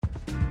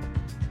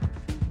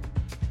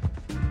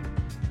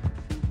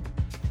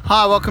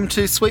Hi, welcome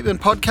to Sweetman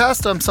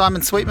Podcast. I'm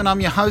Simon Sweetman, I'm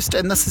your host,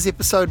 and this is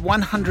episode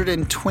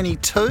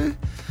 122,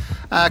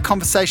 a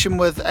conversation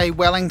with a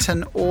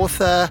Wellington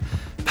author,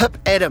 Pip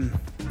Adam.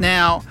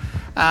 Now,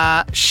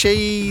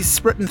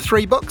 she's written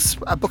 3 books,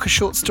 a book of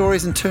short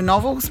stories and 2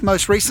 novels.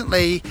 Most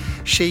recently,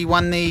 she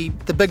won the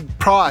big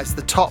prize,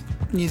 the top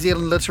New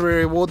Zealand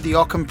Literary Award, the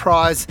Ockham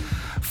Prize,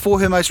 for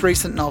her most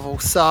recent novel.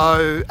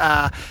 So,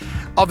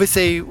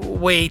 obviously,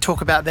 we talk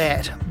about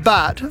that.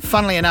 But,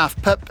 funnily enough,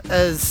 Pip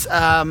is,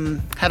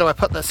 how do I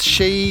put this?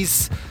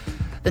 She's,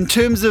 in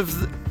terms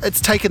of, it's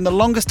taken the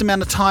longest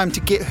amount of time to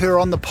get her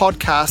on the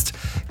podcast,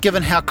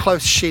 given how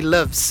close she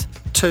lives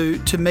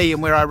to me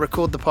and where I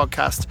record the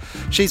podcast.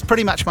 She's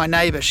pretty much my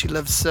neighbour. She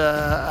lives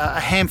a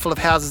handful of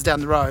houses down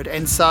the road.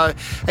 And so,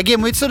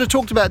 again, we'd sort of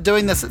talked about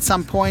doing this at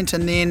some point,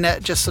 and then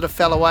it just sort of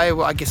fell away.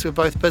 Well, I guess we're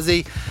both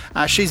busy.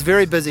 She's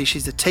very busy.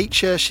 She's a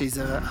teacher, she's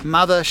a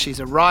mother, she's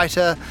a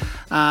writer,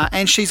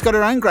 and she's got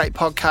her own great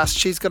podcast.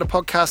 She's got a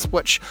podcast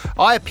which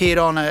I appeared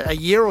on a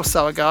year or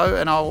so ago,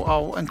 and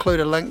I'll include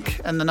a link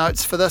in the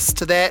notes for this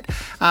to that.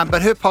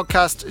 But her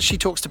podcast, she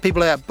talks to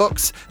people about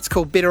books. It's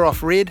called Better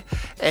Off Read,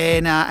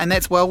 and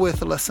that's well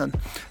worth a listen.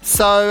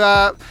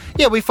 So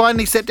we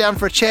finally sat down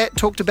for a chat,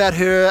 talked about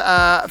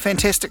her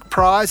fantastic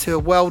prize, her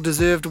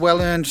well-deserved,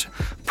 well-earned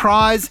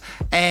prize,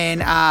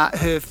 and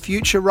her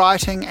future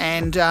writing,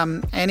 and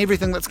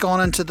everything that's gone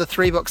into the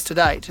 3 books to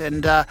date.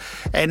 And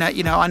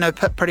I know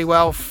Pip pretty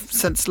well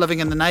since living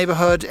in the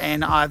neighbourhood,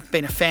 and I've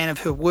been a fan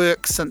of her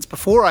work since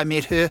before I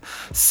met her.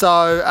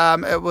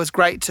 So it was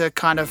great to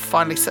kind of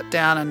finally sit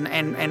down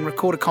and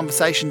record a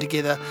conversation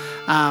together.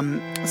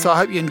 So I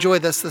hope you enjoy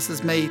this. This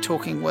is me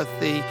talking with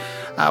the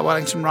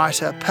Wellington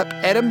writer Pip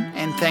Adam,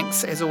 and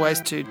thanks as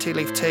always to Tea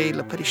Leaf Tea,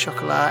 Le Petit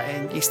Chocolat,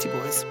 and Yeasty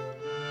Boys.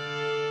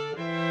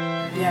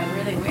 Yeah,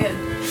 really weird.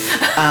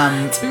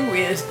 Too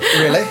weird.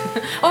 Really?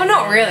 Oh,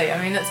 not really.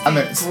 I mean,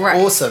 it's great.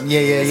 Awesome. Yeah.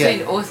 It's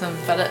been awesome,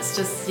 but it's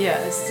just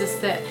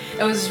that.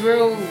 It was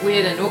real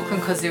weird in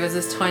Auckland because there was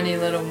this tiny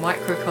little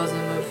microcosm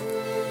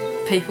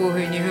of people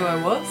who knew who I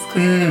was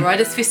because of the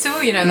Writers' Festival,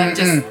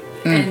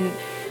 and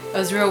it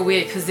was real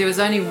weird because there was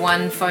only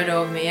one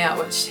photo of me out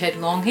which had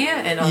long hair,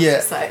 and I was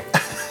just like,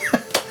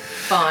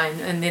 fine.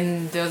 And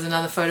then there was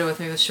another photo with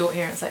me with short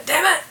hair, and it's like,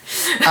 damn it.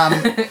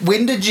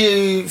 When did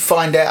you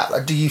find out?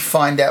 Like, do you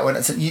find out when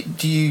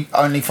do you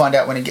only find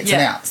out when it gets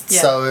announced?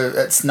 Yeah. So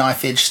it's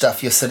knife edge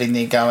stuff. You're sitting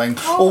there going,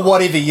 or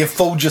whatever. You've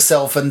fooled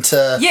yourself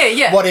into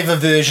whatever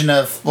version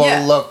of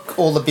look,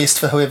 all the best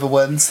for whoever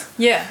wins.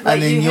 Yeah,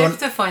 and then you have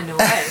to find a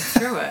way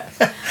through it.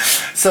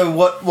 So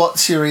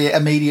what's your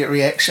immediate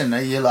reaction?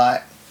 Are you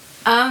like?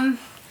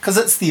 Because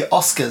it's the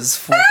Oscars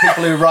for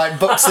people who write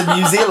books in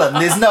New Zealand.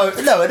 There's no,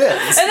 it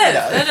is.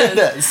 It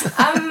is.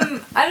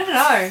 I don't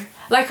know.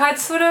 Like, I'd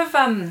sort of,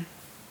 I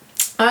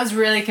was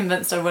really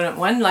convinced I wouldn't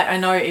win. Like, I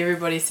know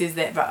everybody says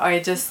that, but I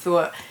just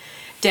thought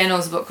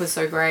Daniel's book was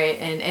so great,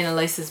 and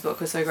Annalise's book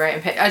was so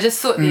great. And I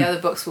just thought the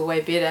other books were way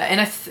better.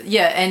 And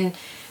and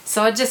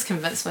so I just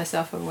convinced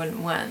myself I wouldn't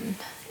win.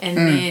 And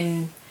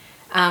then,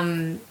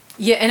 and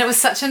it was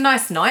such a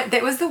nice night.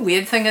 That was the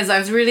weird thing, is I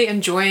was really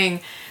enjoying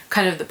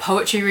kind of the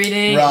poetry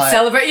reading and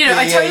celebrate.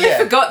 I totally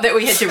forgot that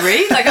we had to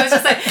read. Like, I was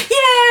just like,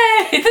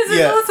 yay, this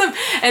is awesome.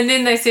 And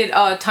then they said,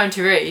 oh, time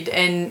to read.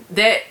 And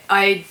that,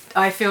 I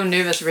feel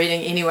nervous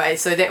reading anyway,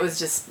 so that was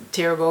just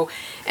terrible.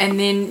 And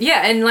then,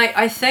 and like,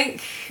 I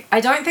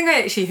don't think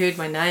I actually heard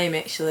my name,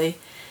 actually.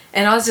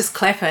 And I was just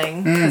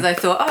clapping because I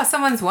thought, oh,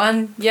 someone's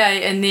won,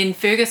 yay. And then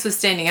Fergus was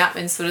standing up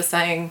and sort of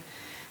saying,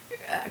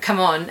 come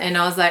on. And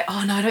I was like,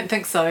 oh no, I don't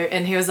think so.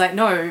 And he was like,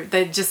 no,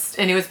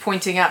 and he was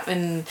pointing up,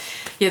 and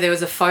there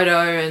was a photo.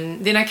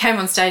 And then I came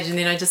on stage, and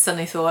then I just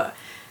suddenly thought,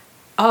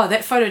 oh,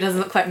 that photo doesn't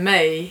look like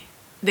me.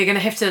 They're going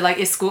to have to like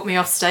escort me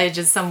off stage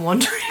as some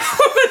wandering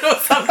woman or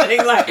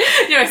something, like,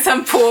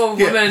 some poor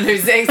woman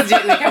who's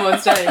accidentally come on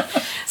stage.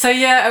 So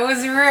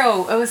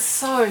it was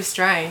so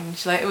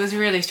strange. Like, it was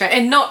really strange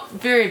and not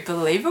very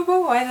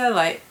believable either.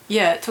 Like,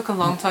 it took a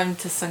long time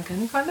to sink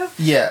in, kind of.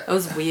 Yeah. It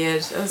was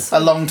weird. It was a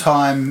long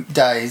time,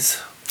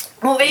 days.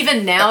 Well,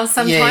 even now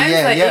sometimes,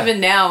 even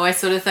now I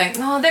sort of think,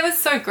 oh, that was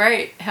so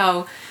great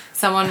how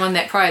someone won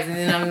that prize, and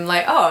then I'm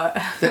like, oh,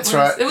 that's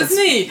right. It was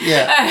me.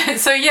 Yeah.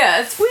 It's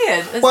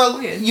weird.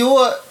 Weird.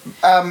 You're,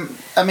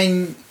 I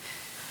mean,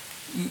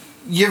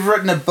 you've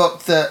written a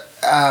book that,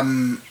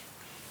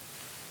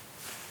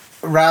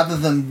 rather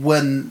than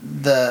win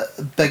the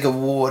big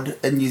award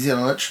in New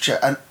Zealand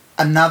literature,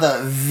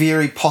 another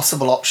very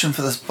possible option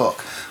for this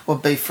book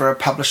would be for a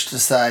publisher to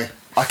say,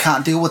 I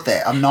can't deal with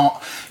that. I'm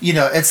not,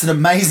 it's an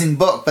amazing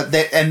book, but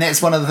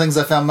that's one of the things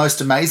I found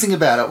most amazing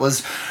about it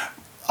was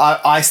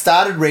I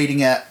started reading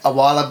it a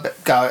while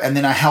ago, and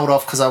then I held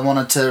off because I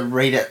wanted to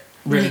read it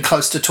really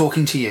close to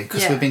talking to you,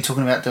 because we've been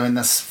talking about doing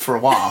this for a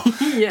while.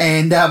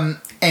 And then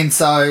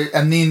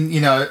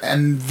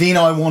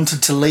I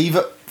wanted to leave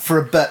it for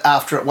a bit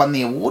after it won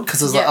the award,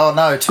 because I was like, oh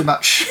no, too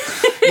much.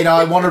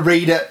 I want to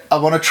read it. I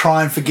want to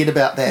try and forget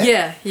about that.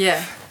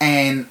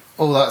 And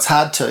although it's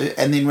hard to,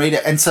 and then read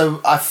it. And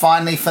so I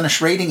finally finished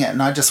reading it,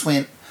 and I just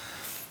went,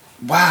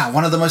 wow,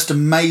 one of the most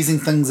amazing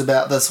things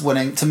about this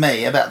winning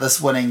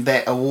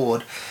that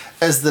award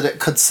is that it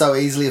could so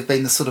easily have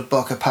been the sort of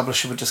book a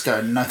publisher would just go,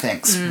 no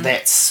thanks,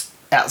 that's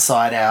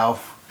outside our...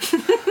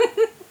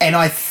 And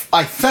I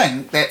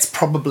think that's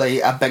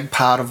probably a big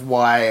part of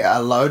why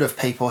a load of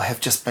people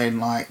have just been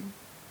like,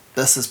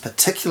 this is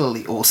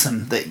particularly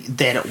awesome that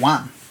it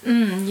won.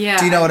 Yeah.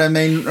 Do you know what I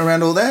mean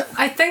around all that?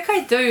 I think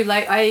I do.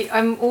 Like,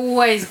 I'm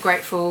always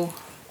grateful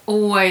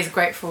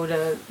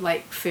to,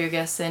 like,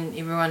 Fergus and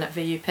everyone at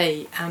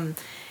VUP.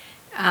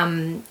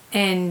 And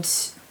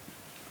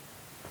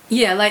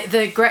yeah, like,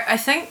 I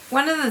think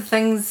one of the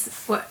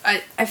things,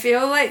 I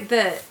feel like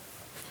the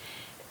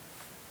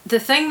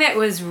thing that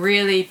was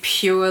really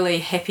purely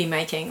happy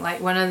making,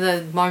 like one of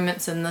the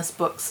moments in this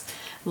book's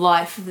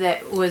life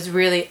that was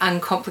really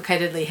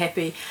uncomplicatedly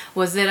happy,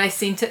 was that I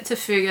sent it to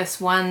Fergus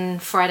one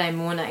Friday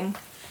morning.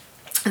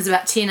 It was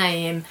about 10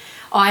 a.m.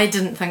 I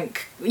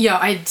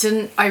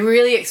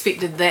really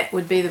expected that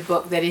would be the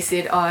book that he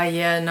said, oh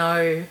yeah,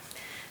 no,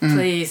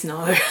 please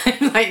no,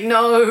 like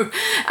no,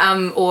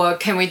 or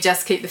can we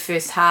just keep the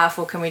first half,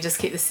 or can we just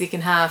keep the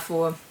second half,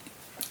 or,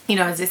 you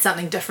know, is there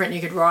something different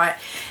you could write?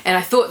 And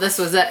I thought this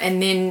was it.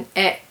 And then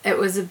it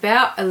was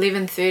about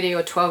 11:30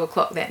 or 12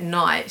 o'clock that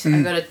night,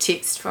 I got a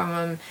text from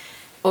him,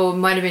 or it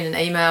might have been an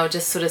email,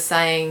 just sort of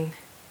saying,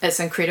 it's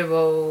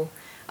incredible,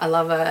 I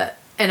love it.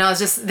 And I was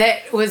just,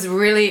 that was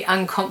really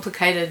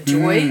uncomplicated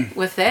joy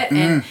with that.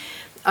 And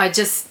I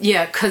just,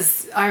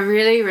 because I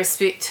really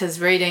respect his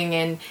reading,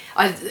 and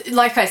I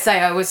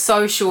was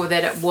so sure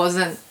that it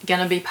wasn't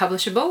going to be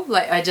publishable.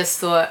 Like, I just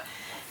thought,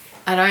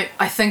 I'd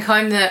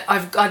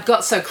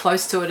got so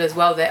close to it as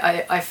well that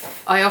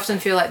I often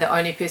feel like the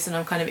only person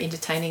I'm kind of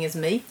entertaining is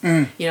me,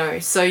 you know.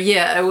 So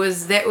yeah,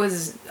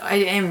 I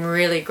am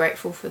really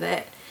grateful for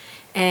that.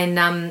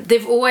 And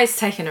they've always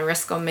taken a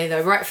risk on me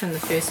though, right from the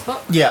first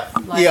book. Yeah,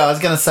 I was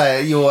going to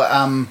say your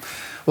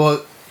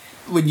well,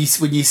 when you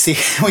said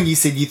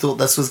you thought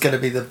this was going to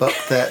be the book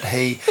that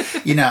he,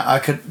 you know,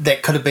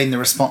 that could have been the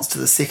response to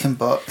the second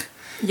book.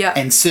 Yeah.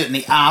 And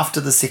certainly after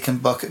the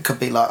second book, it could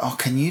be like, oh,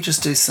 can you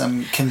just do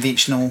some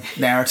conventional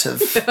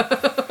narrative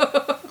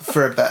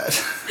for a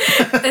bit?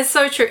 It's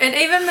so true. And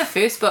even the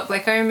first book,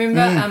 like I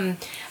remember,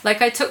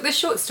 like I took the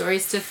short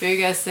stories to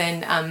Fergus,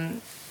 and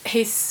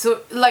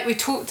we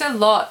talked a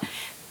lot.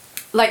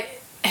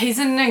 Like, he's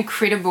an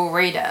incredible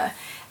reader,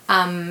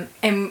 and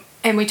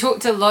we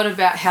talked a lot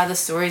about how the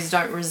stories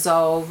don't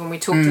resolve, and we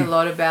talked a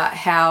lot about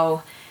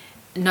how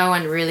no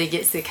one really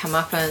gets their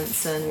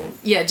comeuppance, and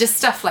just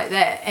stuff like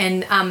that.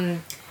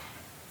 And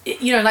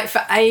you know, like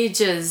for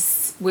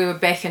ages we were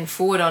back and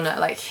forward on it.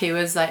 Like, he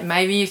was like,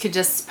 maybe you could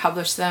just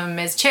publish them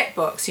as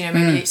chapbooks, you know,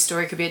 maybe each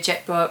story could be a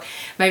chapbook,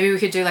 maybe we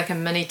could do like a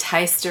mini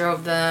taster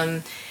of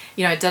them,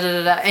 you know,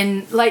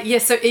 and like,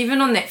 so even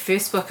on that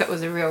first book it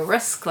was a real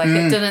risk. Like,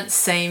 it didn't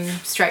seem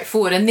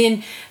straightforward, and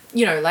then,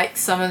 you know, like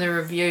some of the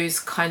reviews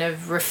kind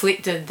of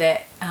reflected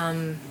that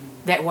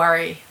that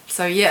worry.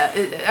 So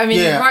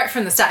right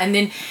from the start. And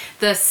then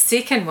the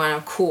second one,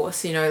 of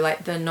course, you know,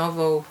 like the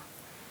novel,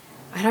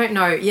 I don't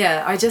know,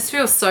 I just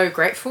feel so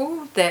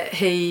grateful that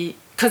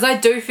because I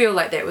do feel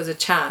like that was a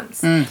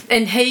chance.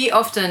 And he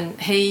often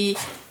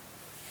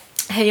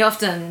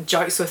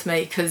jokes with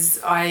me, because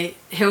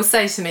he'll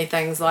say to me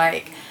things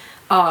like,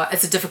 oh,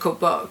 it's a difficult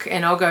book,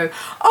 and I'll go,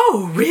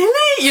 oh,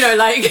 really? You know,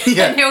 like,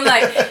 and he'll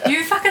like,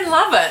 you fucking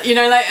love it, you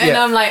know, like, and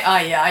I'm like, oh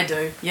yeah, I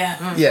do,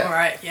 all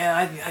right,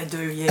 I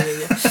do,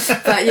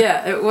 but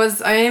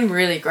I am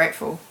really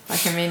grateful.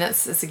 Like, I mean,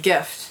 it's a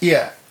gift.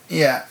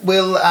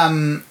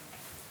 Well,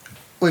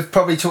 we've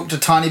probably talked a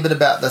tiny bit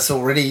about this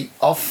already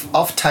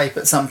off tape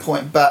at some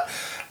point, but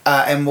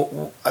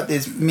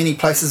there's many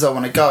places I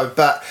want to go,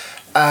 but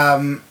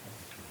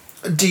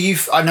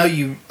I know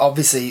you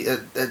obviously,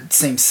 it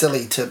seems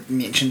silly to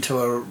mention to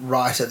a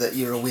writer that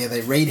you're aware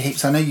they read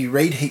heaps. I know you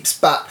read heaps,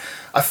 but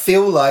I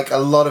feel like a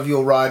lot of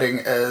your writing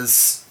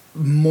is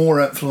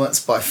more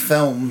influenced by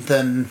film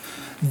than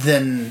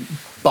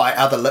by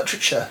other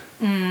literature.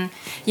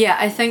 Yeah,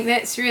 I think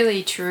that's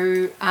really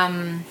true.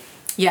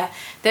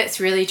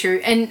 That's really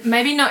true. And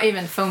maybe not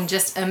even film,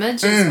 just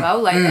image as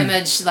well. Like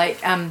image,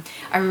 like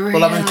I really...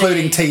 Well, I'm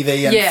including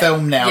TV and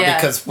film now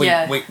because we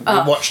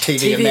watch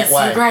TV in that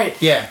way. So great.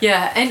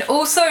 Yeah. And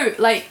also,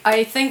 like,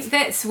 I think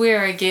that's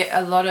where I get a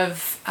lot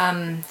of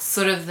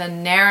sort of the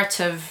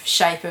narrative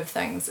shape of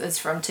things is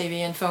from TV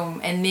and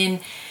film. And then,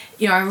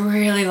 you know, I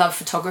really love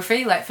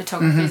photography. Like,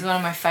 photography is one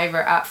of my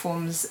favourite art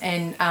forms.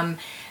 And,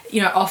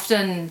 you know,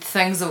 often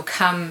things will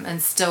come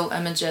in still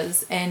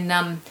images. And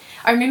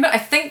I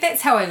think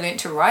that's how I learnt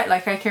to write.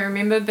 Like, I can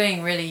remember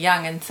being really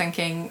young and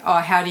thinking, oh,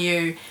 how do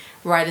you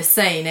write a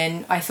scene?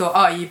 And I thought,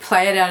 oh, you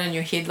play it out in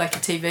your head like a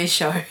TV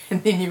show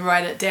and then you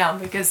write it down,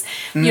 because,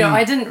 you know,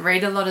 I didn't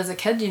read a lot as a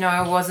kid. You know,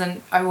 I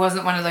wasn't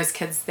one of those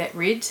kids that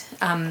read.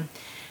 I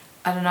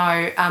don't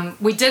know.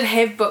 We did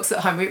have books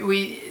at home.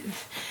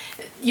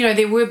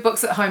 there were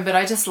books at home, but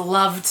I just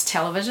loved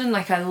television.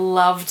 Like, I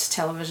loved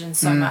television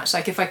so much.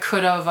 Like, if I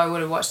could have, I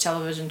would have watched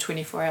television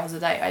 24 hours a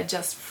day. I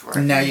just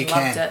freaking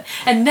loved it.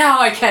 And now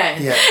I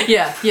can.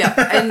 Yeah.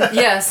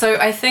 And so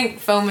I think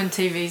film and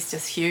TV is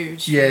just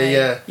huge.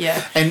 Yeah.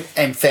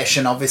 And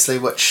fashion, obviously,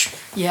 which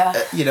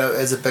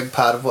is a big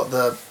part of what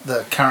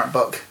the current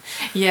book.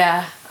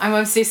 Yeah, I'm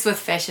obsessed with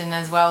fashion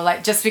as well.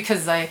 Like, just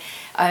because I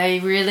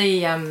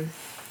really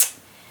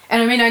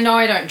and I mean, I know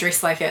I don't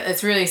dress like it.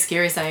 It's really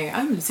scary saying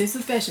I'm obsessed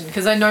with fashion,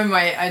 because I know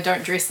I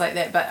don't dress like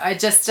that. But I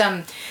just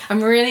I'm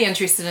really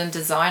interested in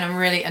design. I'm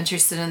really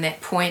interested in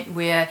that point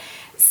where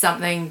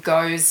something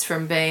goes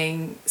from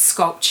being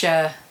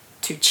sculpture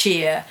to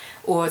chair,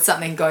 or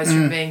something goes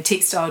from being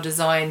textile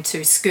design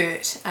to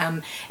skirt.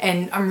 And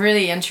I'm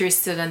really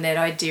interested in that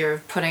idea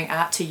of putting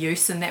art to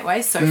use in that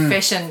way. So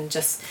fashion,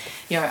 just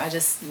I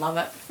just love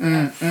it.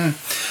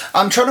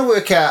 I'm trying to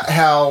work out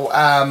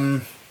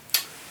how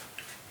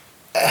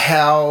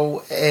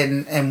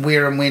and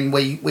where and when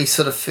we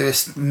sort of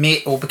first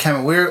met or became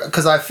aware,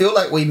 because I feel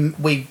like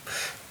we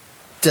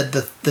did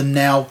the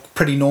now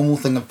pretty normal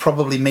thing of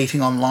probably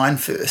meeting online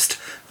first,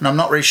 and I'm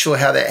not really sure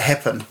how that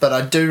happened, but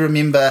I do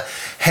remember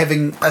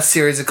having a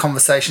series of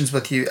conversations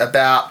with you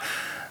about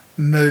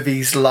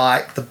movies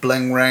like The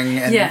Bling Ring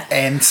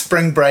and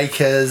Spring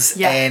Breakers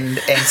and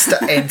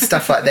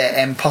stuff like that,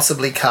 and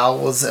possibly Carl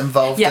was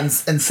involved in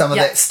some of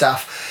that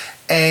stuff.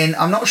 And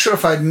I'm not sure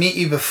if I'd met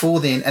you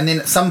before then. And then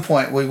at some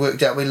point we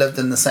worked out we lived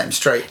in the same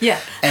street. Yeah.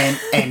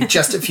 And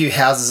just a few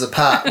houses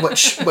apart,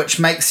 which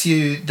makes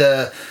you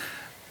the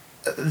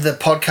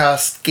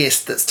podcast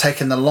guest that's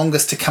taken the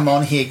longest to come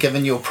on here,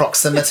 given your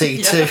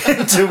proximity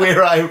to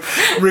where I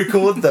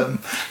record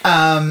them.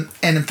 And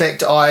in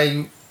fact,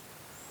 I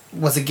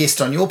was a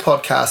guest on your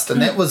podcast, and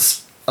that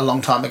was a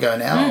long time ago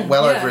now,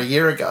 over a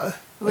year ago.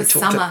 It was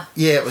summer.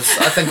 It was,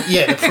 I think,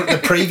 the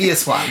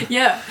previous one.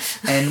 Yeah.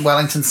 And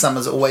Wellington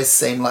summers always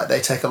seem like they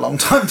take a long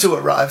time to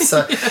arrive.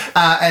 So,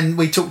 and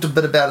we talked a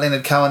bit about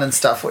Leonard Cohen and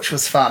stuff, which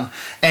was fun.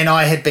 And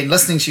I had been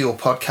listening to your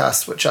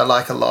podcast, which I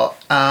like a lot.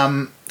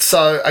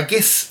 So I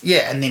guess,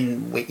 and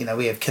then we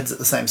have kids at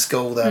the same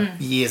school, they're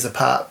years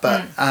apart.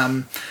 But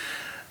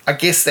I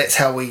guess that's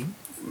how we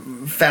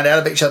found out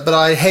about each other. But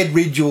I had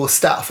read your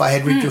stuff. I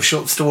had read your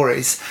short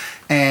stories,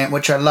 and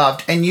which I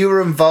loved. And you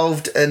were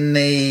involved in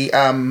the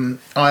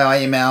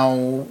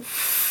IIML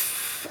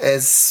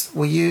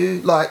were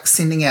you like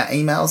sending out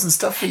emails and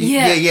stuff?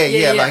 Yeah.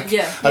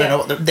 I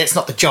don't know that's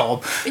not the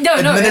job. No,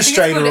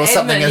 administrator or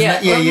something,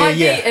 isn't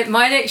it? It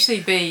might actually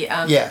be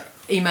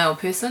email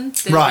person.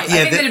 I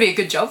think that'd be a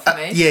good job for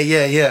me.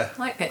 I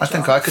like that job. I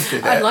think I could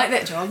do that. I'd like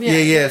that job.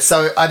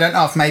 So I don't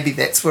know if maybe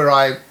that's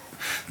where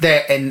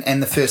that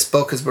and the first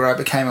book is where I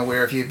became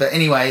aware of you. But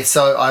anyway,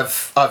 so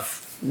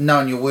I've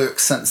known your work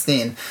since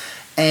then,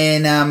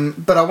 and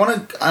but I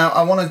want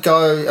to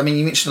go. I mean,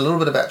 you mentioned a little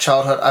bit about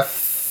childhood.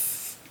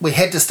 We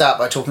had to start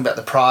by talking about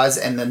the prize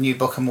and the new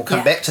book, and we'll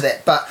come back to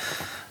that. But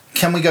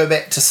can we go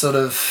back to sort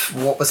of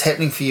what was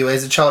happening for you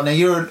as a child? Now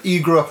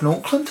you grew up in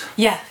Auckland.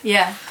 Yeah.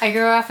 I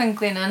grew up in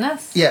Glen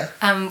Innes. Yeah.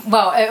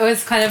 Well, it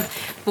was kind of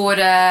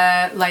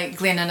border like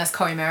Glen Innes,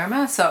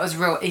 Kohimarama, so it was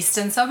real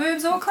eastern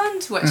suburbs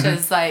Auckland, which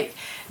is like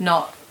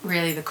not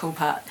really the cool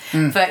part.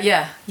 But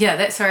yeah,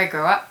 that's where I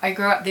grew up. I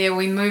grew up there.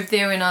 We moved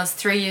there when I was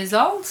 3 years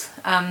old.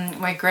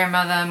 My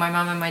grandmother, my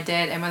mum and my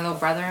dad, and my little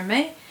brother and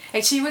me.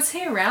 Actually, was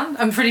he around?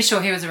 I'm pretty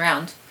sure he was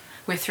around.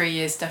 We're 3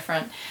 years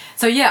different.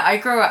 So yeah, I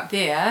grew up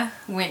there,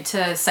 went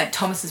to St.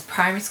 Thomas's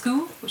Primary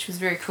School, which was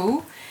very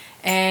cool.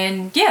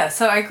 And yeah,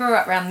 so I grew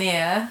up around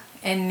there,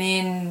 and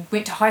then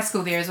went to high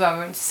school there as well. We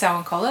went to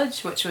Selwyn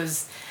College, which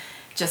was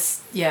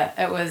just,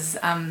 it was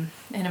an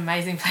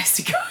amazing place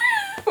to go.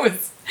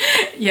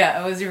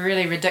 It was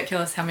really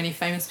ridiculous how many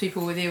famous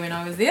people were there when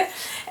I was there.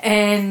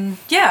 And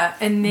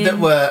and then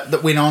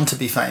that went on to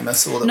be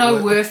famous, or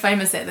were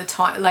famous at the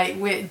time. Like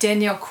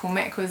Danielle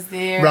Cormack was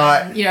there,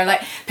 right? And,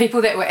 like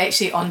people that were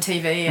actually on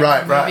TV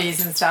and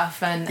movies and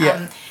stuff. And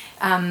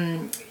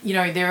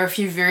there were a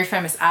few very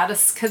famous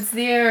artists' kids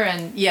there,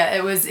 and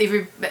it was a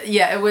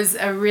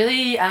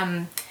really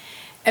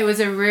it was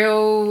a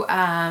real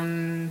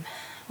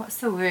what's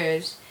the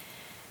word?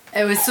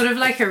 It was sort of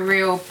like a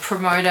real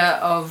promoter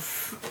of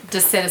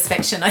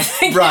dissatisfaction, I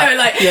think. Right.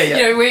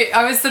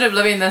 I was sort of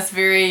living this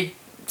very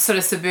sort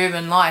of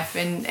suburban life,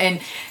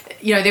 and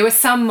there were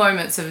some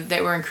moments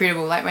that were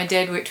incredible. Like my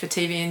dad worked for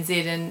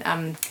TVNZ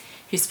and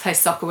he used to play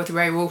soccer with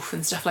Ray Wolf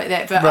and stuff like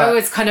that. But I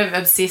was kind of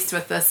obsessed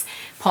with this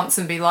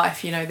Ponsonby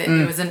life, that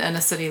there was an inner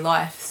city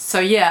life.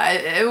 So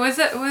it was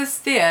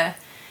there.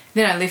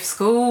 Then I left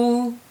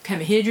school,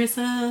 became a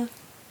hairdresser, and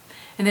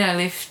then I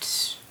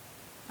left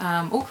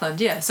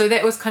Auckland, so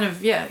that was kind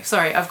of,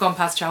 sorry, I've gone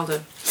past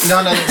childhood. No,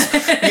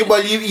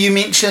 you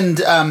mentioned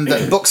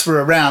that books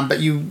were around, but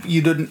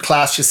you didn't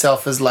class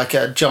yourself as like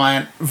a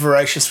giant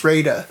voracious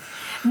reader.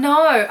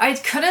 No, I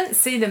couldn't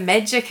see the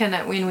magic in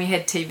it when we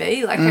had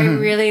TV. Like I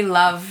really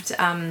loved,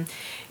 I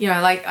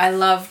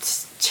loved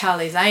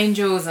Charlie's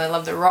Angels, and I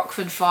loved the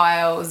Rockford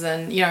Files,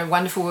 and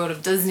Wonderful World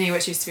of Disney,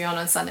 which used to be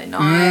on Sunday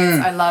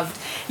nights. I loved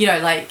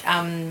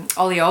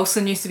Ollie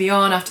Olsen used to be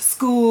on after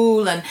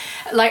school, and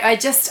I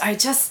just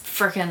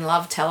freaking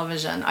loved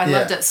television. I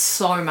loved it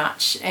so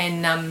much,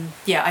 and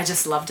I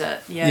just loved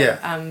it.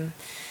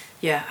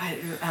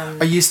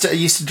 It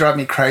used to drive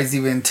me crazy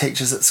when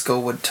teachers at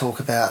school would talk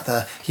about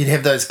you'd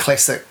have those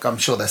classic, I'm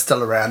sure they're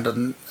still around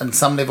in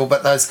some level,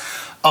 but those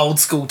old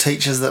school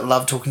teachers that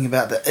love talking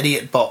about the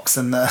idiot box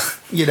and the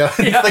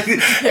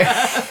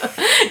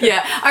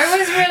I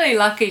was really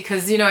lucky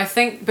because I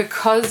think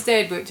because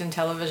Dad worked in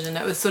television,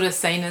 it was sort of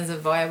seen as a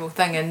viable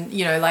thing, and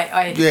you were.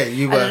 I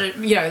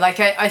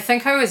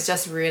think I was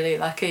just really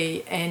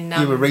lucky, and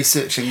you were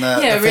researching the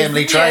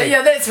family trade.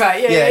 Yeah, that's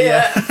right.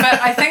 Yeah.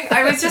 But I think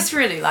I was just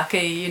really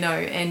lucky,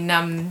 and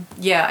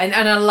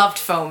I loved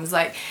films.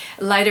 Like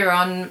later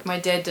on, my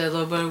dad did a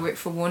little bit of work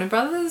for Warner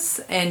Brothers,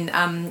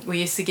 and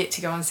we used to get to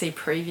go and see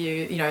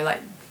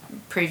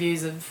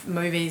previews of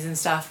movies and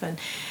stuff, and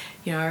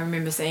I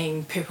remember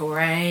seeing Purple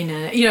Rain,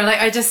 and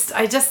I just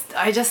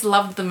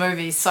loved the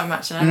movies so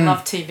much, and I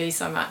loved TV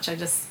so much. It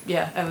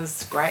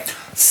was great.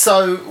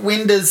 So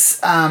when does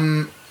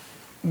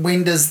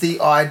the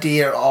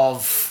idea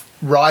of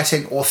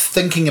writing or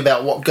thinking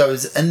about what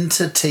goes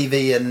into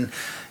TV, and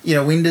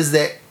when does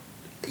that,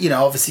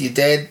 obviously your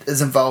dad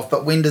is involved,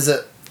 but when does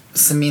it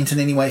cement in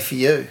any way for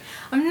you?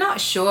 I'm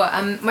not sure.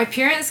 My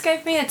parents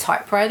gave me a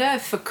typewriter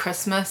for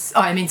Christmas.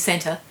 Oh, I mean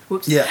Santa.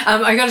 Whoops. Yeah.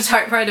 I got a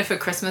typewriter for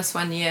Christmas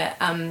one year.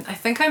 I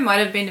think I might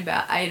have been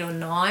about 8 or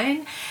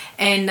 9,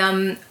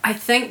 and I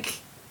think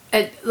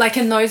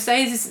in those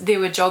days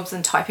there were jobs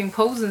in typing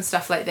pools and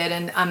stuff like that,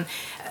 and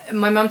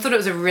my mum thought it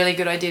was a really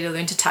good idea to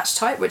learn to touch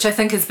type, which I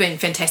think has been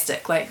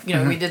fantastic.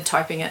 We did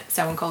typing at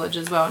Selwyn College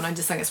as well, and I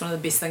just think it's one of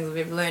the best things I've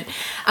ever learned.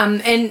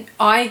 And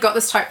I got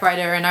this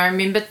typewriter, and I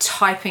remember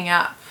typing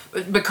up,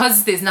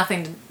 because there's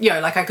nothing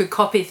I could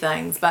copy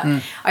things, but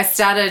I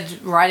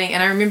started writing,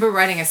 and I remember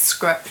writing a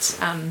script.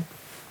 I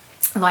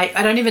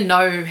don't even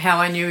know how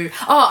I knew.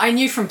 I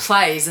knew from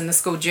plays in the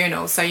school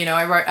journal. So,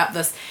 I wrote up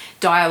this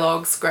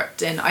dialogue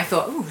script, and I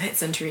thought, oh,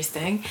 that's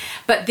interesting.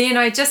 But then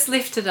I just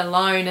left it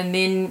alone, and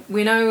then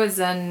when I was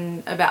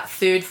in about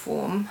third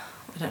form,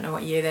 I don't know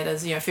what year that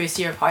is, first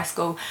year of high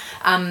school,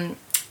 I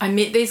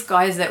met these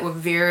guys that were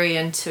very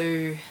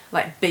into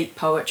beat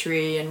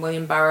poetry and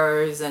William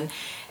Burroughs, and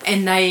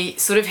they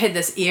sort of had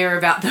this air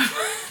about them.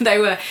 They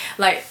were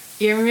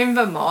you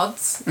remember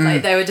mods?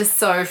 They were just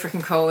so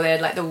freaking cool. They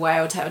had the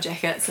whale tail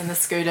jackets and the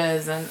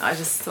scooters, and I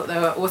just thought they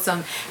were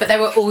awesome. But they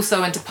were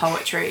also into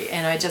poetry,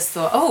 and I just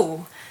thought,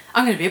 oh,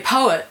 I'm going to be a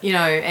poet,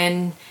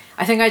 and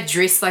I think I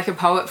dressed like a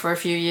poet for a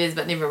few years,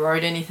 but never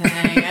wrote anything.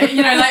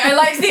 I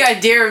liked the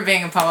idea of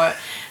being a poet,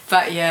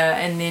 but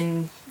and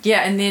then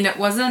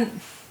it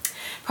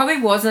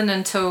probably wasn't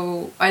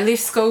until I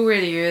left school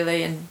really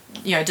early, and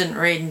didn't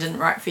read and didn't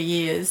write for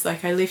years. I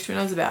left when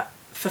I was about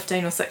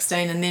 15 or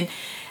 16, and then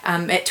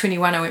at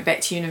 21 I went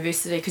back to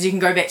university, because you can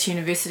go back to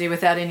university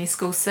without any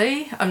school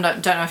C. Don't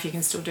know if you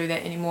can still do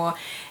that anymore,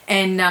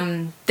 and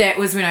that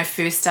was when I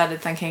first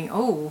started thinking,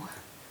 oh,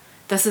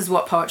 this is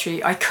what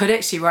poetry, I could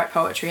actually write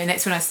poetry, and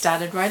that's when I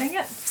started writing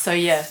it. So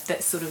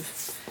that's sort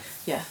of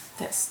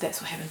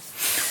that's what happened.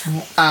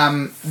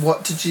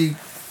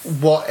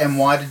 What and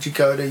why did you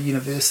go to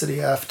university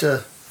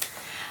after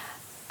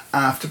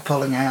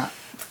pulling out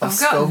of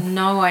school? I've got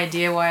no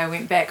idea why I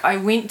went back. I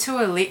went to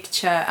a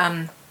lecture.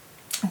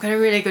 I've got a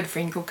really good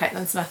friend called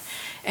Caitlin Smith,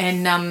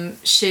 and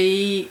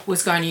she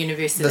was going to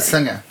university. The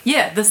singer.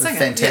 Yeah, the singer. The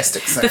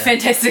fantastic singer. The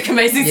fantastic,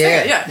 amazing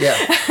singer.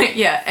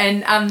 Yeah.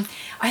 And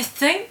I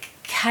think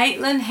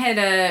Caitlin had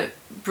a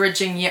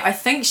bridging year. I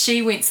think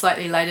she went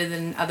slightly later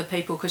than other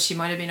people because she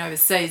might have been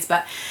overseas,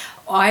 but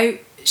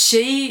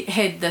she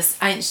had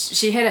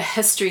a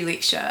history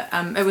lecture.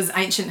 It was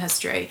ancient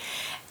history,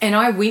 and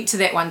I went to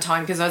that one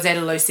time because I was at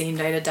a loose end,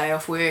 I had a day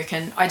off work,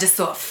 and I just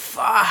thought,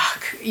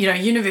 fuck,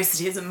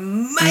 university is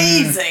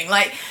amazing.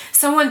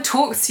 Someone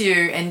talks to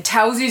you and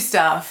tells you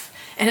stuff,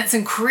 and it's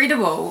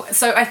incredible.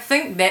 So I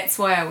think that's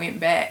why I went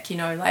back.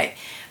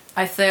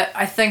 I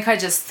think I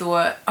just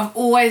thought, I've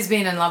always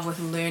been in love with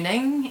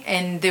learning,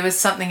 and there was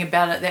something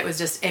about it that was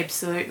just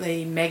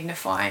absolutely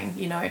magnifying.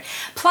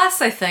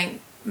 Plus I think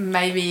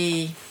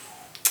maybe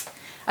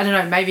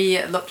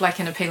it looked like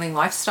an appealing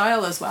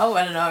lifestyle as well.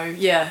 I don't know.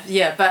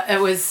 But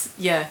it was,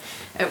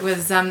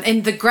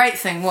 and the great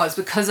thing was,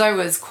 because I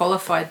was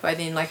qualified by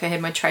then, I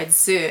had my trade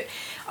cert,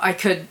 I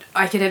could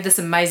have this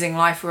amazing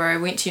life where I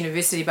went to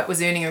university but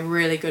was earning a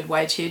really good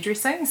wage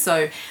hairdressing.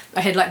 So I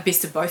had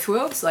best of both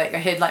worlds. I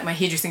had my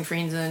hairdressing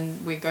friends,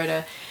 and we'd go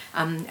to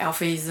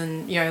Alfie's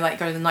and go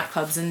to the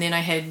nightclubs, and then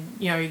I had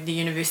the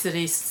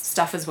university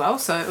stuff as well.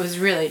 So it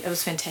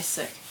was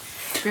fantastic.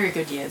 Very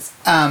good years.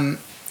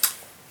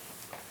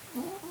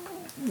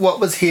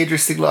 What was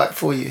hairdressing like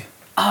for you?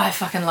 Oh, I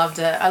fucking loved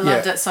it. I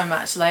loved it so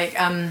much. You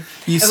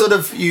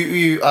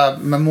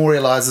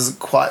memorialise isn't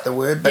quite the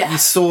word, but you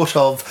sort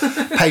of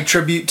pay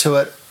tribute to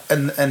it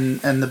in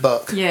the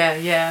book.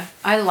 Yeah.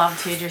 I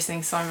loved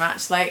hairdressing so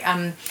much.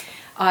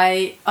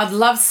 I'd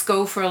loved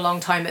school for a long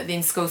time, but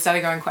then school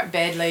started going quite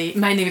badly,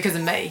 mainly because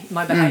of me.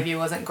 My behaviour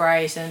wasn't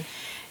great, and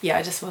yeah,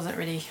 I just wasn't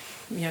really,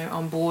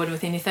 on board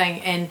with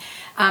anything. And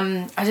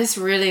I just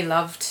really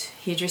loved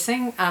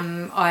hairdressing.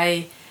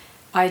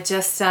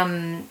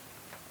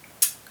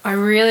 I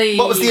really...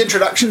 What was the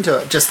introduction to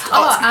it? Just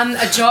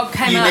a job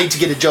came up. You need to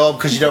get a job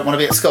because you don't want to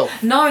be at school.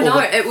 No,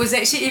 it was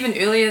actually even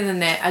earlier than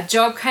that. A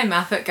job came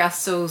up at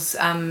Gustle's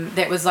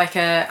that was like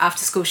a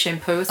after school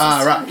shampoo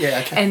assistant. Right,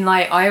 yeah, okay. And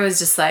like I was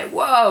just like,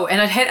 whoa. And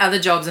I'd had other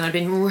jobs and I'd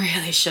been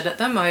really shit at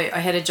them. I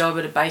had a job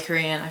at a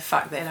bakery and I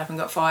fucked that up and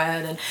got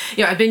fired. And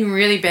I'd been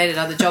really bad at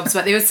other jobs,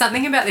 but there was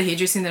something about the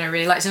hairdressing that I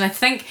really liked. And I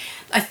think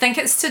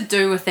it's to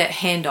do with that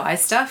hand-eye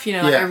stuff.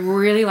 I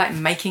really like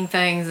making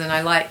things and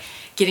I like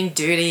getting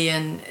dirty,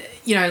 and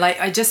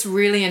I just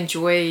really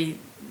enjoy,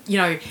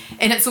 and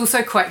it's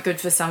also quite good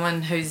for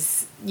someone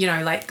who's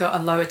got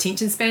a low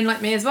attention span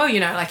like me as well.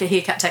 Like a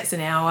haircut takes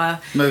an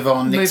hour, move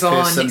on, next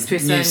person,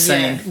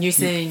 new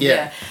scene,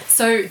 yeah.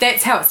 So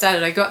that's how it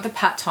started. I got the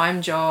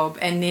part-time job,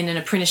 and then an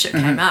apprenticeship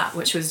came up,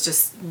 which was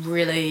just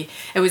really,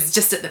 it was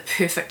just at the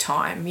perfect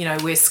time,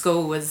 where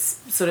school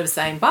was sort of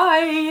saying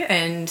bye,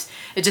 and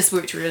it just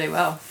worked really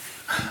well.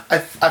 I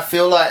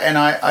feel like, and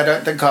I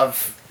don't think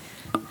I've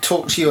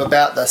talk to you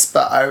about this,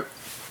 but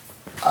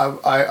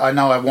I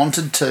know I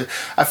wanted to.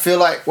 I feel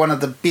like one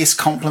of the best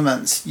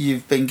compliments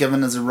you've been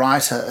given as a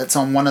writer, it's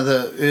on one of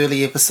the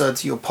early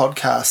episodes of your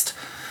podcast.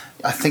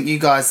 I think you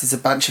guys, there's a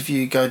bunch of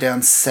you go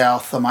down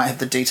south. I might have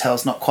the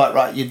details not quite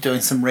right. You're doing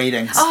some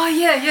readings. Oh,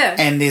 yeah.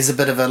 And there's a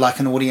bit of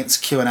an audience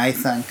Q&A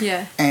thing.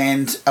 Yeah.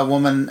 And a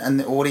woman in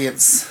the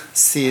audience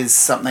says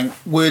something,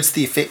 words to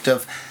the effect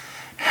of,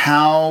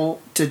 how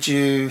did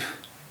you,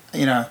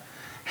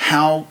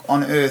 how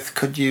on earth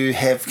could you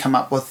have come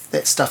up with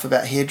that stuff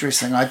about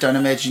hairdressing? I don't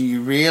imagine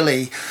you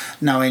really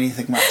know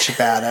anything much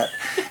about it.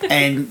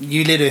 And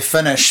you let her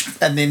finish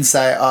and then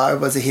say, I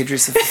was a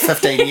hairdresser for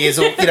 15 years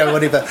or,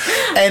 whatever.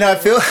 And I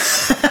feel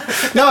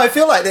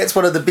like that's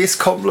one of the best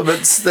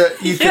compliments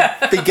that you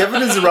could be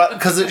given as a writer,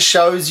 because it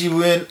shows you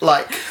weren't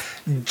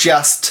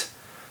just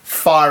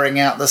firing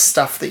out the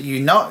stuff that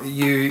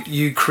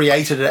you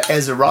created it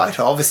as a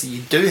writer. Obviously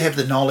you do have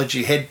the knowledge,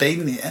 you had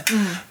been there,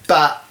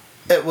 but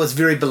it was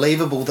very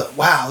believable that,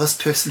 wow, this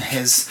person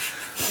has,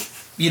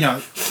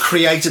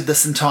 created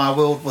this entire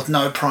world with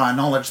no prior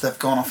knowledge. They've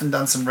gone off and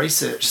done some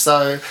research.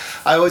 So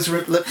I always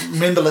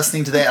remember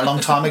listening to that a long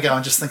time ago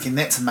and just thinking,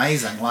 that's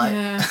amazing.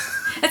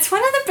 It's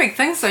one of the big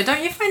things, though.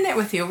 Don't you find that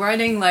with your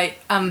writing?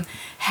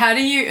 How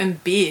do you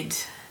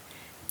embed,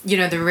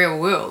 the real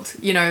world?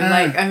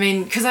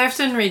 Because I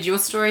often read your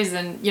stories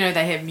and,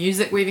 they have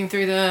music weaving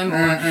through them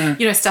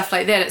or, stuff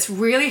like that. It's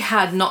really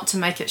hard not to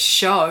make it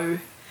show.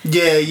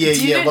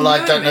 Yeah. Well,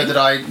 I don't know that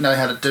I know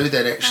how to do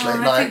that, actually.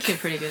 I think you're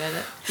pretty good at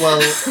it.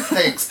 Well,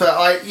 thanks.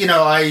 But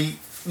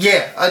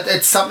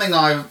it's something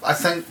I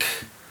think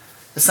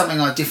it's something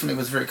I definitely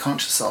was very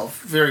conscious of,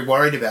 very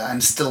worried about,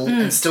 and still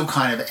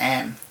kind of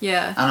am.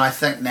 Yeah. And I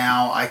think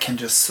now I can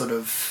just sort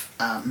of,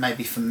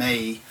 maybe for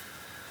me,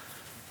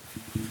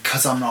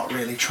 because I'm not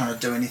really trying to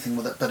do anything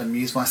with it but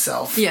amuse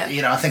myself. Yeah.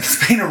 I think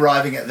it's been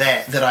arriving at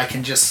that I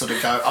can just sort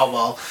of go, oh,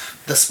 well,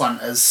 this one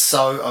is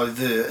so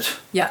overt.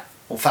 Yeah.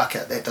 Well, fuck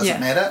it, that doesn't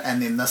matter.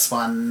 And then this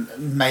one,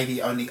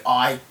 maybe only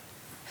I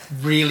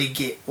really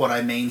get what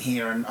I mean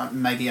here, and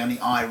maybe only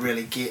I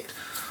really get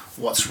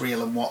what's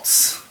real and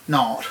what's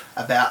not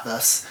about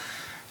this.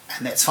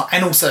 And that's fine.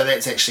 And also,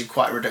 that's actually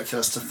quite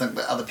ridiculous to think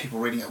that other people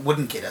reading it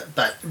wouldn't get it.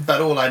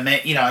 But all I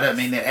meant, I don't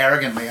mean that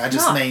arrogantly. I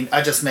just mean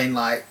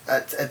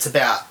it's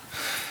about.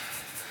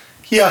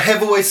 Yeah, I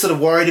have always sort of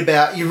worried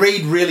about. You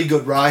read really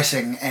good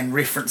writing and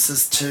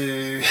references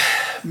to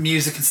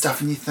music and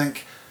stuff, and you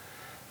think,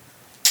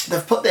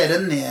 they've put that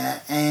in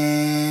there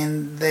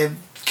and they're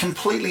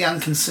completely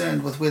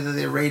unconcerned with whether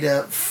their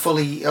reader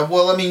fully...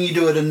 you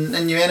do it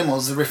in your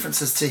animals, the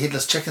references to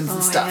headless chickens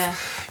and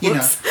stuff. Yeah.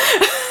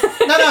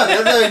 No,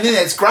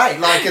 that's great.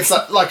 It's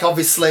like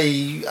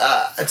obviously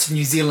it's a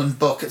New Zealand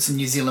book, it's a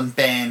New Zealand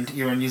band,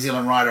 you're a New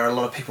Zealand writer, a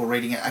lot of people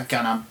reading it are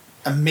going to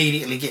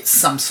immediately get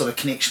some sort of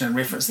connection and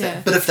reference to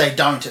that. But if they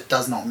don't, it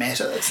does not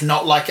matter. It's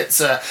not like it's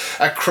a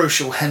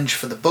crucial hinge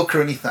for the book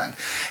or anything.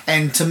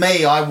 And to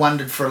me, I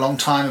wondered for a long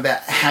time about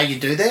how you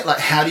do that.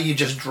 How do you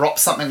just drop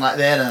something like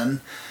that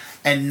in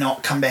and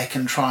not come back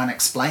and try and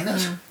explain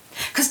it?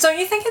 Because don't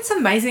you think it's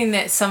amazing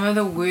that some of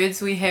the words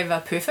we have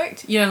are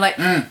perfect?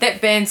 That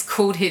band's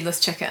called Headless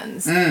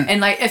Chickens.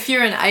 And if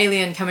you're an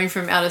alien coming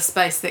from outer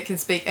space that can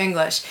speak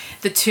English,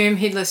 the term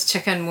headless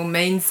chicken will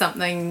mean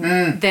something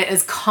that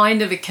is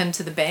kind of akin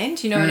to the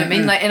band, you know what I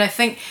mean? And I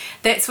think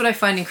that's what I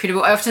find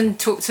incredible. I often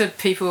talk to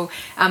people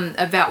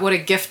about what a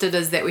gift it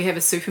is that we have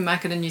a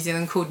supermarket in New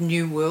Zealand called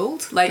New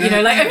World. I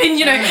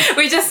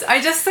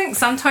just think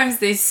sometimes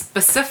these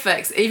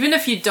specifics, even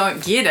if you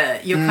don't get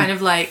it, you're kind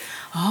of like,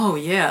 oh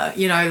yeah,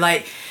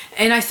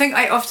 and I think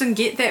I often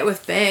get that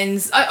with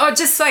bands. I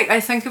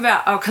think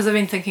about, because I've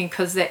been thinking,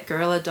 because that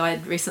gorilla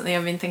died recently,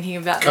 I've been thinking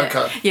about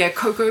Coco. That. Yeah,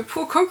 Coco,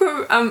 poor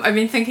Coco. I've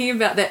been thinking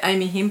about that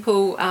Amy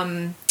Hempel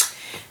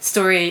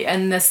story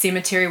in the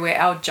cemetery where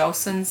Al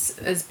Jolson's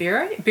is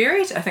buried.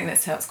 I think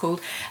that's how it's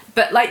called.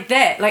 But like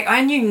that, like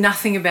I knew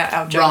nothing about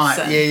Al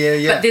Jolson. Right,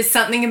 yeah. But there's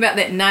something about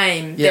that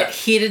name that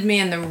headed me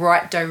in the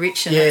right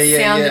direction. It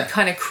sounded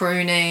kind of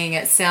crooning.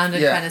 It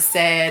sounded kind of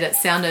sad. It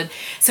sounded...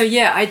 So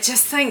yeah, I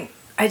just think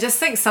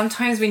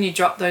sometimes when you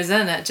drop those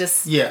in, it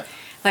just... Yeah.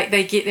 Like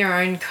they get their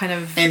own kind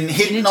of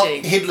energy. Not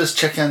Headless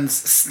Chicken's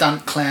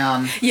Stunt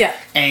Clown. Yeah.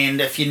 And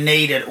If You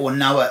Need It or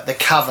Know It, the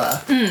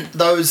cover.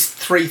 Those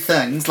three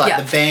things, like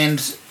the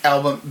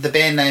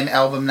band name,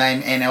 album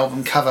name, and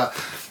album cover,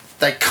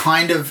 they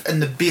kind of,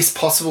 in the best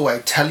possible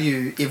way, tell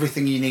you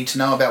everything you need to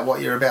know about what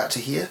you're about to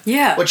hear.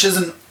 Yeah. Which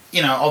isn't,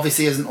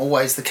 obviously isn't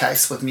always the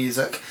case with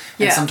music.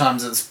 And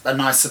sometimes it's a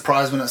nice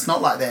surprise when it's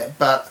not like that.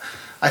 But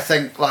I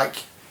think, like,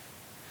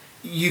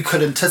 you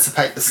could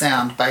anticipate the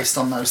sound based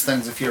on those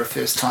things if you're a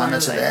first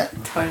timer to that.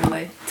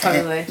 Totally.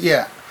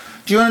 Yeah.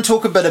 Do you want to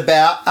talk a bit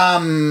about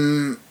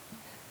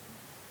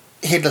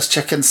Headless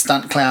Chicken,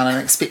 Stunt Clown and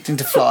Expecting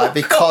to Fly?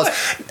 Because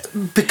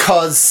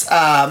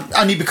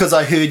only because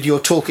I heard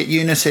your talk at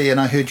Unity and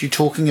I heard you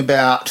talking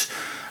about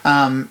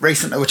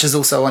recently, which is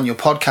also on your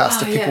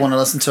podcast if people want to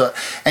listen to it,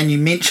 and you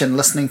mentioned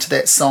listening to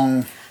that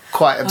song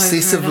quite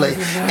obsessively,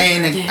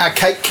 and a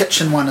Cake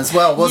Kitchen one as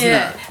well, wasn't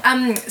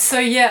it? So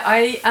yeah,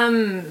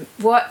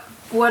 what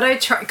I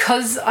try,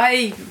 because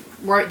I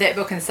wrote that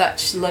book in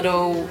such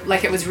little,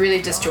 like it was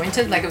really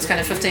disjointed, like it was kind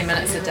of 15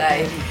 minutes a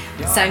day,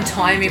 same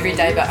time every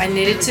day, but I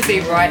needed to be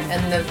right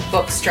in the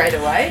book straight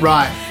away.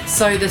 Right.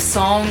 So the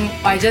song,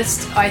 I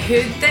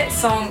heard that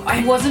song,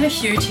 I wasn't a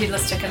huge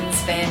Headless Chickens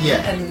fan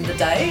in the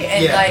day,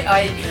 and like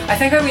I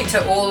think I went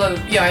to all of,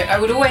 I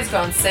would always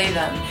go and see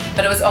them,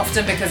 but it was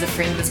often because a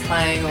friend was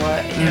playing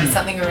or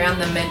something around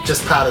them, and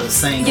just part of the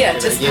scene. Yeah,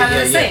 just part of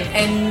the scene.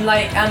 And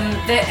like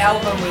that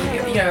album,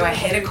 I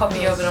had a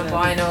copy of it on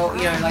vinyl,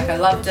 like I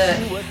loved it,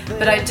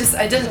 but I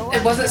didn't,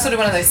 it wasn't sort of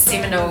one of those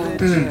seminal,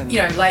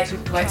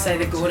 like say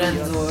the Gordons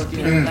or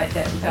like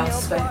that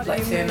Bounce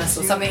like Thermos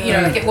or something,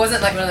 like it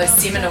wasn't like one of those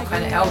seminal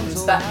kind of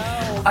albums, but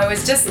I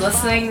was just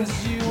listening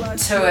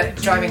to it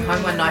driving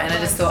home one night and I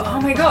just thought,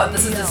 oh my god,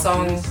 this is the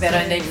song that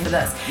I need for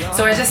this.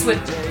 So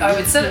I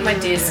would sit at my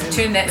desk,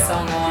 turn that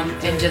song on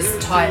and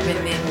just type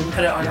and then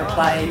put it on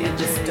replay and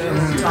just do it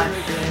all the time.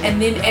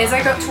 And then as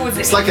I got towards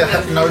the end, like a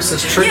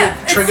hypnosis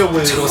trigger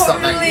word or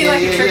something. Totally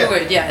like a trigger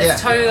word.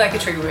 It's totally like a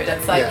trigger word.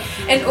 It's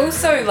like, and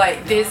also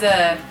like there's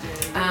a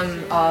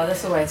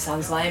this always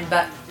sounds lame,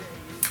 but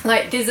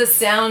like there's a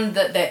sound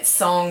that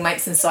song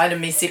makes inside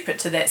of me separate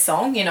to that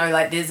song,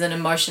 like there's an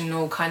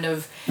emotional kind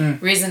of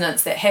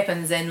resonance that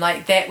happens, and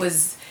like that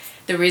was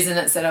the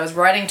resonance that I was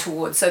writing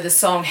towards, so the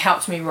song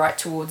helped me write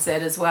towards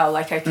that as well,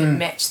 like I could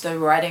match the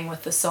writing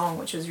with the song,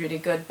 which was really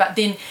good. But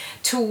then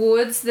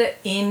towards the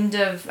end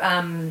of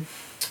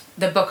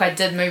the book I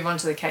did move on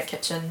to the Cake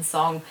Kitchen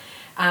song.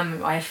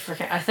 I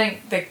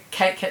think the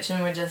Cake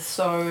Kitchen were just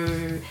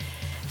so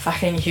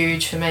fucking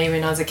huge for me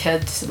when I was a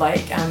kid,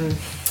 like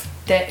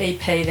that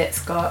EP that's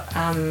got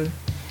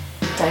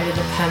David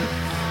the Pimp.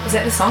 Is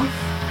that the song?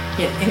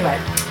 Yeah, anyway.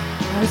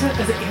 What is it?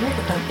 Is it Eric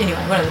the Pimp?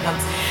 Anyway, one of the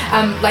pimps.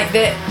 Like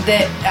that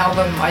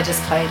album I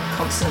just played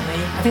constantly.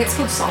 I think it's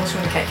called Songs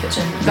from the Cake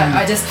Kitchen, but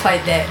I just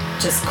played that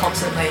just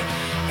constantly.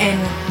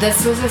 And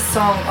this was a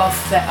song off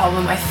that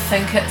album, I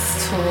think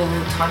it's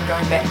called Time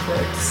Going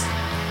Backwards.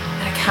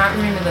 And I can't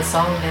remember the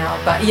song now,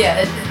 but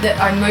yeah,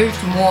 I moved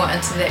more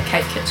into that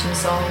Cake Kitchen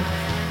song.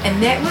 And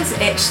that was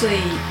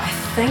actually, I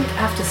think,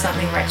 after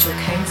something Rachel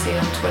King said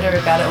on Twitter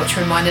about it, which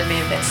reminded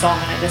me of that song,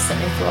 and I just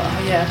suddenly thought,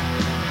 oh yeah,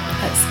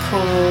 it's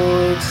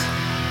called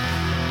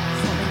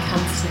Something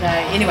Comes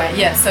Today. Anyway,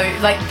 yeah, so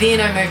like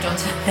then I moved on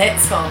to that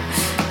song.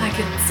 I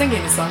could sing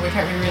you the song, we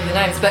can't remember the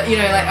names, but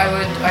like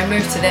I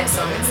moved to that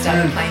song and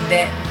started playing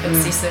that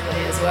obsessively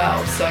as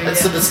well. So it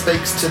sort of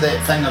speaks to that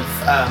thing of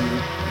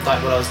like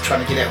what I was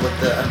trying to get at with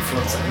the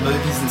influence of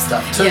movies and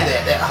stuff too.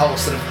 That whole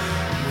sort of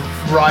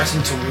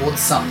writing towards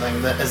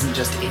something that isn't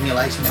just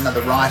emulating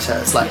another writer.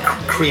 It's like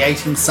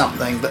creating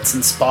something that's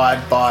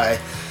inspired by,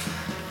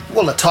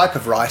 well, a type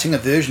of writing, a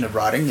version of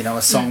writing. A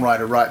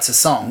songwriter writes a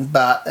song,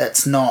 but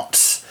it's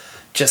not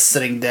just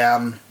sitting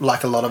down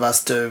like a lot of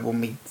us do when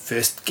we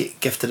first get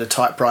gifted a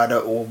typewriter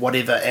or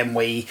whatever, and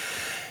we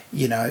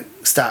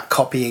start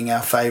copying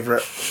our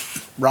favourite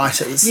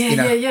writers,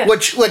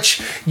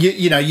 which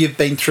you've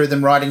been through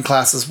them. Writing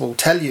classes will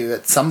tell you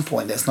at some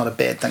point that's not a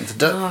bad thing to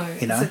do. No,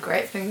 it's a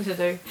great thing to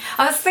do.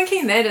 I was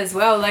thinking that as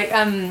well. Like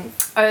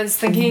I was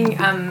thinking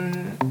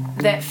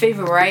that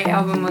Fever Ray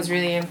album was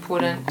really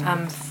important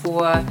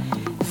for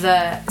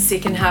the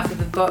second half of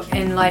the book,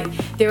 and like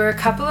there were a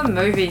couple of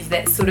movies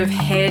that sort of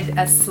had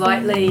a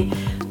slightly,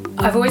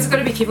 I've always got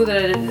to be careful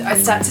that I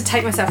start to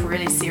take myself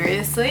really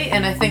seriously,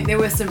 and I think there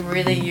were some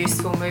really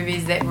useful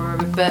movies that were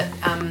a bit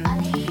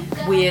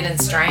weird and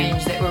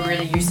strange that were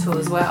really useful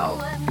as well.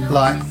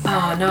 Like?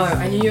 Oh no,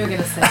 I knew you were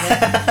going to say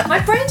that. My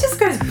brain just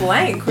goes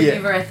blank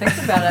whenever I think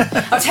about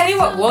it. I'll tell you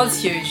what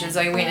was huge is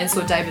I went and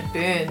saw David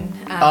Byrne.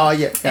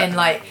 And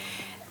like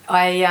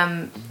we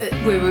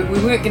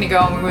weren't going to go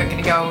and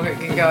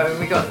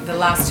we got the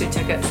last 2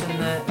 tickets in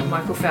the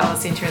Michael Fowler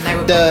Centre, and they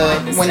were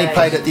behind the when stage. He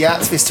played at the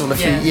Arts Festival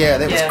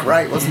that was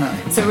great, wasn't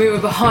it? So we were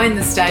behind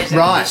the stage,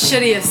 right. The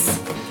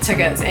shittiest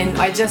tickets, and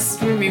I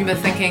just remember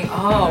thinking,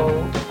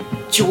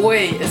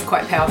 joy is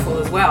quite powerful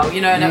as well,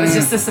 and it was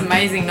just this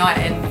amazing night,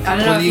 and I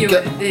don't know if you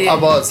were there. I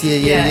was,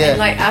 yeah. And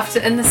like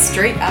in the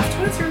street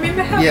afterwards,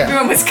 remember how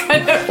everyone was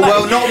kind of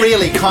well, not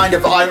really, kind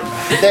of.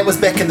 That was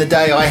back in the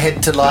day. I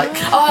had to run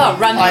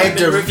home and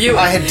review it.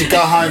 I had to go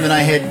home and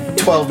I had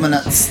 12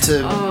 minutes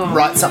to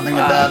write something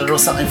about it or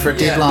something for a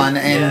deadline,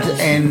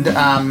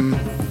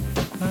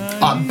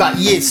 but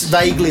yes,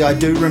 vaguely I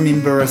do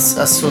remember a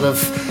sort of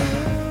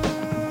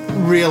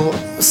real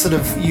sort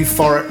of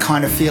euphoric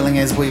kind of feeling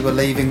as we were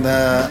leaving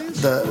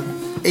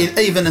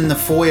even in the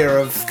foyer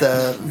of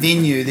the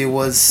venue there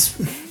was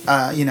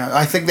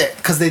I think that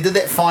because they did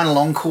that final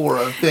encore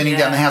of Burning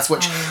Down the House,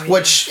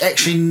 which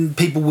actually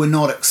people were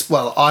not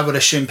I would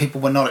assume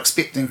people were not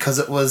expecting, because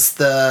it was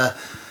the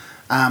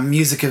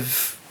music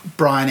of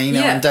Brian Eno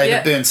and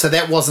David Byrne, so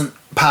that wasn't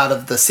part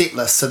of the set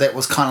list, so that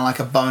was kind of like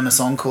a bonus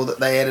encore that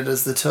they added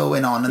as the tour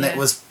went on, and that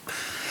was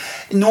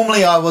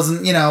normally I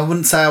wasn't, I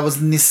wouldn't say I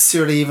was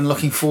necessarily even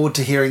looking forward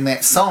to hearing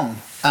that song,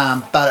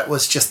 but it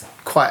was just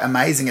quite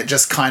amazing. It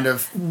just kind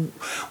of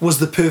was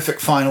the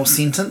perfect final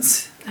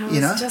sentence. It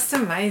was just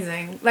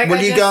amazing. Like, will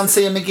you go and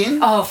see him again?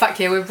 Oh fuck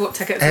yeah, we've bought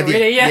tickets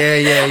already.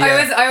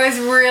 Yeah. I was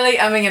really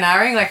umming and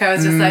ahhing. Like I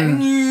was just like.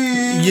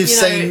 You've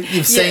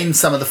seen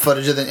some of the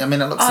footage of it. I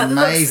mean, it looks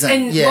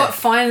amazing. What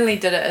finally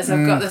did it is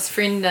I've got this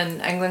friend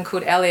in England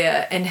called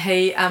Elliot, and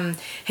he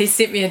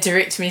sent me a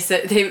direct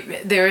message.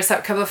 There is a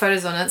couple of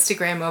photos on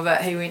Instagram of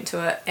it. He went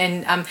to it,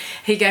 and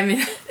he gave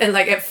me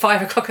like at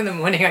 5 o'clock in the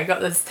morning. I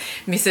got this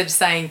message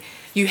saying,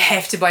 "You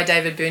have to buy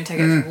David Byrne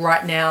tickets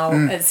right now.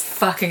 It's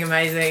fucking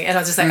amazing." And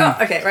I was just like,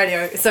 "Oh, okay,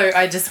 radio." So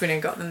I just went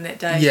and got them that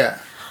day.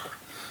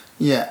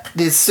 Yeah.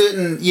 There's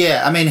certain.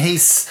 I mean,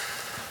 he's.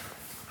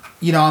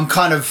 I'm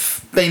kind of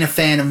been a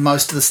fan of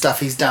most of the stuff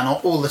he's done,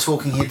 all the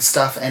Talking Head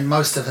stuff and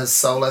most of his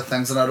solo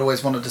things, and I'd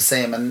always wanted to see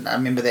him, and I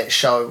remember that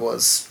show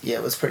was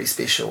pretty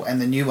special,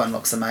 and the new one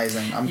looks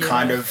amazing. I'm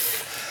kind of,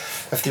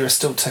 if there are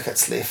still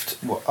tickets left,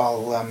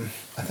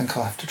 I think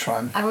I'll have to try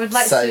and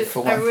save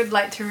for one. I would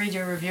like to read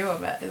your review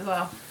of it as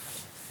well.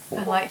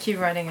 I like you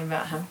writing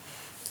about him.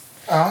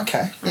 Oh,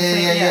 okay.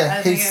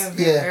 I think it would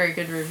be a very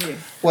good review.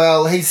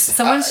 Well,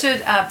 someone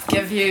should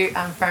give you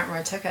front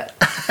row ticket.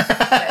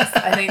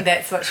 I think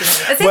that's what should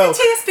happen. It's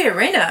at the TSB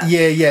Arena.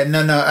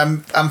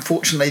 No.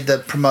 Unfortunately, the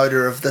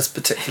promoter of this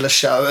particular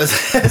show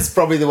is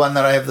probably the one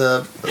that I have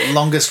the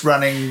longest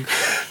running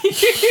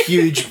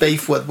huge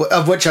beef with,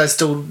 of which I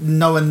still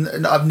know,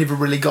 and I've never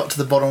really got to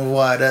the bottom of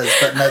why it is.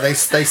 But no, they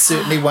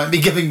certainly won't be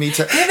giving me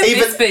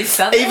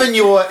even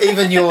your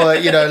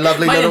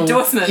lovely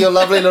your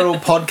lovely little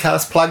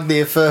podcast plug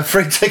there for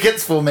free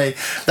tickets for me.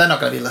 They're not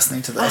going to be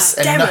listening to this.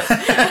 Damn it.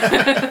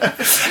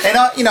 And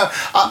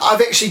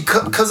I've actually,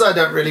 because I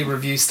don't really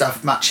review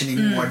stuff much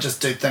anymore, I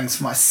just do things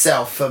for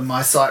myself, for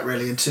my site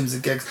really, in terms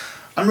of gigs.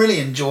 I'm really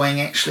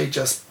enjoying actually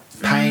just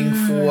paying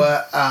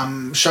for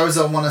shows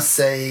I want to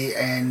see,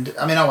 and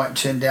I mean, I won't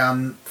turn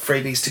down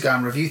freebies to go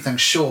and review things,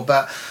 sure,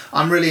 but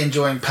I'm really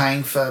enjoying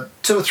paying for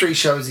 2 or 3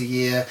 shows a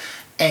year,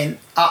 and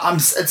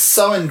it's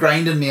so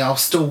ingrained in me. I'll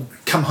still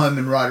come home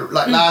and write it.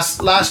 Like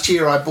last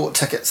year I bought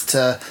tickets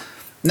to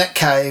Nick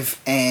Cave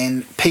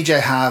and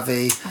PJ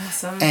Harvey,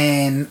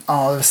 and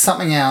there was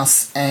something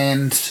else,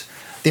 and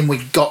then we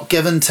got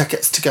given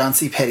tickets to go and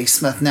see Patti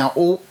Smith.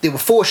 Now there were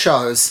 4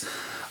 shows.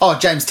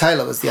 James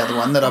Taylor was the other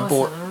one that I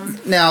bought.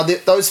 Now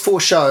those 4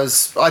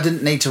 shows I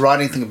didn't need to write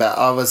anything about.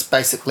 I was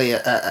basically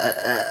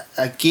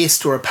a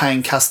guest or a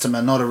paying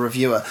customer, not a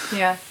reviewer.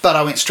 Yeah. But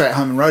I went straight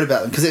home and wrote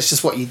about them, because that's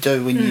just what you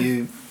do when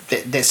you.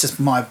 That's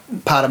just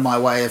part of my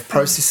way of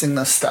processing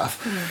this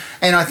stuff,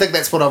 and I think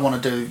that's what I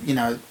want to do.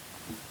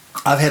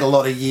 I've had a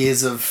lot of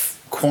years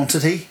of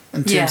quantity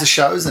in terms of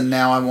shows, and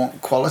now I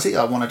want quality.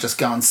 I want to just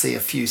go and see a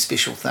few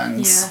special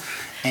things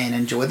and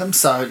enjoy them.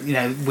 So,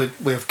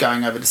 we're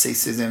going over to see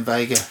Suzanne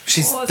Vega.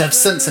 They've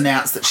since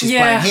announced that she's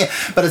playing here,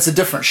 but it's a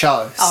different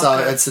show.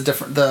 It's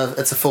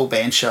a full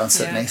band show in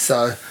Sydney.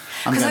 So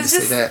I'm going to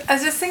see that. I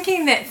was just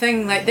thinking that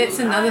thing, like that's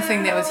another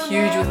thing that was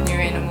huge with New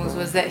Animals,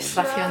 was that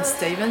Sufjan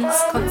Stevens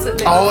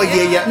concert.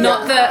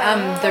 Not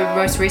the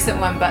most recent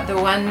one, but the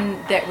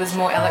one that was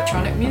more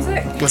electronic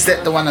music. Was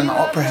that the one in the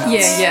Opera House?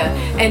 Yeah.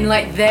 And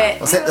like that.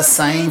 Was that the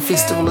same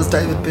festival as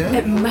David Byrne?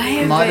 It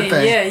may have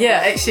been.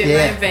 Yeah, actually it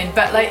may have been.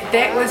 But like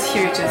that was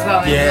huge as well.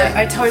 And like,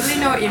 I totally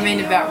know what you mean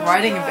about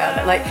writing about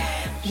it. Like,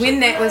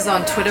 when that was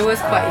on, Twitter was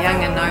quite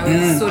young, and I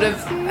was sort of,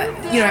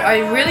 I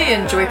really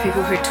enjoy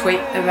people who tweet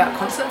about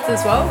concerts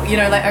as well.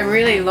 Like I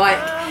really like,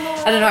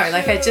 I don't know,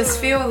 like I just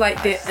feel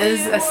like there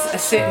is a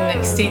certain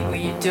extent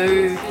where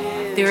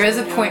there is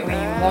a point where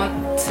you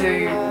want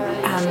to,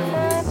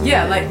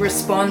 like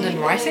respond in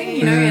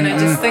writing, and I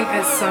just think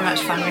it's so much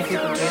fun when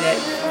people do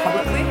that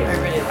publicly. I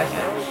really like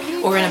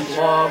it. Or in a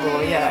blog, or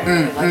I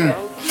really like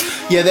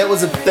it. Yeah, that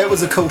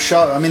was a cool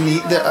show. I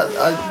mean,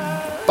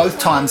 both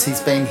times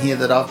he's been here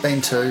that I've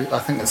been to, I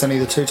think it's only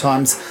the 2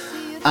 times,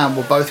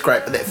 were both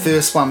great. But that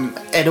first one,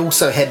 it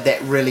also had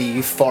that really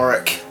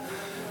euphoric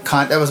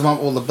that was one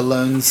all the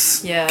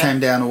balloons came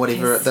down or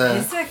whatever he's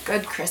a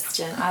good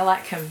Christian. I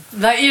like him.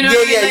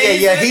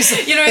 He's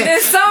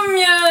there's some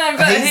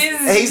but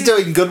he's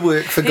doing good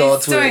work for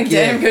God's work. He's doing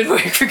damn good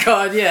work for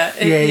God.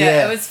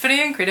 It was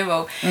pretty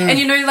incredible. And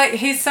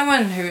he's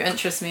someone who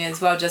interests me as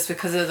well, just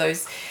because of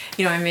those.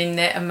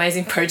 That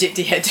amazing project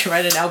he had to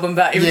write an album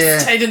about. He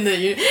stayed in the,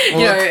 he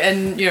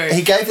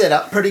gave that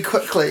up pretty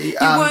quickly.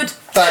 You would.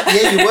 But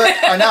you would.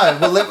 I know.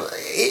 Well,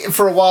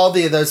 for a while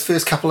there, those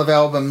first couple of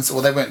albums,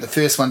 or they weren't the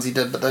first ones he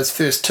did, but those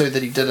first 2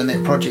 that he did in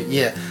that project,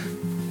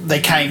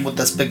 they came with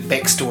this big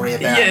backstory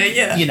about,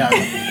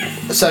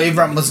 so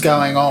everyone was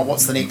going, oh,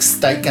 what's the next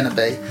state going to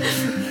be?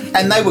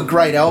 And they were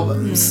great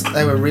albums.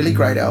 They were really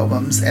great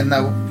albums, and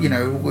they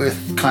were,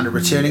 worth kind of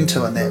returning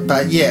to in that.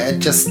 But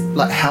just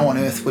like, how on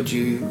earth would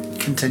you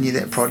continue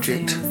that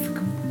project?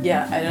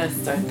 Yeah, I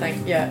just don't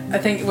think. Yeah, I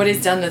think what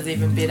he's done is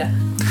even better.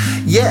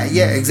 Yeah,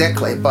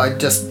 exactly. By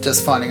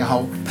just finding a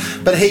whole.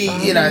 But he,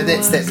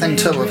 that's that thing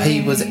too of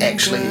he was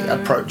actually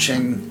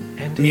approaching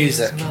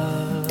music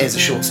as a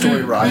short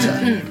story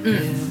writer.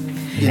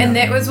 And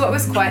that was what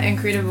was quite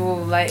incredible,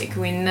 like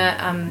when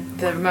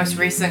the most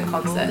recent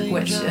concert,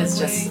 which is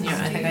just,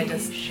 I think I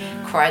just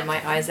cried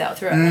my eyes out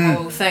throughout the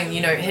whole thing.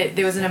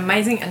 There was an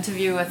amazing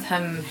interview with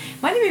him,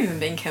 might have even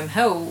been Kim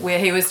Hill, where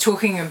he was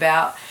talking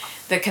about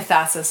the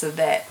catharsis of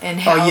that and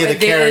how the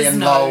Carrie and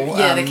Lowell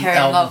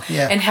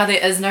and how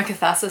there is no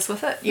catharsis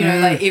with it.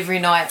 Like every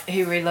night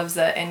he relives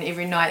it, and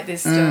every night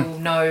there's still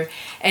no.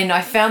 And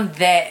I found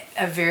that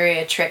a very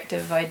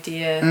attractive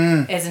idea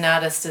as an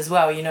artist as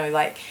well.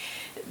 Like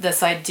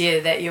this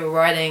idea that you're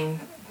writing,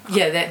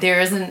 that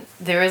there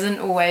isn't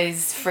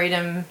always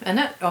freedom in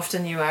it.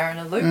 Often you are in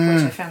a loop,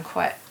 which I found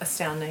quite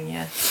astounding.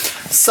 Yeah.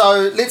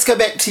 So let's go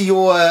back to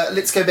your I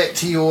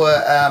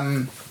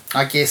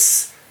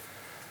guess.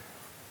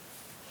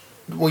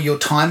 Well, your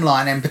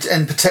timeline, and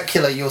in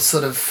particular your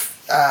sort of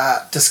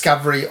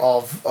discovery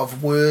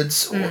of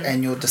words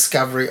and your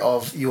discovery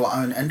of your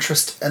own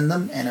interest in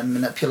them and in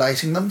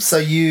manipulating them. So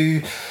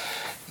you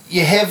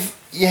have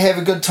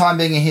a good time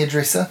being a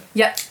hairdresser.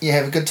 Yep. You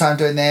have a good time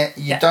doing that.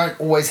 You don't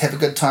always have a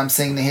good time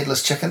seeing the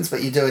headless chickens,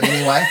 but you do it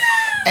anyway.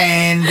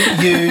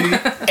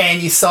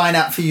 and you sign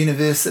up for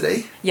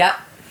university. Yep.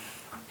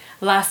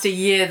 Last a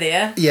year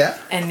there. Yeah.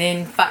 And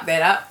then fuck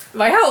that up.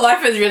 My whole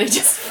life is really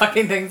just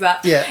fucking things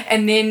up. Yeah.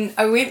 And then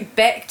I went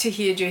back to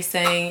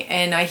hairdressing,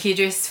 and I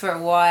hairdressed for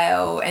a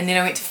while, and then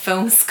I went to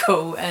film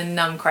school in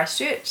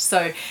Christchurch.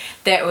 So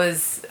that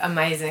was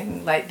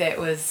amazing. Like, that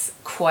was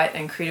quite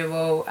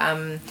incredible.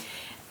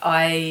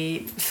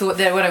 I thought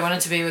that what I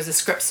wanted to be was a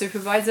script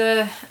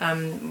supervisor,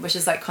 which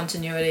is like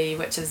continuity,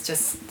 which is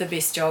just the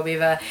best job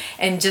ever,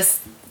 and just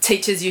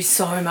teaches you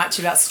so much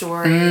about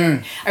story.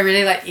 I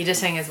really like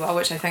editing as well,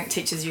 which I think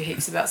teaches you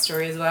heaps about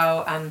story as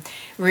well.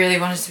 Really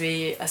wanted to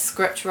be a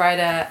script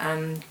writer.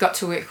 Got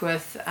to work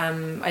with,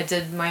 I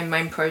did my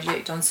main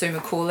project on Sue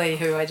McCauley,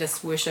 who I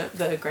just worship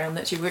the ground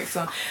that she walks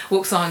on.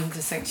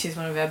 Just think she's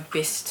one of our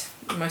best,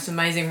 most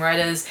amazing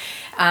writers.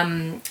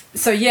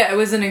 So yeah, it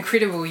was an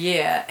incredible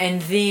year,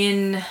 and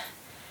then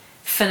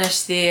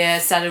finished there,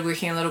 started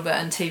working a little bit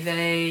in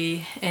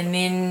TV, and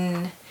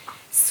then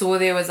saw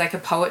there was like a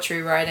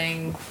poetry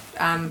writing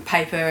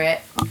paper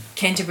at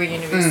Canterbury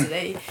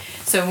University.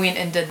 So I went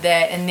and did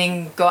that, and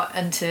then got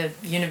into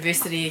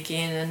university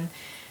again,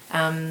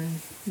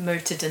 and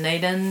moved to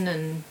Dunedin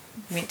and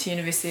went to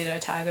university at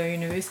Otago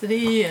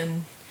University,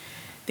 and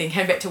then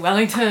came back to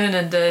Wellington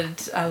and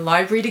did a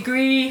library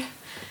degree.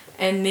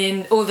 And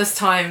then all this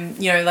time,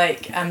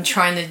 I'm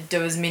trying to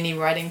do as many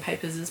writing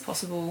papers as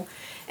possible.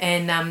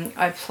 And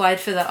I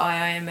applied for the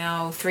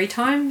IIML 3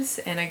 times,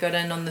 and I got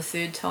in on the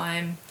 3rd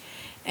time.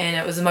 And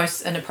it was the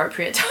most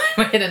inappropriate time.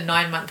 I had a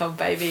 9-month-old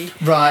baby.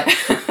 Right.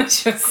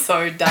 Which was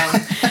so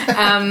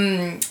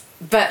dumb.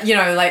 But,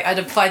 I'd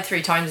applied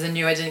 3 times and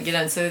knew I didn't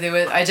get in. So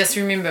I just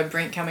remember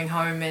Brent coming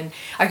home, and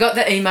I got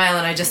the email,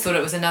 and I just thought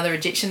it was another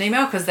rejection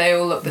email, because they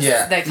all look the same,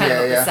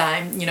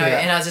 and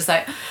I was just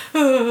like,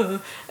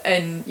 oh.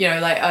 And,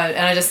 and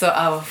I just thought,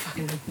 oh,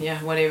 fucking,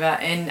 whatever.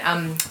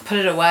 And put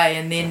it away.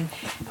 And then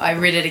I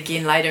read it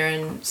again later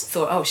and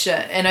thought, oh,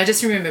 shit. And I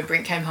just remember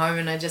Brent came home,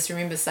 and I just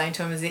remember saying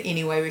to him, is there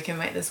any way we can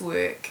make this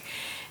work?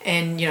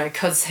 And,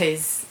 because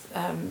he's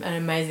an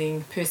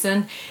amazing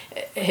person,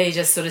 he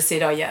just sort of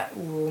said, oh yeah,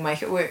 we'll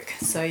make it work.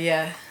 So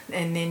yeah,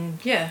 and then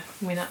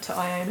went up to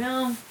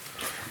IOML.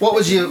 What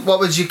was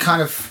your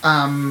kind of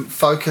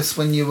focus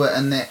when you were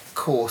in that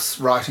course,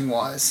 writing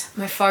wise?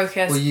 My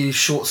focus, were you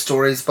short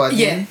stories by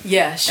then?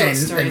 Short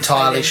stories,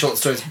 entirely short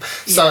stories.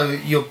 So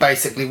you're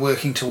basically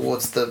working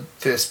towards the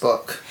first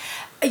book.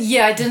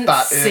 Yeah, I didn't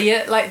see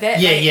it like that.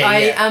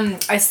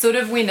 I sort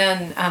of went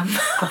in,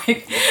 I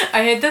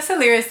had this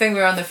hilarious thing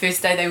where on the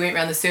first day they went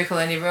around the circle,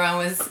 and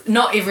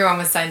not everyone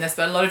was saying this,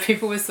 but a lot of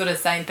people were sort of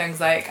saying things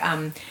like,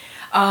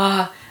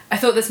 I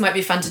thought this might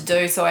be fun to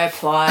do, so I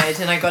applied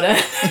and I got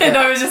it. And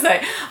I was just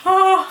like,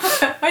 oh,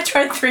 I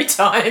tried 3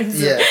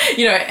 times. Yeah.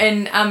 You know,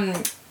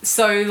 and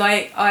so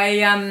like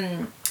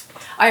I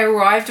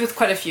arrived with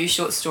quite a few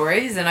short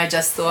stories, and I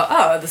just thought,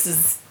 oh, this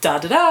is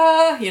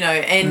da-da-da, you know,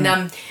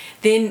 and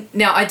then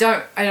now I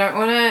don't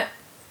want to,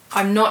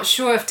 I'm not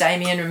sure if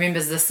Damien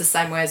remembers this the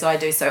same way as I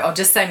do, so I'll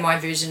just say my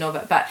version of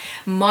it. But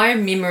my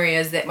memory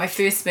is that my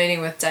first meeting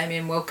with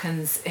Damien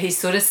Wilkins, he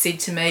sort of said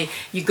to me,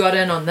 you got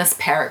in on this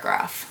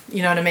paragraph.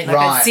 You know what I mean? Like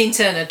I sent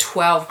in a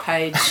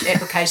 12-page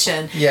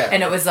application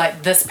and it was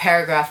like this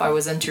paragraph I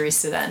was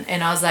interested in.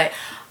 And I was like,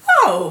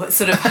 oh,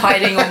 sort of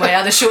hiding all my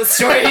other short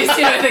stories,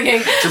 you know,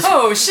 thinking,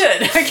 oh,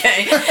 shit,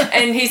 okay.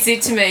 And he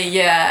said to me,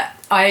 yeah,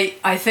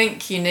 I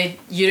think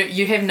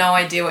you have no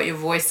idea what your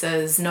voice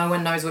is. No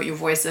one knows what your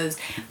voice is.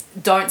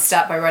 Don't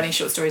start by writing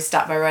short stories,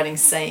 start by writing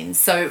scenes.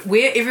 So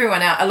where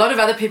everyone out, a lot of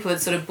other people had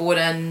sort of bought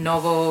in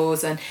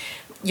novels and,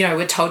 you know,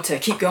 we're told to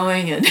keep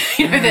going and,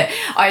 you know, that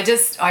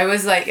I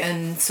was like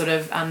in sort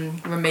of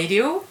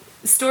remedial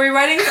story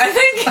writing, I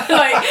think.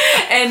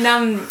 Like,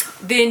 and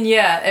then,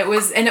 yeah, it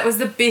was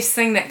the best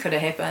thing that could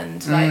have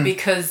happened. Like,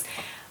 because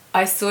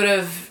I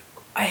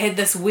had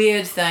this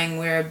weird thing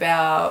where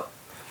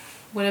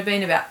would have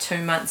been about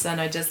 2 months in,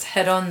 I just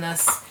hit on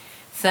this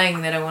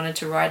thing that I wanted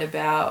to write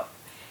about,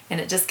 and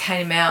it just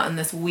came out in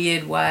this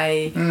weird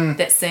way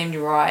that seemed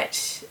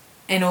right,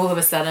 and all of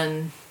a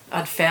sudden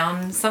I'd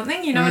found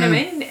something, you know what I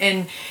mean?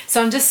 And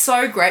so I'm just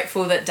so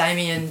grateful that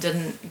Damien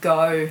didn't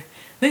go,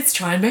 let's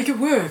try and make it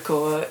work,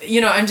 or,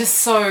 you know, I'm just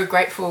so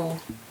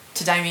grateful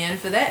to Damien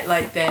for that,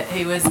 like that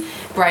he was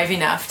brave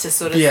enough to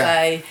sort of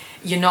say,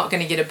 you're not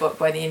going to get a book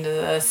by the end of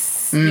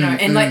this, you know,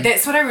 and like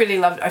that's what I really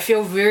loved. I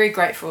feel very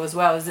grateful as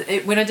well.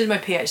 When I did my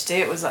PhD,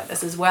 it was like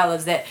this as well,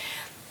 as that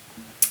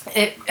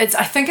it's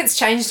I think it's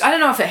changed. I don't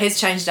know if it has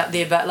changed up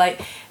there, but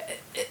like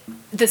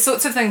the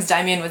sorts of things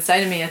Damien would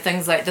say to me are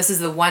things like, this is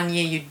the 1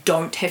 year you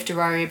don't have to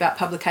worry about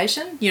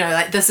publication. You know,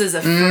 like this is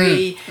a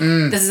free,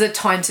 this is a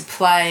time to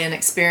play and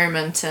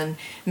experiment and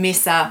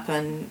mess up,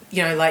 and,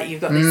 you know, like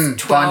you've got this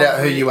 12... Find out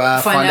who you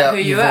are, find out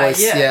who you are,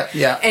 voice.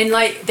 Yeah. And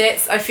like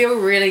I feel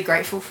really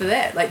grateful for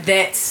that. Like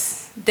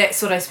that's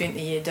what I spent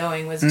the year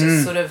doing, was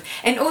just sort of,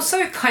 and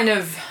also kind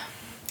of,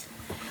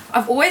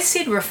 I've always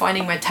said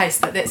refining my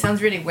taste, but that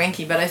sounds really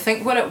wanky, but I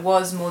think what it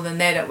was more than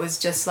that, it was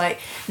just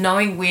like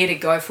knowing where to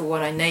go for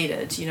what I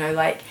needed, you know,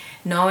 like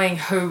knowing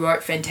who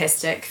wrote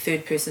fantastic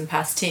third person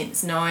past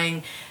tense,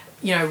 knowing,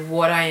 you know,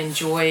 what I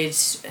enjoyed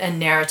in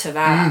narrative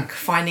arc,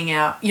 finding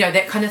out, you know,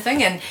 that kind of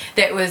thing. And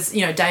that was,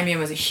 you know, Damien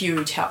was a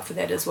huge help for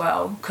that as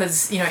well,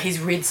 because, you know, he's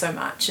read so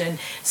much and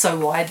so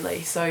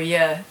widely. So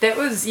that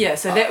was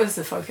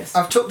the focus.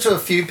 I've talked to a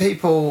few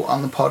people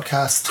on the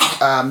podcast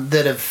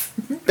that have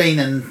been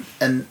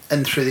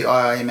in through the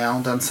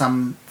IIML, done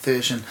some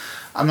version.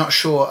 I'm not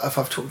sure if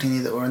I've talked to any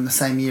that were in the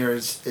same year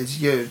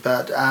as you,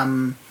 but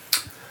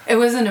it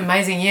was an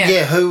amazing year.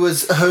 Yeah,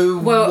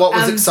 what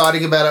was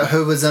exciting about it,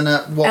 who was in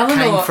it, what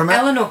came from it?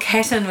 Eleanor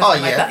Catton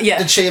was that. Yeah.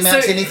 Did she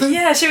amount to anything?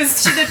 Yeah, she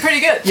did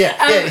pretty good.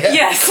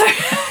 Yeah. So,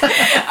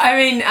 I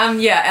mean,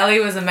 Ellie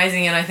was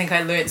amazing, and I think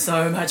I learnt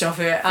so much off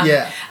her.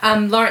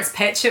 Lawrence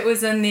Patchett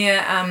was in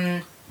there.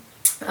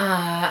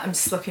 I'm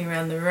just looking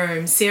around the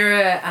room.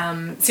 Sarah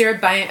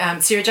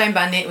Jane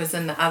Barnett was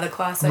in the other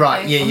class,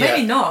 I think. Or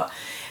maybe not.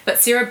 But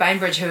Sarah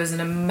Bainbridge, who is an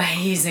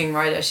amazing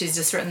writer, she's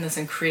just written this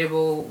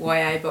incredible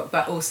YA book,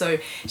 but also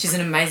she's an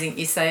amazing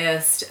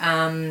essayist.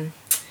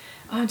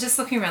 I'm just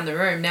looking around the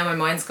room. Now my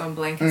mind's gone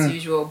blank as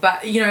usual.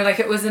 But, you know, like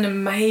it was an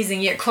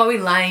amazing year. Chloe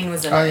Lane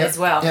was in it as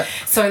well. Yep.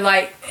 So,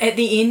 like, at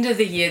the end of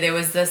the year, there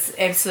was this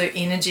absolute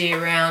energy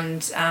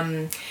around,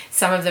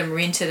 some of them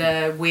rented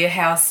a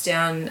warehouse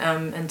down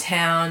in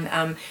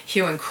town.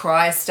 Hue and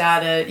Cry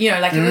started. You know,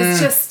 like it was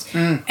just...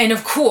 And,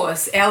 of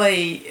course,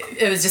 Ellie,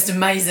 it was just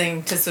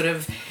amazing to sort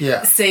of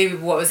see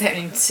what was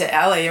happening to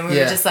Ellie. And we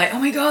were just like, oh,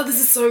 my God, this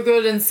is so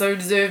good and so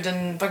deserved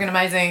and fucking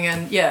amazing.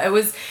 And,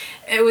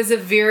 it was a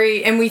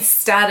very, and we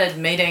started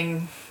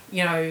meeting,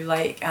 you know,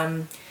 like,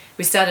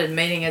 we started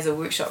meeting as a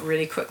workshop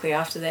really quickly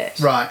after that.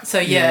 Right. So,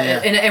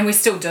 and we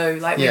still do.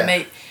 Like, we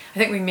meet, I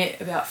think we met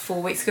about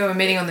 4 weeks ago. We're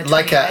meeting on the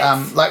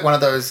 28th. Like one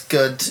of those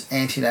good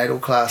antenatal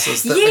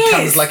classes that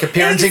becomes like a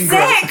parenting group.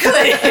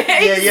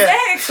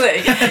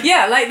 Exactly.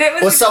 Yeah, like that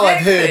was. Or so I've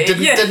heard.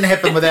 Didn't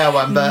happen with our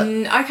one, but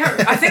I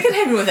think it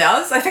happened with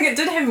ours. I think it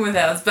did happen with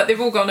ours, but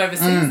they've all gone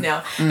overseas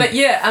now. But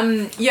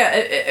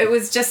it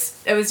was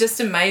just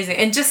amazing,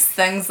 and just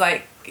things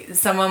like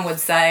someone would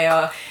say,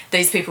 "Oh,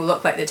 these people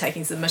look like they're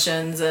taking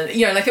submissions," and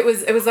you know, like it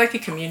was like a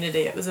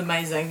community. It was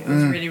amazing. It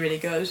was really, really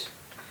good.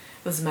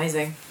 It was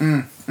amazing.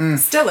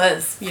 Still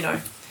is, you know.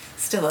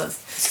 Still is.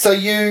 So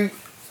you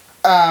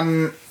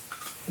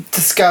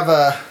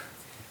discover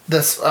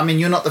this. I mean,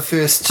 you're not the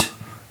first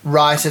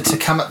writer to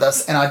come at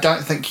this, and I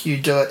don't think you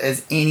do it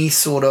as any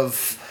sort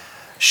of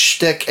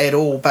shtick at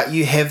all, but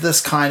you have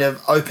this kind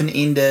of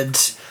open-ended,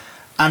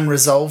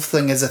 unresolved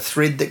thing as a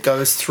thread that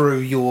goes through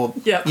your,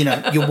 you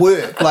know, your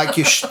work, like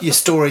your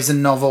stories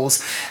and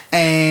novels.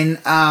 And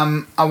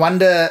I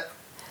wonder...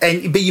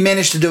 but you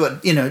managed to do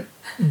it, you know,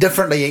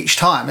 differently each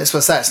time. That's what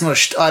I say. It's not.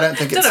 I don't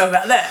think. Don't know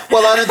about that.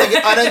 Well, I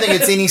don't think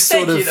it's any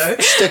sort of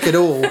shtick at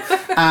all.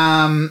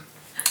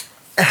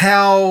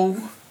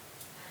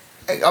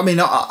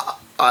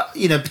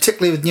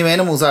 Particularly with New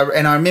Animals, I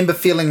remember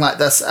feeling like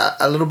this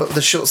a little bit with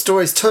the short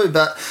stories too.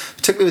 But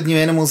particularly with New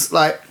Animals,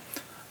 like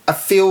I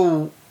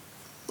feel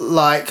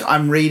like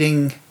I'm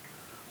reading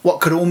what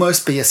could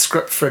almost be a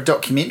script for a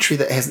documentary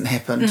that hasn't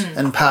happened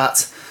in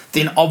parts.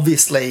 Then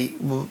obviously,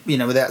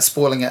 without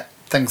spoiling it,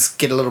 things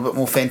get a little bit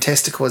more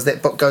fantastical as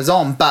that book goes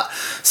on. But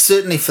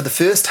certainly for the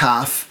first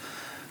half,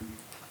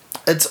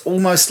 it's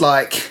almost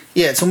like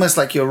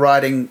you're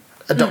writing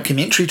a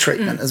documentary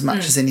treatment as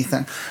much as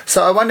anything.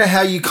 So I wonder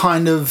how you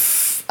kind of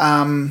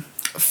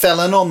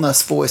fell in on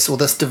this voice or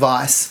this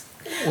device.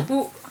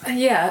 Well,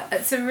 yeah,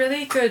 it's a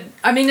really good...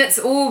 I mean, it's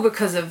all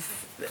because of...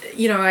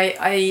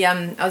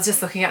 I was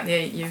just looking up there,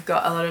 you've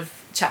got a lot of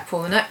Chuck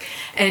Palahniuk,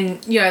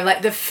 and,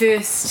 like the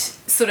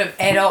first sort of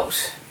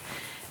adult...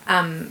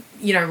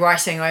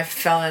 writing I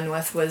fell in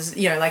with was,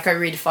 like I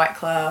read Fight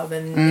Club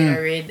and,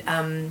 read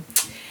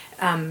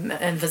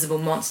Invisible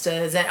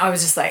Monsters, and I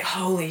was just like,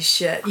 holy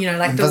shit,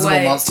 like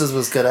Invisible Monsters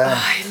was good, eh?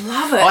 I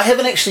love it. I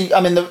haven't actually,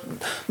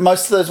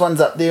 most of those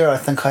ones up there I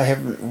think I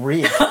haven't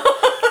read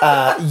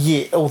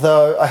yet,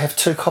 although I have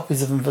 2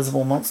 copies of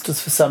Invisible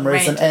Monsters for some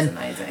reason. Rant is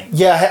amazing.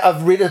 Yeah,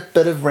 I've read a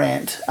bit of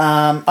Rant.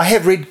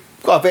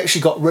 I've actually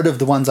got rid of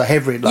the ones I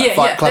have read, like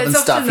Fight Club and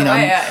stuff,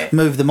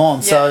 move them on.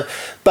 Yeah. So,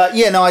 but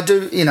I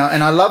do, and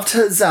I loved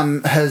his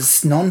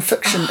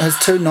non-fiction, his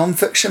 2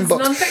 non-fiction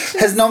books.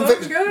 His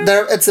non-fiction,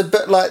 it's a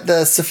bit like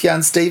the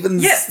Sufjan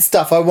Stevens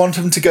stuff. I want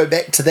him to go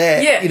back to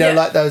that,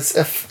 like those,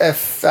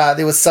 if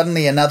there was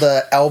suddenly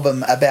another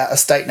album about a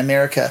state in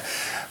America,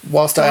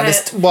 whilst I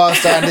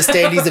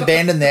understand he's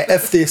abandoned that,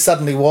 if there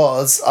suddenly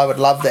was, I would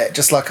love that,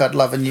 just like I'd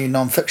love a new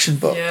non-fiction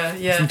book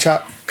from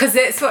Chuck. Because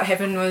that's what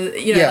happened was,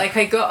 like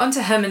I got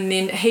onto him, and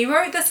then he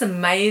wrote this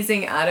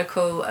amazing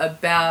article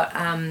about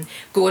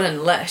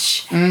Gordon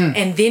Lish,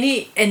 and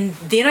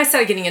then I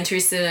started getting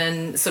interested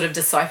in sort of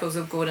disciples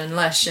of Gordon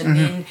Lish, and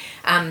then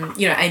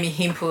Amy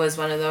Hempel is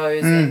one of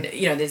those, and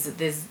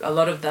there's a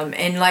lot of them,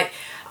 and like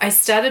I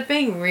started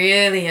being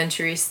really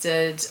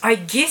interested. I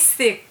guess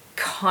they're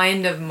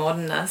kind of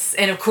modernists,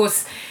 and of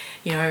course,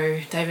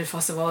 David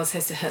Foster Wallace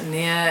has to hit in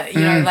there,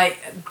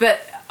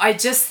 but I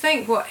just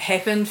think what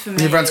happened for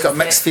me. Everyone's got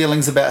mixed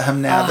feelings about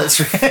him now. That's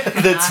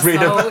read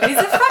about. He's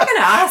a fucking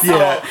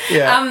asshole.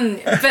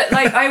 Yeah. But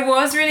like, I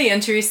was really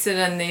interested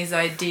in these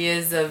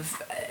ideas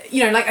of,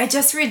 I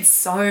just read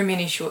so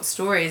many short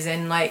stories,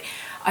 and like,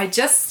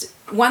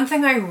 one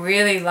thing I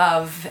really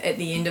love at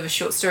the end of a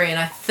short story, and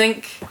I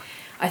think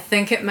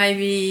it may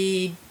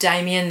be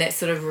Damien that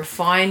sort of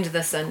refined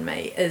this in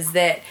me, is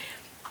that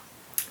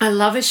I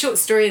love a short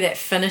story that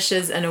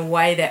finishes in a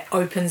way that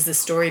opens the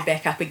story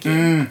back up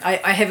again.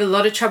 I have a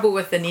lot of trouble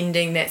with an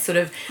ending that sort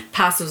of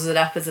parcels it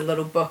up as a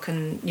little book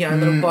and, a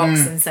little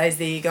box and says,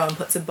 there you go, and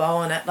puts a bow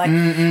on it. Like,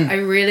 I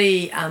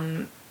really,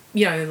 I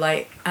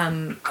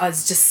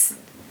was just...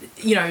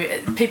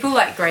 people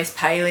like Grace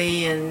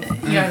Paley and,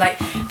 like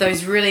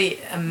those really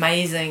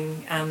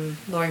amazing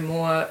Laurie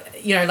Moore,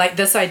 like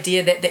this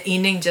idea that the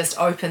ending just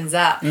opens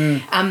up.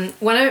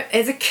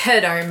 As a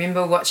kid, I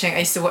remember I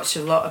used to watch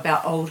a lot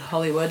about old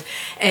Hollywood,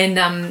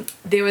 and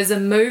there was a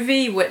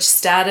movie which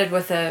started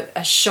with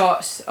a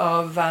shot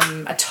of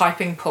a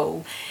typing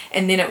pool,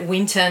 and then it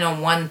went in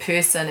on one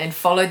person and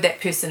followed that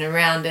person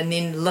around, and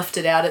then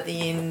lifted out at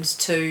the end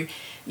to,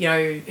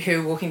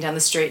 her walking down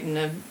the street in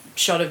a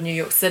shot of New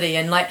York City,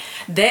 and like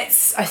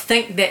I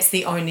think that's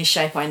the only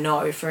shape I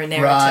know for a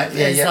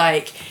narrative.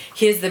 Like,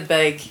 here's the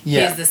big,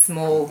 here's the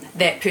small,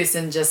 that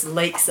person just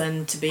leaks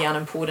in to be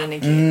unimportant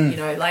again.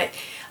 Like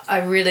I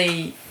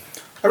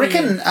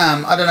reckon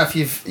I don't know if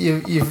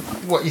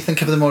you've what you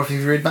think of them or if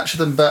you've read much of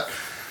them, but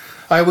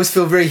I always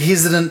feel very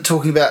hesitant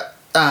talking about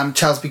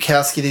Charles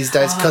Bukowski these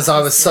days, because I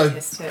was so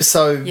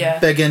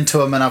big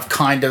into him, and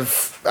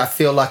I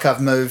feel like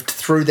I've moved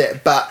through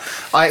that, but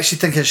I actually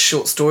think his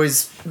short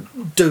stories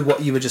do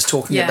what you were just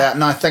talking about,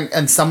 and I think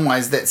in some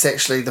ways that's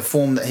actually the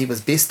form that he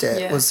was best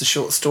at, was the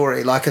short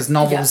story. Like, his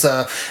novels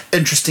are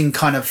interesting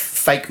kind of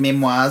fake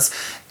memoirs,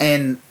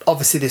 and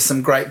obviously there's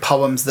some great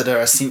poems that are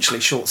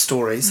essentially short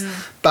stories,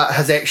 but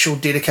his actual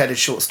dedicated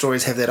short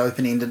stories have that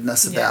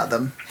open-endedness about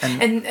them,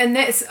 and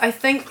that's, I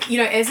think,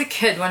 as a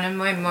kid, one of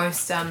my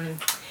most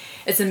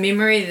it's a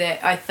memory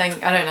that I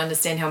don't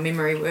understand how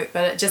memory works,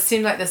 but it just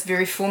seemed like this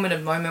very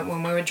formative moment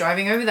when we were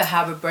driving over the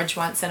Harbour Bridge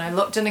once, and I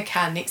looked in a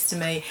car next to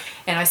me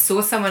and I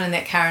saw someone in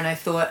that car, and I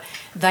thought,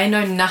 they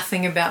know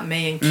nothing about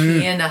me and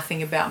care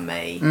nothing about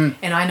me,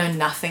 and I know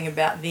nothing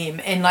about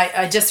them. And like,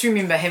 I just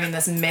remember having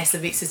this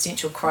massive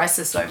existential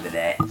crisis over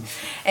that,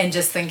 and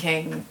just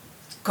thinking,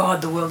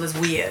 God, the world is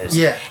weird.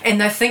 Yeah.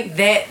 And I think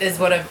that is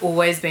what I've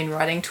always been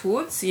writing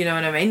towards, you know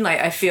what I mean? Like,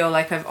 I feel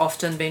like I've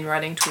often been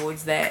writing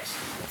towards that.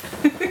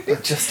 I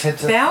just had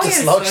to Bowie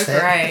dislodge is so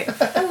that.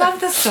 great. I love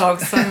this dog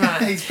so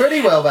much. He's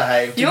pretty well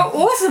behaved. You're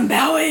awesome,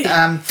 Bowie.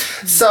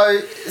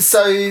 So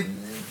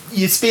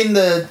you spend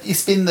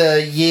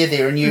the year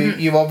there, and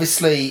you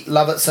obviously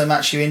love it so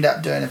much you end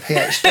up doing a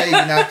PhD. You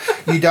know,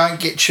 you don't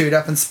get chewed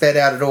up and spat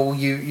out at all.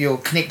 You're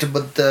connected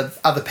with the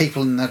other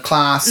people in the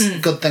class.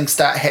 Good things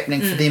start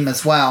happening for them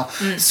as well.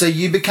 So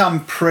you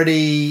become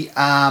pretty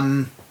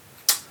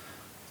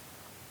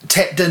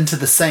tapped into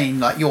the scene.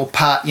 Like you're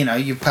part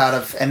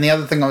of. And the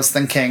other thing I was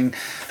thinking,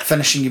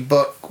 finishing your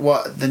book,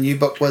 what the new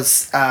book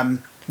was.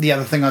 The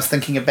other thing I was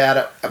thinking about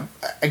it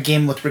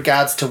again with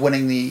regards to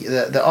winning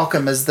the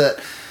Occam is that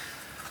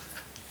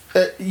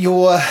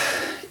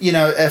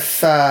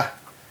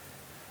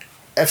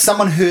if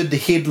someone heard the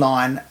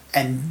headline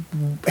and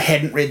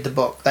hadn't read the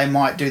book, they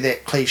might do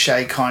that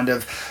cliche kind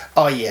of,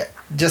 oh yeah,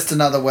 just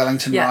another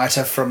Wellington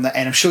writer from the,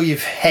 and I'm sure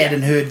you've had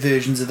and heard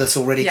versions of this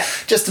already,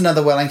 just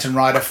another Wellington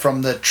writer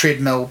from the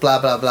treadmill, blah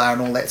blah blah,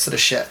 and all that sort of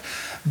shit.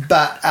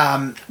 But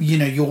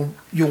you're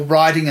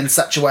writing in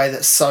such a way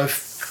that's so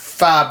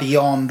far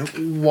beyond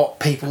what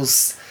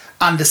people's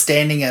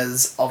understanding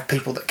is of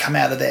people that come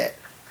out of that,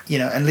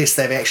 unless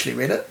they've actually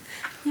read it.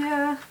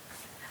 Yeah,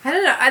 I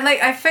don't know.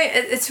 I find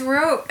it's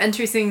real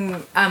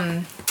interesting.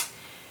 I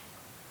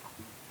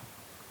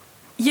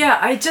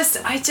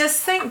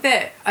just think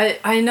that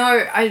I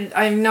know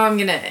I'm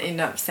gonna end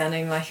up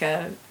sounding like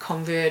a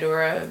convert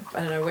or I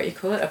don't know what you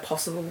call it,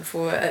 apostle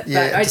for it.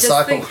 Yeah, but I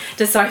disciple. just think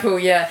disciple.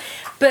 Yeah,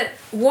 but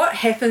what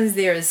happens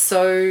there is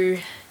so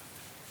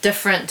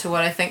different to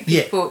what I think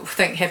people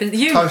think happens.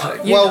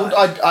 Totally.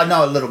 I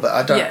know a little bit.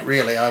 I don't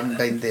really. I haven't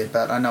been there,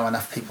 but I know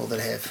enough people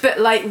that have. But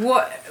like,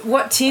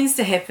 what tends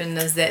to happen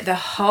is that the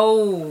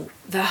whole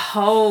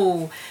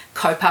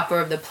kaupapa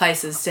of the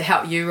place is to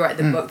help you write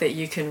the book that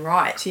you can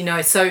write.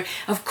 So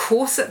of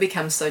course it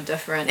becomes so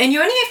different, and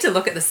you only have to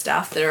look at the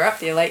staff that are up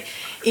there. Like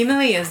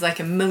Emily is like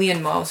a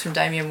million miles from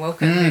Damien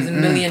Wilkin, who's a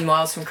million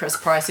miles from Chris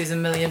Price, who's a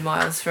million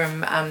miles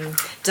from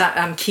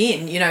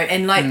Ken.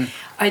 And like.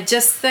 I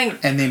just think...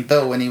 And then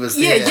Bill, when he was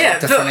there,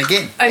 different Bill,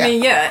 again. I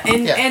mean,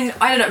 and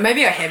I don't know,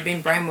 maybe I have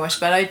been brainwashed,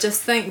 but I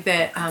just think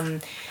that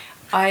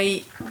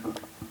I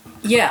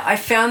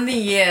found the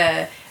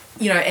year,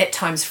 at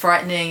times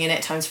frightening and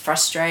at times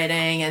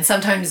frustrating, and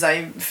sometimes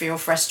I feel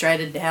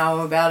frustrated now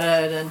about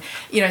it and,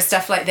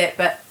 stuff like that.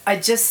 But I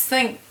just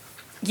think,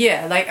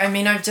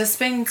 I've just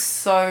been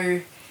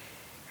so...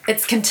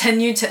 It's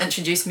continued to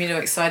introduce me to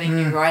exciting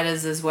new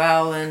writers as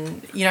well.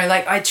 And,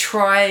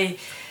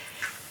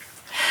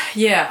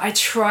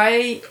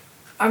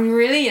 I'm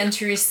really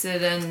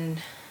interested in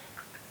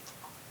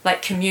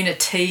like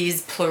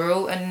communities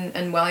plural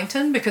in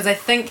Wellington, because I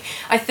think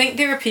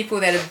there are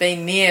people that have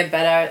been there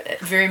but are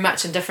very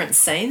much in different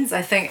scenes.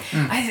 I think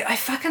I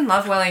fucking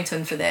love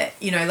Wellington for that.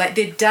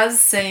 There does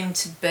seem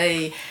to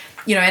be,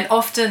 and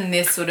often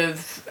they're sort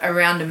of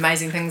around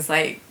amazing things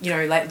like,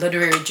 like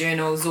literary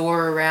journals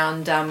or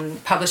around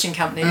publishing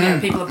companies.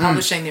 People are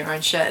publishing their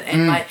own shit,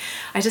 and like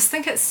I just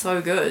think it's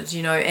so good,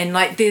 and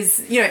like there's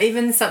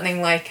even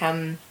something like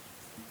down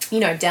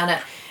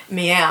at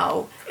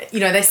Meow,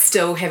 they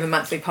still have a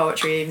monthly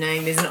poetry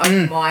evening. There's an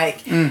open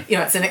mic.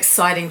 It's an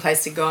exciting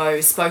place to go.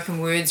 Spoken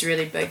word's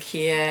really big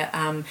here.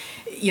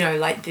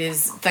 Like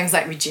there's things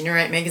like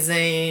Regenerate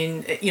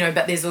magazine,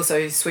 but there's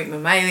also Sweet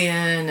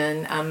Mammalian,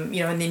 and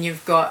and then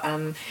you've got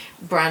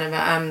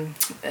Branavan,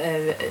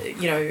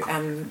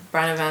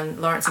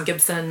 Lawrence and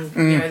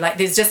Gibson. Like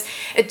there's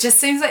it just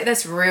seems like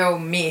this real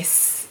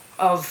mess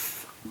of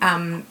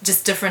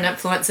just different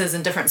influences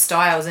and different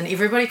styles, and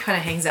everybody kind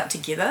of hangs out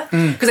together,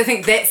 because I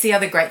think that's the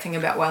other great thing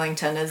about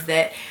Wellington is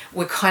that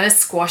we're kind of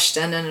squashed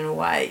in a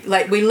way.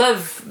 Like we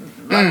live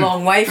a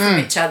long way from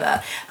each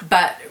other,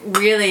 but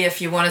really if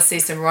you want to see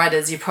some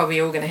writers, you're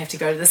probably all going to have to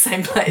go to the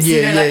same place.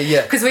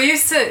 Because we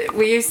used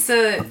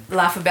to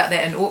laugh about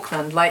that in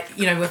Auckland, like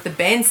with the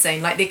band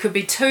scene, like there could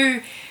be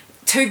two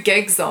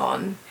gigs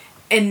on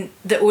and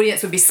the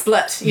audience would be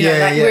split,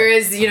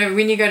 whereas,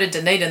 when you go to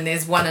Dunedin,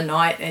 there's one a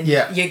night and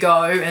you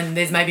go, and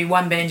there's maybe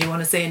one band you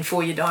want to see and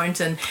four you don't.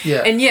 And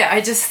I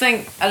just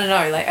think, I don't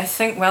know, like I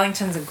think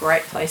Wellington's a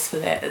great place for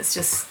that. It's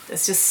just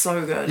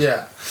so good.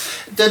 Yeah.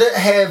 Did it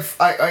have,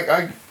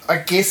 I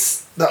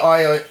guess the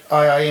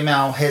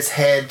IIML has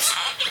had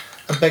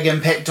a big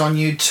impact on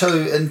you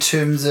too, in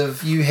terms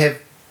of you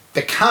have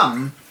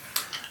become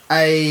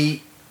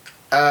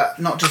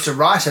not just a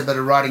writer, but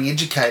a writing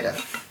educator.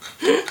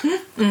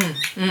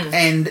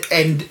 And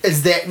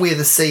is that where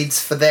the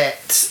seeds for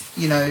that,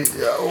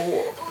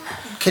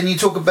 can you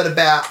talk a bit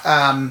about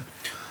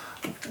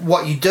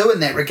what you do in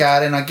that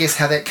regard, and I guess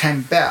how that came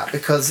about?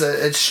 Because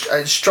it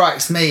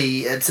strikes me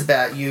it's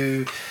about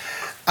you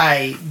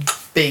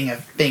being a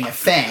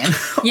fan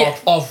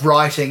of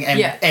writing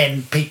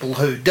and people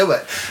who do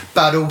it,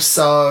 but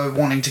also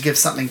wanting to give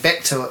something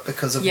back to it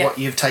because of what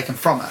you've taken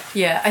from it.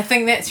 Yeah, I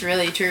think that's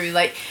really true.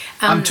 Like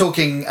I'm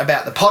talking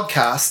about the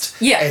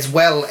podcast as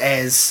well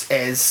as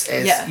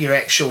your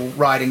actual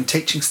writing,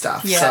 teaching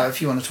stuff. Yeah. So if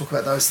you want to talk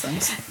about those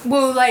things.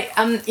 Well, like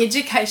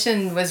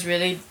education was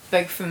really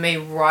big for me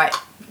right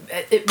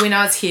when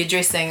I was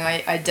hairdressing,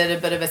 I did a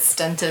bit of a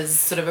stint as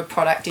sort of a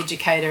product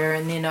educator,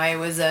 and then I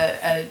was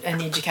an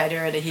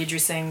educator at a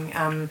hairdressing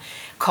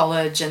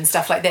college and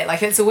stuff like that.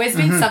 Like, it's always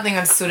been something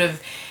I've sort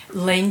of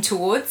leaned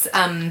towards.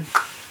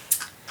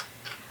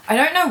 I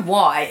don't know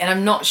why, and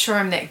I'm not sure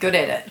I'm that good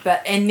at it.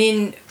 And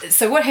then,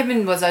 so what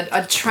happened was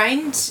I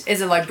trained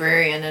as a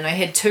librarian, and I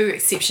had 2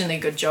 exceptionally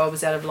good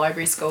jobs out of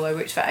library school. I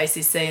worked for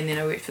ACC, and then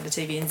I worked for the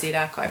TVNZ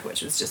archive,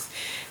 which was just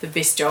the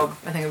best job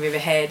I think I've ever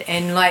had.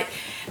 And like,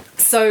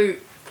 so,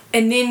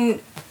 and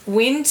then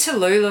when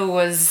Tallulah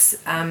was,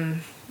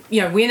 when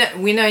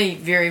I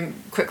very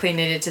quickly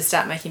needed to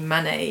start making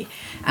money,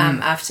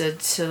 after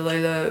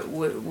Tallulah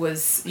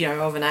was,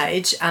 of an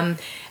age,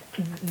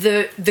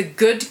 the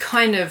good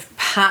kind of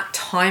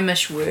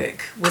part-time-ish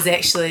work was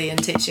actually in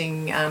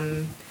teaching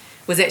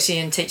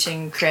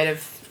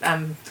creative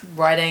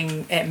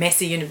writing at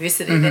Massey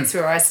University. That's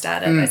where I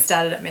started. I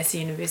started at Massey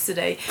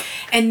University,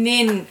 and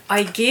then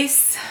I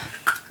guess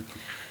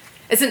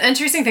it's an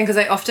interesting thing because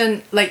I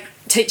often, like,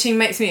 teaching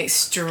makes me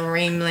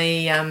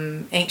extremely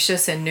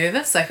anxious and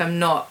nervous. Like, I'm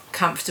not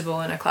comfortable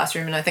in a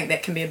classroom, and I think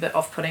that can be a bit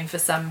off-putting for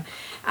some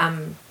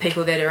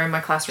people that are in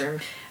my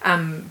classroom.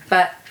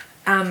 But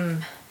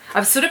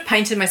I've sort of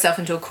painted myself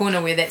into a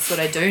corner where that's what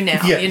I do now.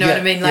 What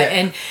I mean? Like,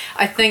 and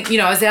I think,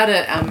 I was out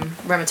at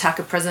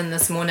Ramataka prison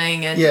this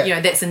morning, and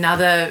that's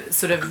another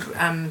sort of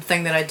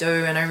thing that I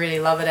do, and I really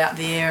love it out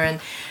there. And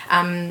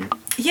I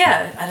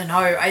don't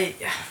know.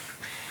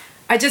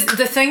 I just,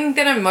 the thing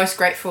that I'm most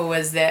grateful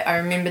is that I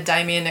remember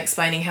Damien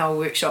explaining how a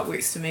workshop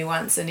works to me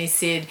once, and he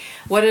said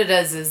what it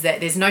is that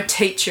there's no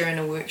teacher in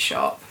a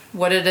workshop.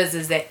 What it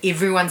is that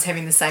everyone's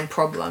having the same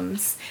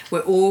problems.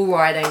 We're all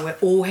writing, we're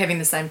all having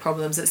the same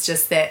problems. It's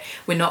just that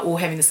we're not all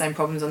having the same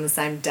problems on the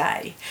same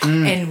day.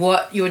 And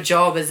what your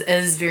job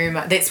is very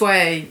much, that's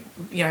why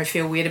I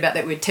feel weird about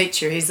that word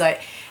teacher. He's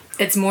like,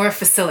 it's more a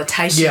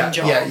facilitation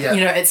job.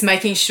 It's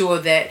making sure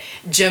that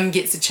Jim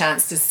gets a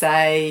chance to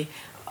say,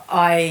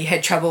 I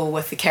had trouble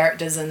with the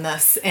characters in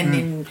this, and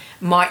then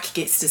Mike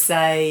gets to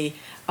say,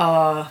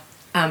 my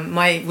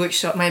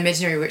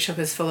imaginary workshop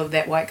is full of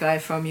that white guy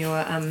from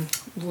your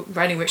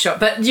writing workshop.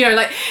 But so,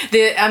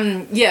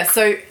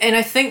 and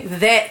I think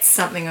that's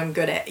something I'm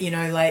good at.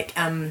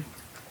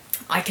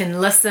 I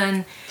can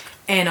listen,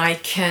 and I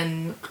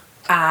can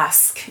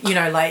ask, and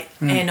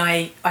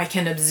I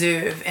can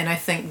observe, and I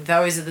think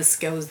those are the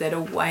skills that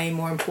are way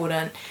more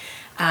important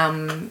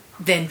than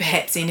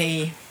perhaps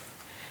any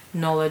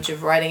knowledge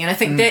of writing. And I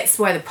think that's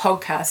why the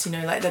podcast,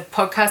 the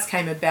podcast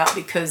came about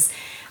because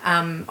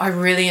I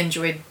really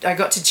enjoyed, I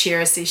got to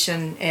chair a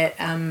session at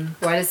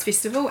Writers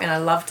Festival, and I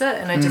loved it,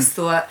 and I just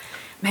thought,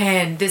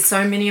 man, there's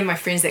so many of my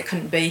friends that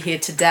couldn't be here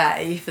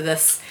today for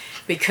this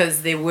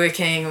because they're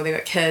working or they've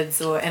got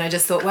kids, and I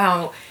just thought,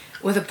 wow,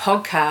 with a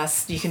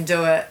podcast you can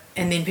do it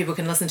and then people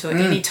can listen to it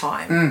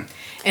anytime.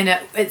 And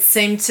it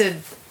seemed to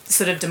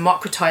sort of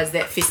democratize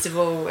that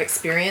festival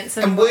experience.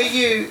 And were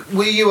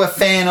you a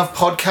fan of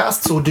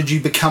podcasts, or did you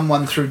become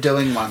one through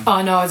doing one?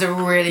 Oh no, I was a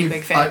really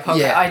big fan of podcasts.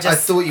 Yeah, I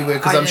thought you were,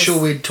 because I'm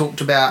sure we'd talked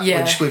about,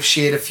 which we've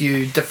shared a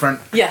few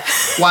different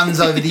ones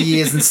over the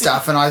years and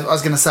stuff. And I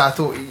was going to say, I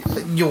thought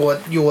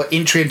your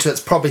entry into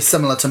it's probably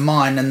similar to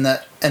mine in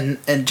that, and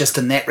just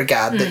in that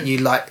regard, that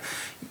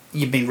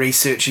you've been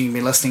researching, you've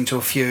been listening to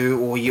a few,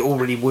 or you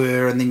already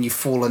were, and then you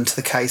fall into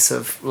the case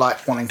of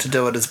like wanting to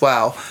do it as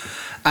well.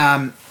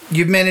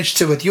 You've managed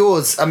to, with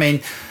yours, I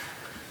mean,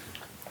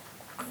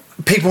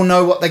 people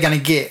know what they're going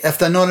to get. If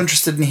they're not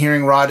interested in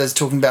hearing writers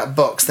talking about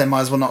books, they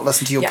might as well not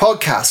listen to your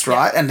podcast,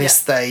 right?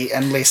 Unless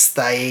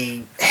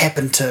they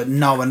happen to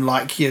know and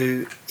like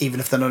you, even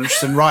if they're not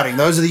interested in writing.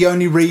 Those are the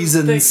only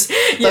reasons.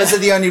 Those are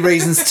the only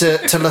reasons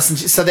to listen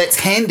to. So that's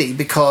handy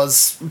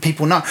because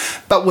people know.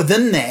 But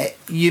within that,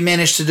 you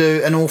manage to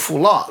do an awful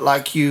lot.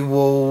 Like, you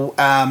will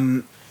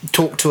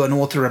talk to an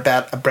author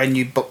about a brand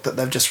new book that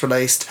they've just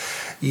released.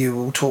 You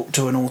will talk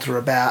to an author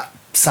about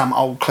some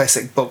old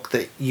classic book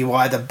that you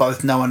either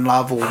both know and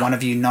love, or one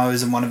of you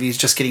knows and one of you is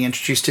just getting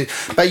introduced to.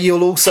 But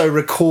you'll also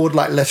record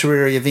like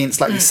literary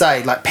events, like you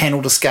say, like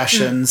panel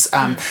discussions.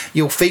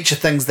 You'll feature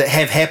things that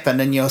have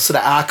happened, and you're sort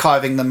of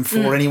archiving them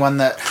for anyone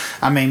that,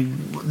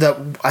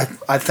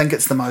 I think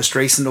it's the most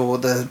recent, or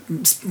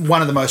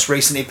one of the most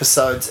recent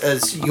episodes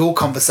is your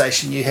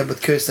conversation you had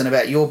with Kirsten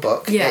about your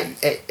book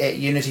at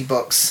Unity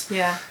Books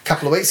a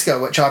couple of weeks ago,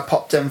 which I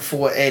popped in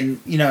for and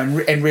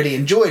really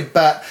enjoyed.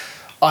 But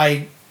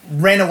I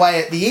ran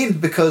away at the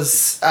end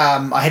because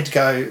I had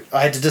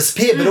to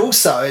disappear. But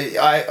also,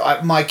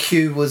 I my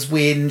cue was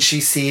when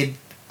she said,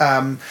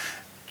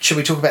 should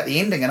we talk about the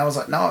ending? And I was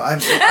like, no, I'm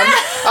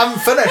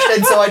finished.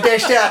 And so I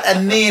dashed out,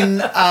 and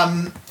then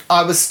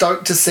I was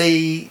stoked to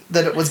see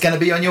that it was going to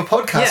be on your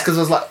podcast, because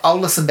I was like, I'll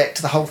listen back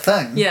to the whole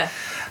thing.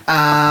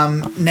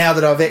 Now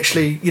that I've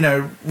actually,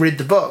 read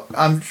the book.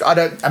 I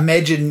don't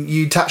imagine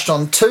you touched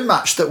on too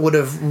much that would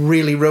have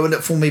really ruined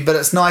it for me, but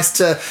it's nice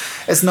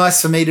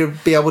for me to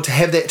be able to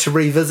have that to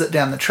revisit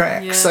down the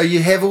track. So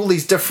you have all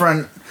these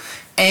different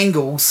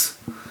angles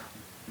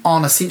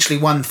on essentially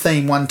one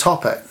theme, one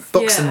topic,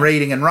 books and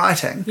reading and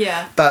writing.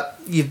 Yeah. But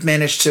you've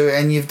managed to,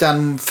 and you've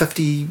done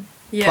 50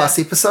 plus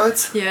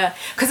episodes. Yeah,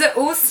 because it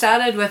all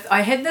started with, I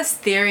had this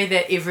theory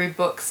that every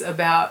book's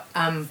about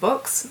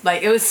books.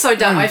 Like, it was so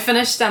dumb. I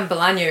finished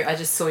Bolaño. I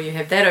just saw you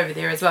have that over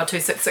there as well,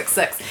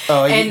 2666.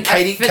 Oh, and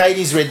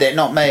Katie's read that,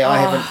 not me. I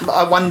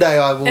haven't. One day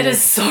I will. It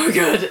is so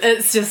good.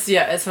 It's just,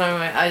 it's one of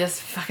my, I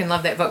just fucking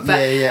love that book. But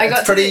I got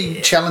it's pretty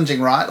challenging,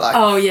 right? Like,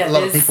 a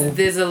lot of people.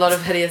 There's a lot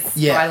of hideous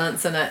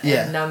violence in it.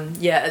 Yeah. And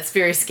it's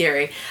very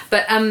scary.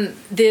 But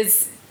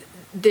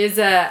there's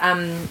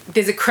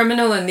a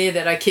criminal in there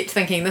that I kept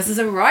thinking, this is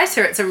a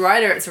writer, it's a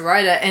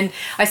writer, and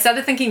I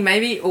started thinking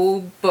maybe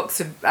all books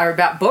are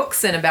about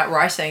books and about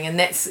writing, and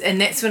that's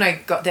when I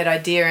got that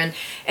idea,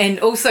 and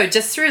also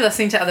just through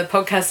listening to other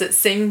podcasts, it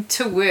seemed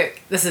to work.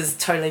 This is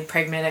totally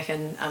pragmatic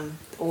and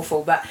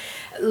awful, but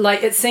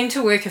like, it seemed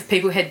to work if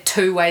people had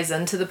two ways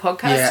into the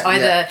podcast.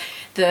 Either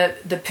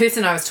the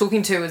person I was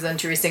talking to was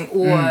interesting,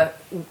 or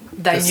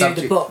they knew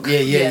the book.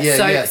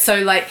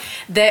 So like,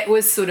 that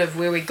was sort of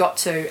where we got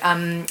to.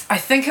 I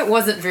think it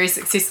wasn't very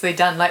successfully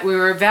done. Like, we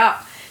were about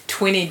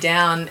 20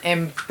 down,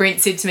 and Brent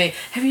said to me,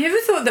 have you ever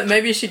thought that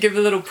maybe you should give a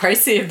little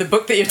précis of the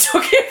book that you're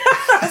talking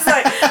about? I was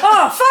like,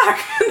 oh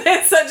fuck,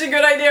 that's such a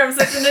good idea, I'm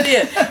such an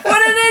idiot,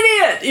 what an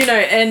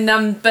idiot,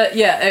 and but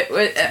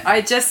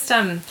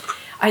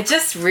I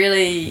just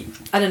really,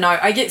 I don't know,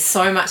 I get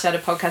so much out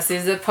of podcasts.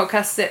 There's a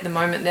podcast at the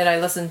moment that I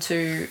listen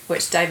to,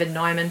 which David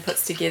Nyman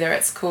puts together.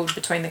 It's called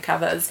Between the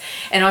Covers,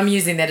 and I'm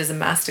using that as a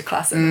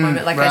masterclass at the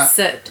moment. Like, I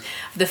sit,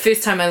 the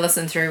first time I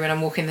listen through when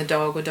I'm walking the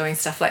dog or doing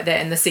stuff like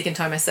that, and the second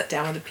time I sit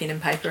down with a pen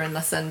and paper and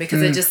listen,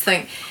 because I just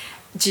think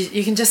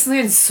you can just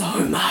learn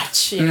so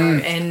much,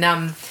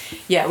 and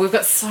we've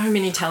got so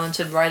many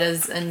talented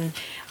writers in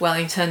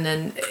Wellington,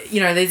 and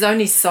there's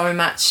only so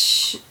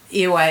much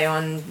airway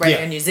on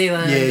Radio New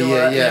Zealand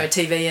or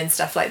TV and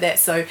stuff like that,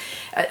 so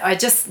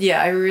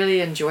I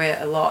really enjoy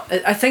it a lot.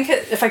 I think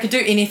if I could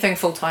do anything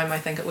full time, I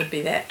think it would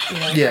be that.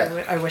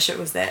 I wish it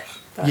was that.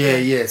 But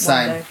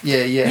same.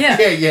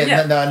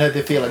 No, I know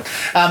the feeling.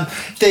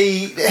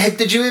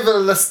 Did you ever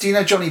listen? Do you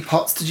know Johnny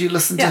Potts? Did you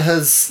listen to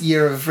his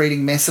Year of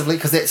Reading Massively?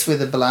 Because that's where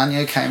the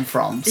Bolaño came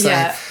from. So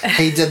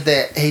he did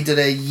that. He did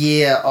a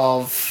year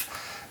of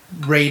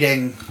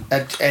reading,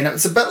 and it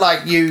was a bit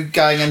like you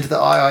going into the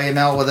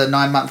IIML with a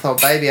 9-month-old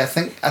baby. I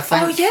think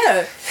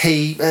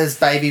his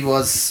baby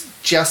was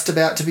just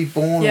about to be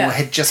born, or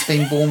had just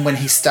been born when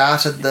he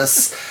started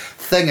this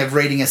thing of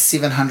reading a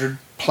 700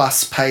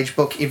 plus page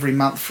book every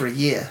month for a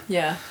year.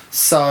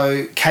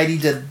 So Katie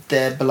did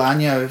the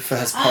Bolaño for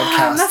his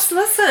podcast. I must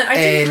listen. I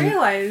didn't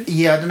realise.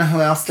 Yeah, I don't know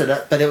who else did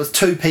it, but it was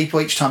 2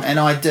 people each time, and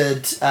I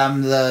did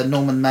the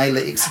Norman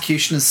Mailer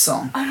Executioner's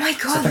song. Oh my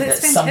god, so I think that's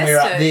fantastic. Somewhere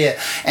up there,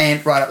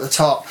 and right up the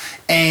top.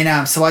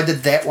 And so I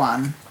did that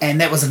one,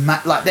 and that was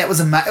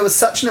it was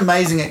such an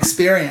amazing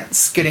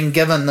experience getting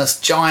given this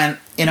giant,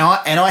 and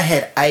I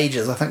had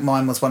ages. I think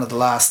mine was one of the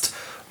last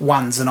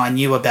ones, and I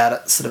knew about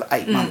it sort of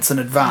 8 months in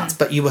advance,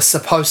 but you were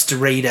supposed to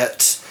read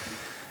it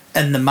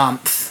in the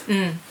month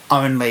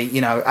only,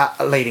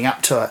 leading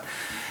up to it.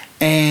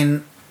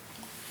 And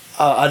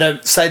I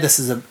don't say this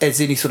as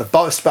any sort of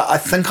boast, but I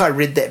think I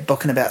read that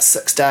book in about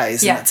 6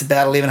 days, and it's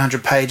about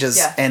 1,100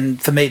 pages,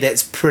 and for me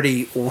that's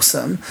pretty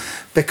awesome,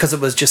 because it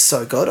was just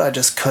so good. I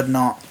just could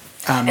not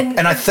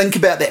and I think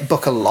about that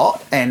book a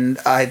lot, and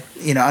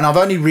and I've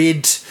only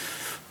read,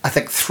 I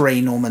think, 3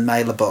 Norman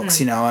Mailer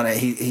books, and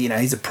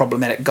he's a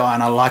problematic guy,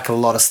 and I like a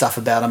lot of stuff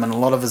about him and a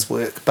lot of his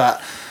work,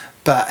 but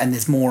and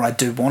there's more I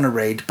do want to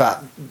read,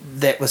 but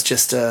that was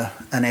just an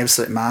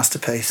absolute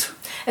masterpiece.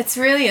 It's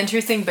really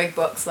interesting, big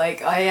books.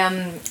 Like,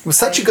 it was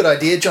such a good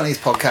idea, Johnny's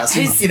podcast.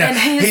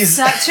 He's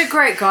such a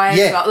great guy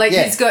as well. Like,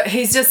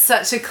 he's just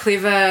such a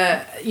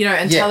clever,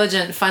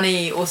 intelligent,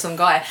 funny, awesome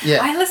guy.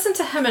 I listened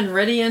to him and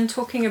Ridian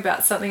talking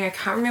about something, I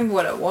can't remember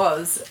what it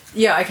was.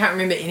 I can't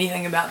remember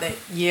anything about that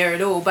year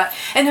at all. But,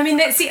 and I mean,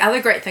 that's the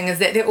other great thing, is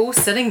that they're all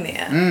sitting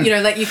there.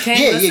 Like, you can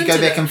listen go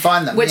to back them, and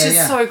find them. Which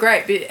is so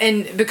great.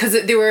 And because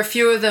there were a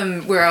few of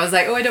them where I was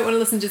like, I don't want to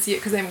listen just yet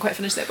because I haven't quite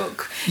finished that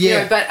book.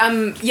 But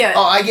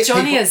I get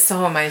Johnny is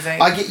so amazing.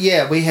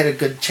 We had a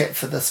good chat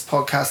for this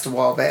podcast a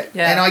while back,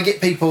 and I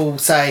get people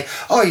say,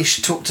 you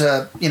should talk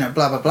to blah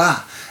blah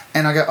blah,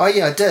 and I go, I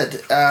did,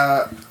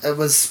 it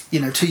was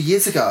 2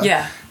 years ago,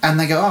 and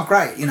they go,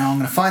 great, I'm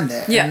going to find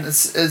that, and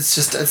it's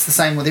the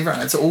same with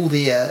everyone. It's all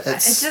there. I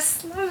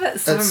just love it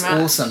so much. It's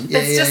awesome.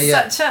 It's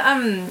just such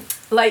a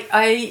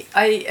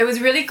it was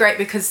really great,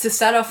 because to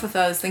start off with,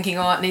 I was thinking,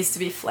 it needs to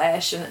be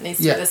flash, and it needs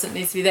to be this, and it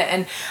needs to be that,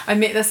 and I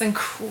met this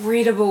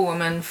incredible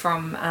woman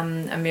from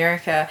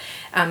America,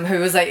 who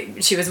was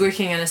she was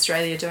working in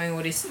Australia doing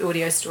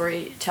audio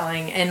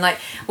storytelling, and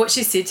what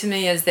she said to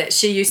me is that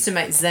she used to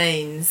make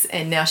zines,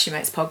 and now she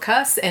makes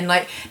podcasts, and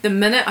the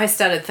minute I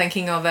started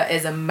thinking of it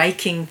as a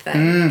making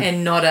thing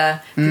and not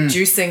a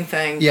producing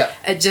thing,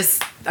 I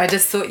just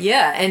thought,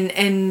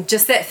 and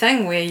just that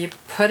thing where you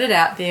put it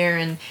out there,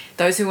 and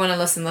those who want to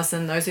listen,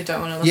 those who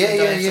don't want to listen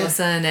don't have to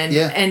listen,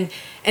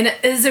 and it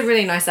is a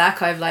really nice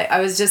archive. I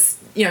was just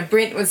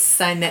Brent was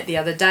saying that the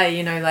other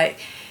day, like,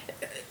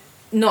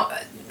 not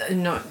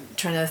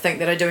trying to think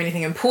that I do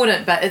anything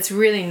important, but it's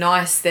really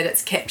nice that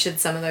it's captured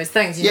some of those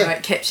things.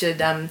 It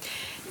captured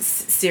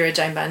Sarah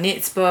Jane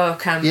Barnett's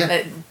book,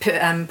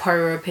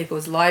 Poirua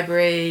People's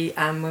Library,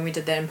 when we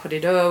did that in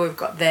Porirua, we've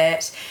got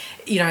that.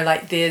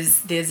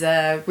 There's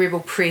a Rebel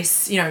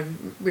Press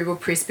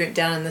burnt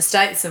down in the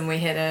States, and we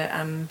had a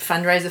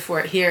fundraiser for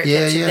it here. It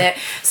captured that.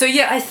 So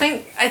I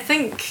think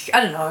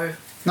I don't know.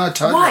 No,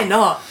 totally. Why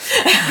not?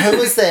 Who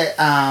was that?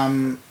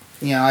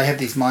 I have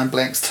these mind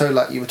blanks too,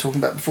 like you were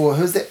talking about before.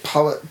 Who's that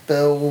poet?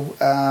 Bill.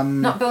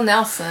 Not Bill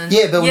Nelson.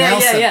 Yeah, Bill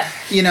Nelson.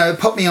 Yeah.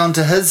 Put me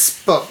onto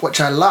his book,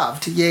 which I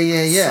loved.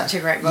 Yeah. Such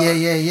a great book.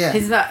 Yeah.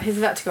 He's about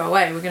to go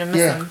away. We're gonna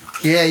miss him.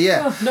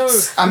 Yeah. Oh, no.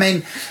 I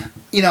mean,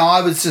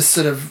 I was just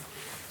sort of.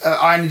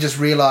 I only just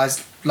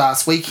realised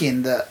last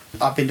weekend that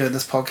I've been doing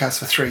this podcast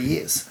for 3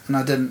 years, and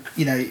I didn't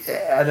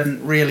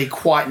really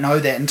quite know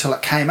that until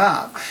it came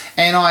up.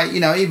 And I,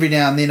 every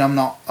now and then I'm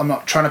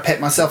not trying to pat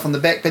myself on the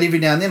back, but every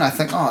now and then I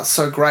think, it's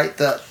so great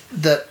that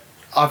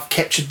I've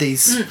captured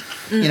these,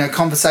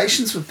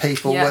 conversations with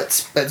people. Yeah.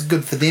 It's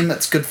good for them,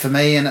 it's good for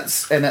me, and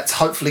it's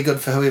hopefully good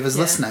for whoever's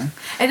listening.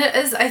 And it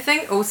is. I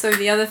think also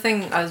the other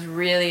thing I was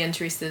really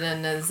interested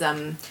in is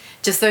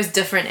just those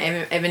different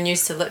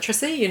avenues to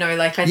literacy.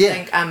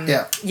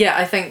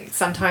 I think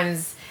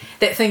sometimes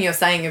that thing you're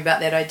saying about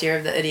that idea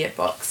of the idiot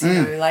box.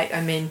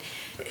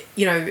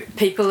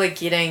 People are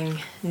getting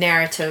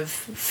narrative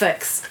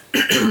fix.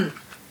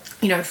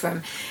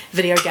 From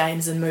video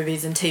games and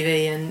movies and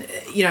TV and,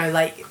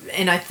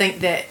 and I think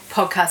that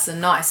podcasts are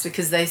nice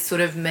because they sort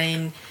of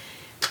mean,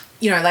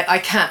 I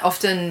can't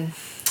often,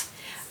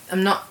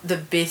 I'm not the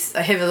best,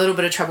 I have a little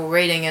bit of trouble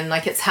reading, and,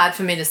 it's hard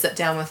for me to sit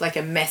down with,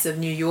 a massive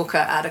New Yorker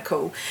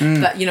article,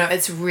 but,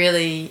 it's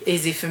really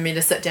easy for me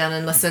to sit down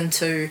and listen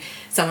to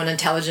someone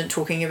intelligent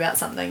talking about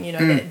something,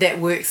 that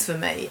works for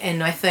me,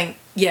 and I think,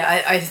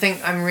 I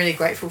think I'm really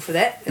grateful for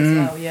that as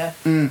well, yeah.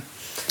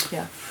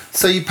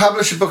 So you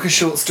publish a book of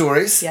short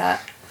stories. Yeah.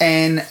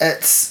 And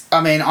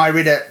I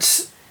read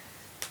it,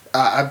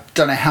 I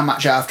don't know how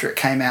much after it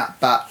came out,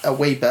 but a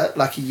wee bit,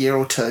 like a year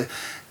or two.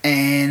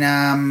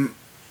 And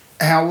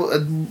how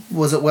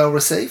was it well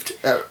received?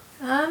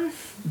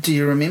 Do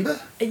you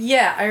remember?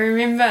 Yeah, I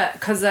remember,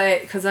 because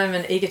I'm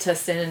an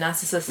egotist and a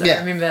narcissist. I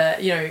remember,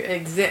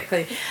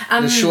 exactly.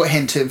 The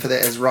shorthand term for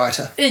that is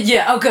writer.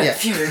 Yeah, oh good. Yeah.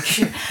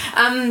 Phew.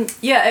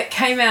 It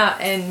came out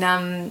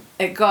and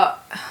it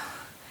got...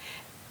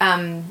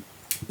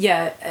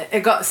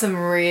 it got some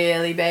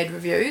really bad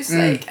reviews.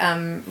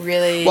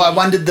 Really. Well, I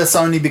wondered this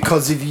only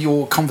because of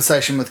your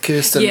conversation with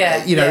Kirsten.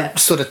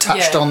 Sort of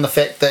touched on the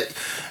fact that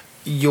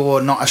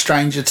you're not a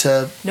stranger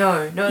to.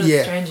 No, not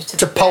a stranger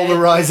to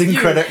polarizing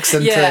critics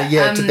and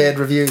to bad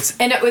reviews.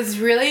 And it was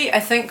really, I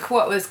think,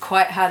 what was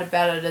quite hard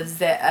about it is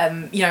that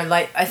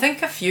I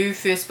think a few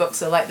first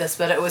books are like this,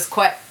 but it was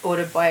quite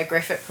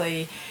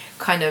autobiographically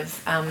kind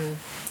of.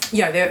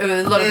 There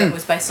a lot of it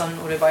was based on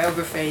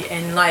autobiography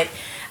and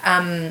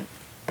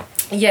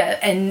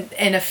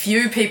and a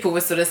few people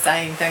were sort of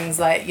saying things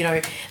like,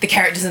 the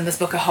characters in this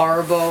book are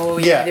horrible,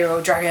 they're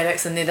all drug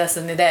addicts and they're this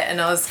and they're that,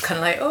 and I was kind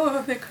of like,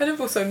 oh, they're kind of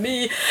also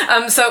me.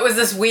 So it was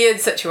this weird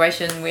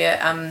situation where,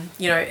 I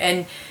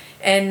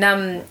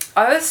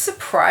was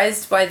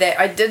surprised by that.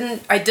 I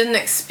didn't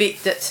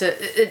expect it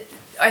to...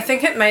 I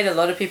think it made a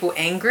lot of people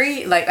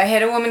angry. I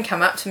had a woman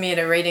come up to me at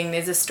a reading.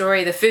 There's a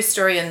story, the first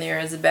story in there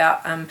is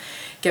about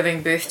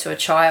giving birth to a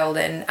child,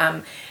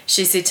 and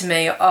she said to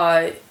me,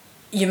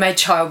 you made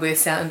childbirth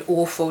sound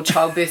awful.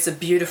 Childbirth's a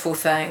beautiful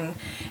thing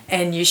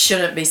and you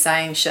shouldn't be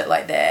saying shit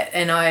like that.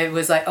 And I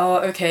was like, oh,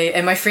 okay.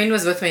 And my friend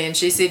was with me and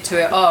she said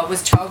to her,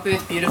 was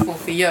childbirth beautiful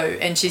for you?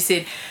 And she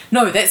said,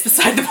 no, that's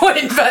beside the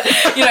point. But,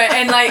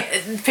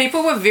 and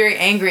people were very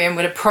angry and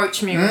would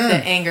approach me with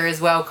that anger as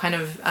well, kind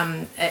of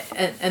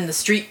in the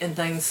street and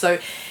things. So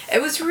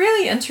it was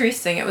really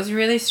interesting. It was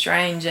really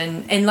strange.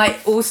 And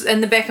also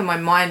in the back of my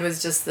mind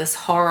was just this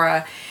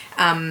horror.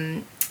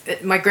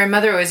 My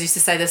grandmother always used to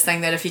say this thing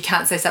that if you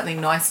can't say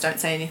something nice, don't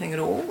say anything at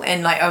all.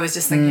 And I was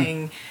just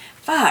thinking,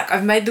 fuck,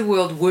 I've made the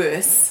world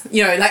worse.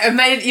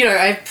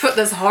 I put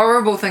this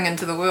horrible thing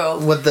into the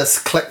world. With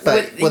this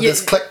clickbait,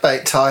 this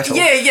clickbait title.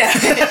 Yeah.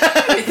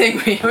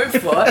 Everything we hope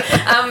for.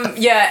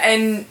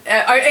 And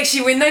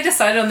actually when they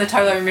decided on the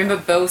title, I remember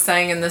Bill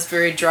saying in this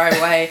very dry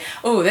way,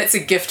 oh, that's a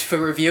gift for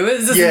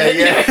reviewers, isn't it?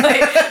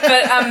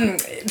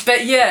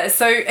 Yeah.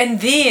 So, and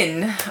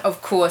then,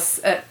 of course,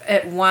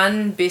 it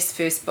won Best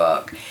First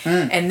Book,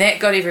 and that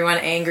got everyone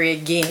angry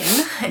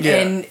again.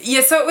 Yeah. And,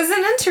 so it was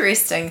an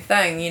interesting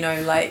thing,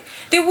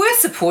 there were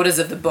supporters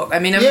of the book. I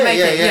mean,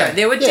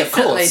 there were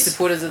definitely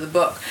supporters of the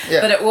book.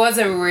 Yeah. But it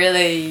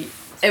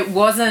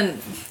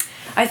wasn't,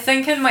 I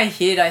think in my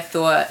head I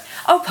thought,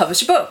 I'll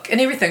publish a book and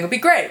everything will be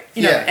great.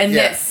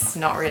 That's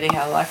not really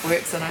how life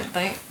works, I don't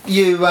think.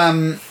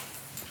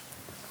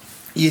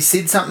 You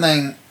said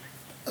something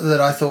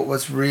that I thought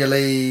was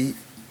really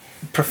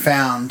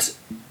profound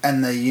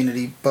in the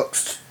Unity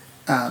Books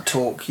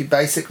talk. You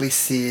basically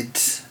said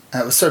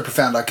It was so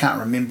profound I can't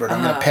remember it.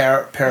 I'm going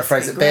to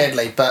paraphrase it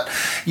badly, but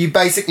you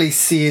basically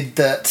said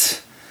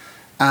that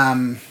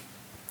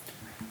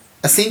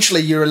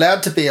essentially you're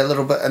allowed to be a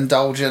little bit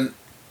indulgent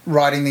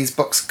writing these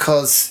books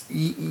because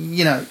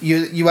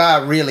you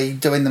are really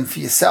doing them for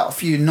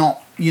yourself. You're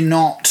not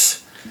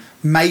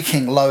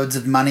making loads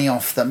of money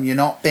off them. You're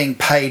not being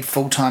paid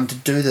full time to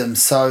do them.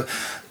 So,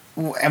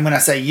 and when I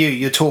say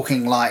you're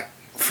talking like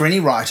for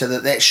any writer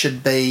that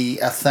should be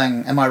a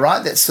thing. Am I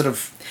right? That's sort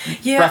of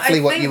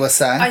roughly what you were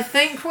saying. I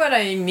think what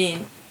I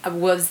meant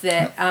was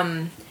that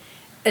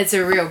it's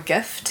a real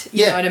gift.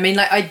 You know what I mean?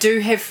 Like, I do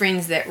have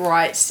friends that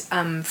write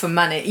for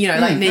money,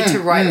 need to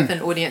write with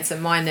an audience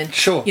in mind. And,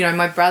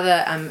 my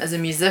brother is a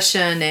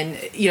musician and,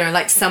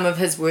 like some of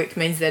his work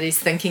means that he's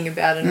thinking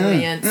about an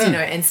audience,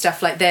 and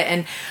stuff like that.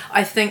 And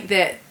I think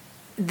that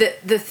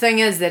the thing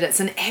is that it's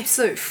an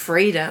absolute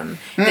freedom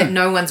that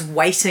no one's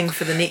waiting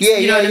for the next,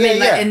 what I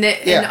mean?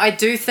 And I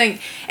do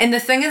think, and the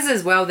thing is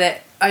as well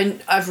that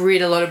I've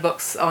read a lot of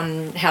books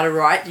on how to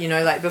write,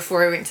 like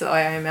before I went to the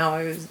IIML,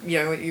 I was,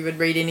 you would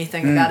read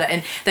anything about it,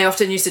 and they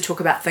often used to talk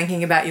about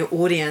thinking about your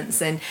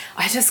audience, and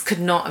I just could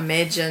not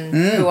imagine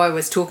who I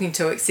was talking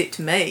to except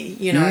me,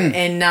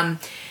 and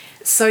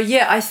so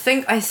I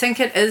think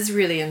it is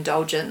really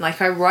indulgent. Like,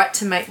 I write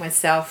to make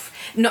myself,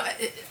 and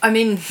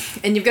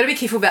you've got to be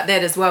careful about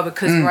that as well,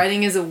 because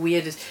writing is a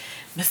weird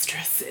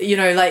mistress,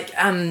 like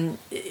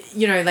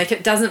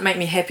it doesn't make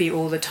me happy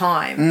all the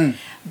time,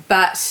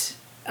 but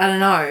I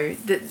don't know,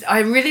 I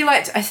really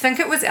liked, I think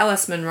it was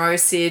Alice Munro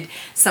said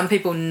some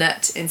people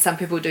knit and some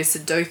people do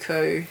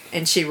Sudoku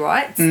and she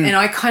writes, and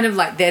I kind of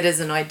like that as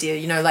an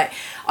idea, like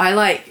I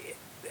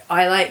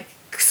like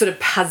sort of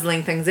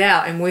puzzling things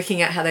out and working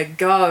out how they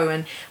go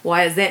and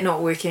why is that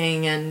not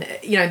working, and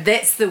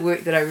that's the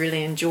work that I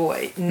really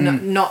enjoy,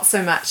 not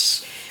so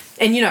much,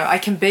 and I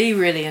can be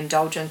really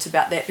indulgent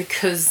about that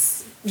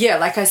because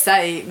like I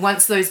say,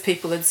 once those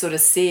people had sort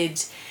of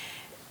said,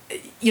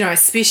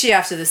 especially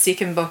after the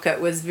second book, it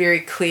was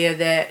very clear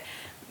that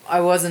I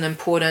wasn't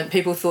important.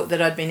 People thought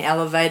that I'd been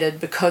elevated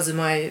because of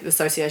my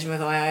association with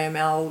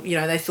IIML.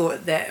 They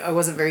thought that I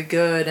wasn't very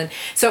good. And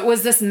so it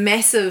was this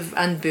massive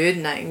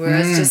unburdening where I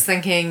was just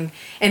thinking,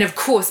 and of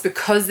course,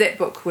 because that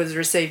book was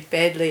received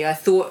badly, I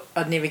thought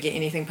I'd never get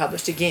anything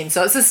published again.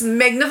 So it's this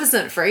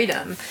magnificent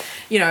freedom,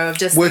 of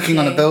just working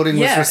on a building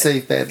was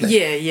received badly.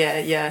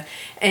 Yeah.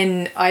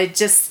 And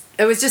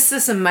it was just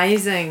this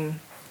amazing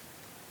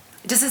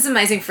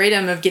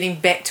freedom of getting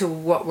back to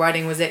what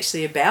writing was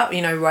actually about.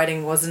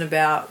 Writing wasn't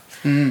about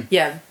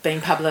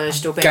being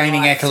published or being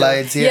gaining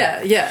accolades.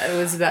 It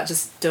was about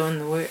just doing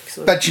the work.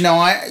 But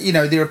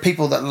there are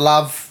people that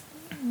love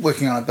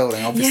working on a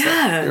building. Obviously,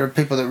 there are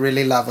people that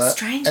really love it.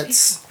 Strange.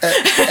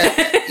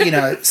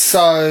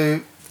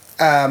 So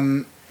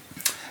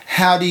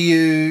how do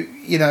you?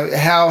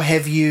 How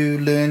have you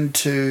learned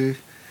to,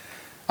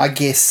 I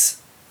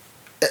guess,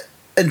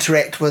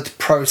 interact with,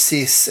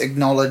 process,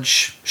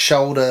 acknowledge,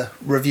 shoulder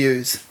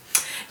reviews?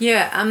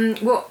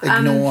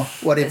 Ignore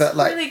whatever. It's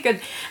really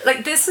good.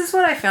 Like, this is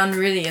what I found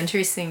really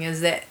interesting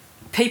is that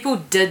people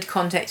did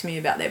contact me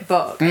about that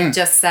book and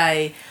just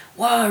say,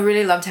 "Wow, I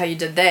really loved how you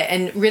did that,"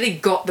 and really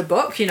got the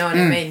book. You know what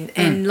I mean?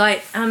 And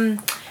like,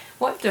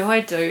 what do?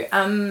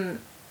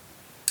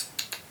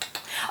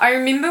 I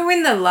remember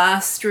when the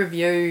last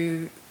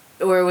review,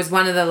 or it was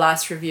one of the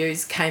last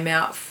reviews, came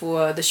out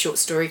for the short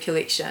story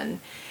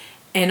collection.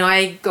 And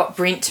I got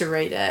Brent to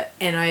read it,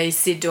 and I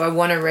said, "Do I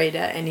want to read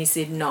it?" And he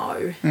said,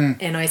 "No."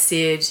 And I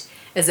said,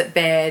 "Is it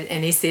bad?"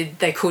 And he said,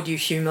 "They called you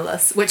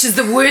humorless," which is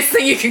the worst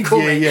thing you can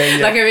call me. Yeah.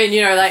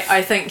 Like,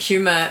 I think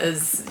humour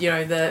is,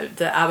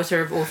 the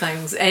arbiter of all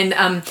things. And,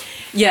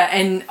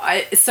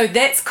 so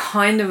that's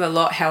kind of a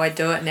lot how I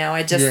do it now.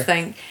 I just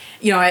think,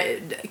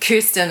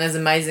 Kirsten is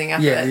amazing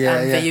up at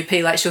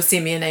VUP. Like, she'll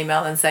send me an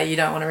email and say, "You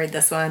don't want to read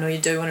this one," or "You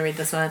do want to read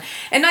this one,"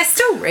 and I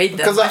still read them.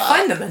 Because I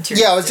find them interesting.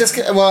 Yeah, I was just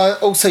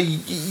also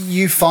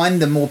you find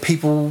them, or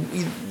people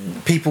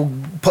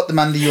put them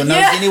under your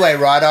nose anyway,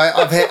 right?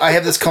 I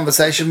have this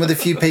conversation with a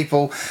few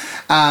people.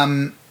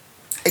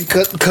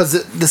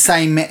 Because the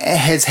same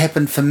has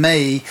happened for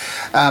me,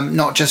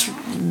 not just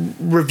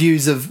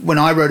reviews of when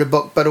I wrote a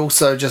book, but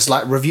also just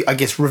like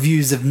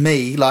reviews of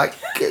me, like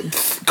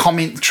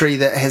commentary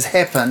that has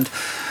happened.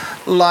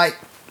 Like,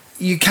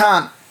 you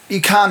can't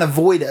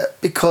avoid it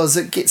because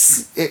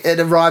it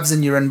arrives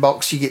in your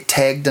inbox. You get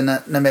tagged in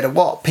it no matter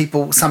what.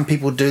 Some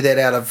people do that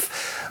out of,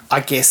 I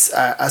guess,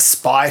 a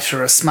spite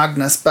or a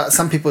smugness, but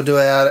some people do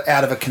it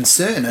out of a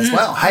concern as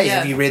well. Hey,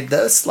 have you read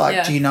this?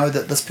 Like, do you know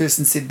that this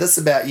person said this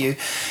about you?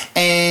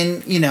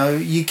 And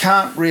you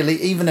can't really,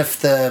 even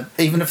if the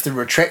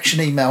retraction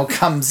email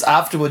comes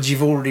afterwards,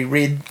 you've already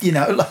read.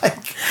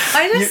 Like,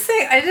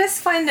 I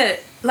just find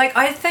it, like,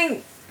 I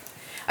think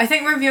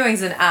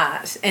reviewing's an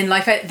art, and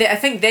like I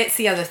think that's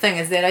the other thing,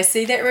 is that I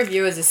see that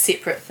review as a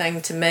separate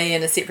thing to me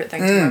and a separate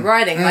thing to my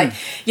writing. Like,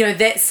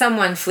 that's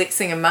someone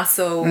flexing a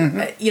muscle,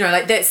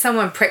 like that's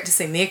someone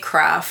practicing their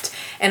craft,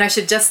 and I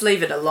should just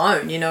leave it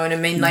alone. You know what I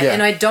mean? Like,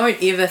 and I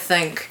don't ever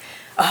think,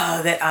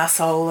 "Oh, that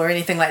arsehole," or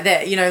anything like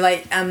that.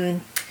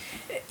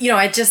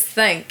 I just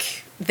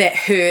think that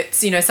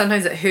hurts,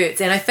 sometimes it hurts.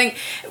 And I think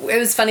it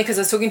was funny because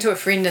I was talking to a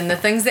friend, and the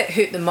things that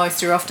hurt the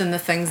most are often the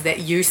things that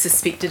you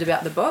suspected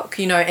about the book,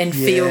 and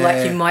feel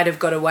like you might have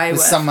got away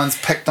with. Someone's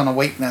picked on a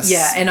weakness.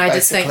 Yeah, and I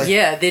just think,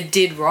 they're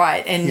dead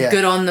right, and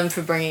good on them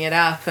for bringing it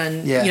up.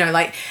 And,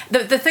 like,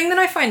 the thing that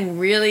I find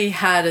really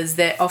hard is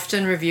that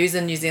often reviews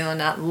in New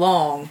Zealand aren't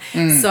long,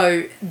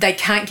 so they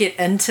can't get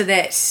into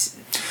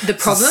the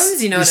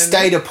problems, you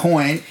state a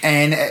point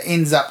and it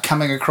ends up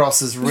coming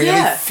across as really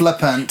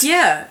flippant,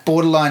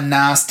 borderline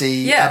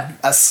nasty,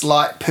 a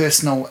slight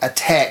personal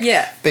attack,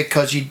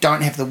 because you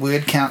don't have the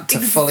word count to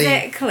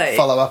fully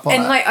follow up on it.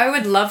 And like, I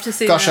would love to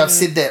see I've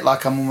said that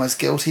like I'm almost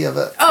guilty of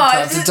it.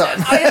 I think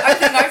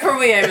I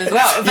probably am as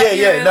well. But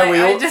we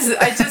all.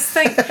 I just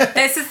think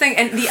that's the thing.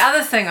 And the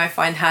other thing I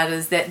find hard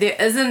is that there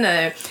isn't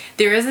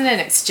an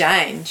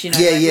exchange,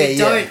 we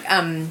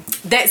don't.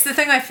 That's the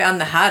thing I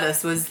found the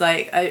hardest was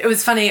like, it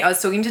was funny, I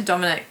was talking to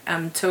Dominic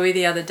Tui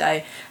the other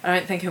day. I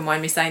don't think he'll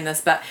mind me saying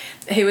this, but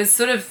he was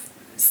sort of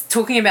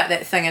talking about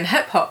that thing in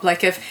hip hop,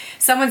 like if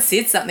someone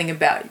said something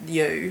about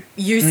you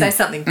say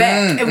something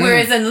back, and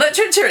whereas in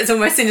literature it's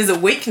almost seen as a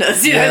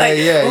weakness,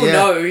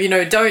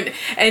 no, don't.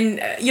 And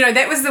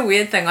that was the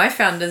weird thing I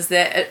found, is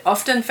that it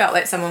often felt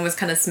like someone was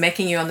kind of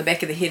smacking you on the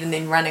back of the head and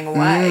then running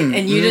away,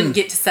 and you didn't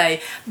get to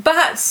say, but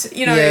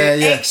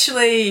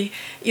actually,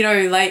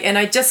 like, and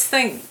I just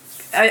think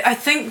I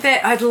think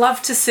that I'd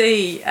love to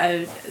see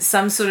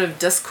some sort of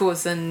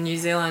discourse in New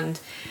Zealand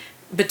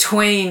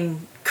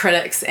between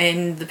critics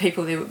and the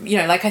people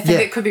that, I think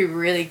it could be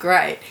really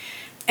great.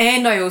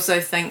 And I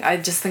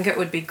just think it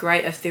would be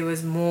great if there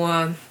was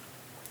more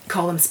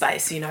column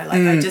space,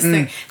 I just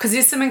think, because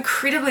there's some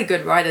incredibly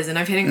good writers, and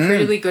I've had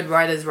incredibly good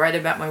writers write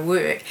about my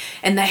work,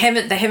 and they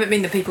haven't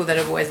been the people that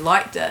have always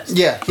liked it.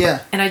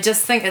 And I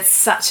just think it's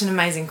such an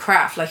amazing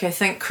craft. Like, I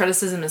think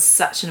criticism is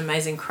such an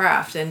amazing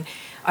craft, and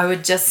I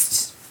would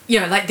just,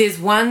 there's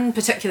one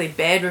particularly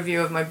bad review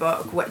of my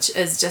book which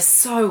is just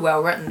so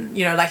well written,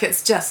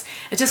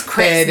 it just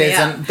cracks me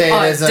up.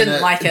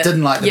 Didn't like the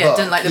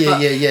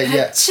book.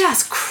 It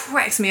just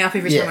cracks me up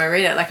every time I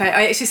read it. Like,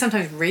 I actually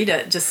sometimes read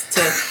it just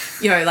to,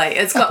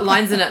 it's got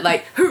lines in it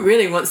like, who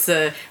really wants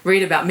to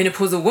read about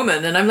menopausal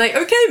women? And I'm like,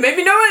 okay,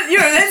 maybe no one,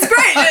 that's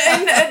great.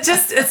 And it's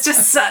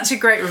just such a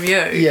great review.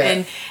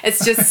 And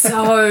it's just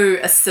so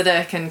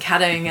acidic and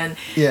cutting, and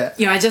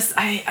I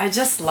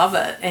just love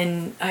it.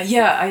 And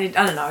I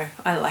don't know,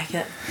 I like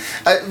it.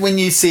 When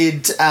you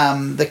said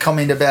the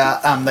comment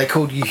about they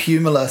called you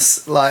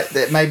humorless, like,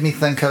 that made me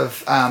think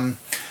of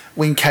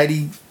when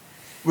Katie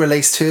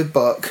released her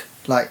book,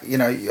 like,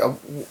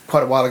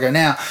 quite a while ago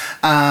now.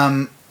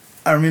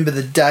 I remember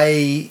the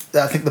day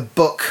that I think the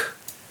book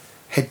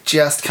had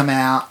just come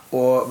out,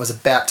 or it was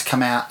about to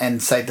come out,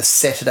 and say the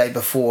Saturday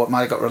before, it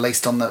might have got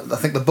released on I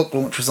think the book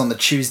launch was on the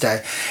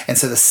Tuesday, and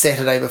so the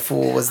Saturday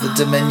before was the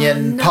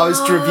Dominion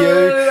Post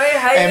review,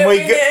 and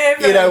we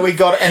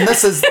got, and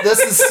this is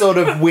sort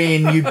of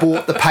when you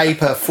bought the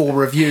paper for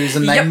reviews,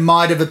 and they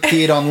might have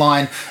appeared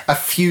online a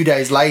few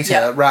days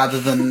later, rather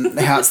than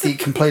how it's the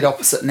complete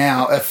opposite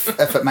now, if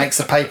it makes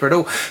a paper at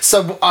all.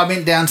 So I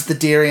went down to the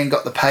dairy and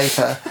got the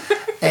paper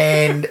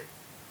and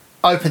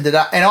opened it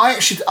up, and I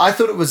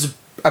thought it was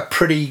a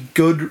pretty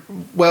good,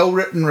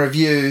 well-written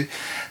review,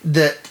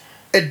 that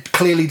it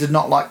clearly did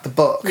not like the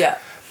book.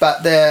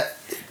 But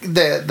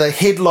the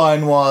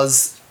headline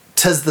was,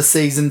 "'Tis the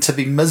season to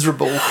be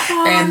miserable,"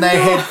 and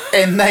they'd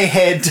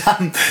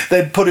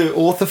put her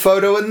author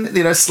photo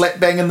in, slap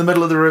bang in the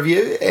middle of the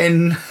review,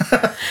 and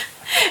and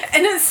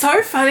it's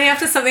so funny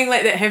after something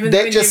like that happens.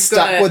 That just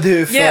stuck with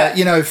her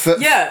for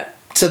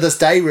to this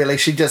day, really.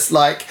 She just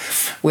like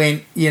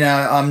went,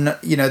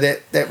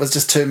 that was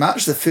just too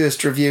much. The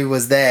first review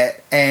was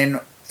that, and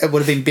it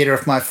would have been better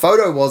if my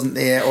photo wasn't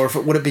there, or if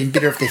it would have been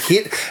better if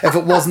if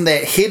it wasn't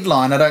that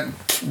headline. I don't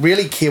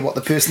really care what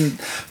the person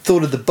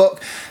thought of the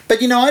book.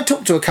 But I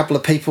talked to a couple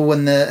of people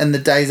in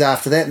the days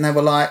after that, and they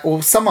were like,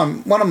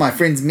 one of my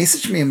friends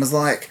messaged me and was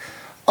like,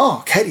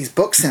 "Oh, Katie's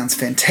book sounds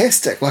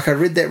fantastic. Like, I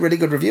read that really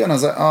good review." And I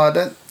was like, "Oh, I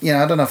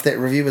don't know if that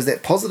review was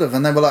that positive."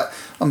 And they were like,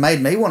 "Oh,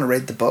 made me want to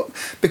read the book,"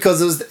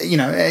 because it was,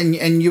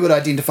 and you would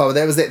identify with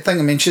that. It was that thing.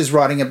 I mean, she's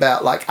writing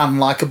about like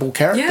unlikable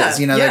characters,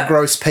 they're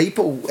gross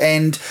people,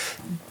 and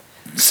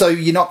so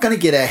you're not going to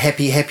get a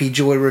happy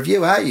joy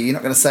review, are you? You're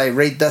not going to say,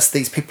 "Read this.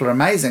 These people are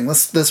amazing.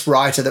 This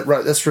writer that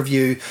wrote this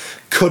review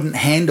couldn't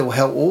handle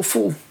how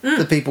awful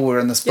the people were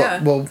in this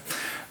book." Well,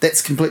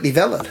 that's completely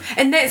valid.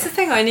 And that's the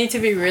thing I need to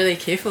be really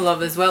careful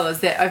of as well, is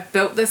that I've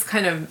built this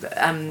kind of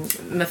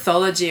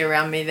mythology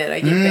around me that I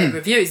get bad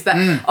reviews. But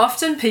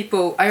often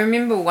people, I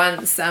remember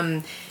once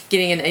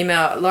getting an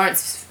email,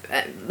 Lawrence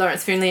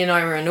Fernley and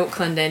I were in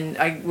Auckland,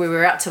 and we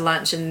were out to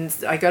lunch, and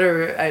I got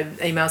an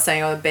email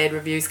saying, "Oh, bad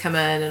reviews come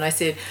in," and I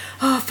said,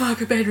 "Oh fuck,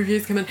 a bad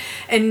review's come in,"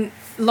 and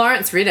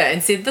Lawrence read it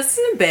and said, "This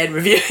is a bad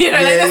review."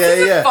 This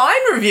is a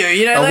fine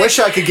review. I wish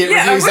I could get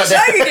reviews like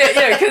that. I wish I could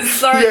get,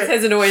 because Lawrence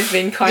hasn't always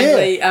been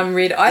kindly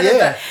read either.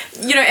 Yeah.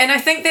 But and I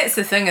think that's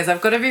the thing, is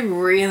I've got to be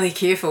really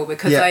careful,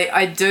 because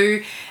I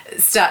do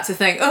start to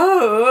think,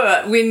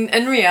 when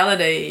in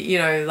reality,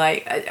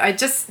 I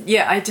just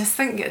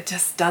think it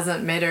just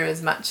doesn't matter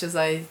as much as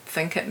I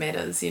think it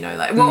matters.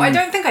 I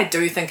don't think I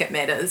do think it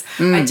matters.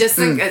 I just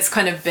think it's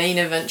kind of been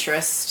of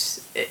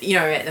interest, at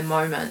the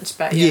moment.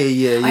 But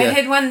I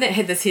had one that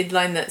had this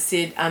headline that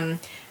said,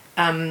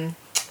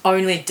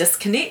 only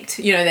disconnect,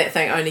 that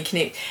thing, only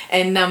connect,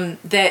 and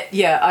that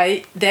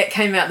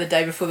came out the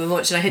day before the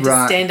launch, and I had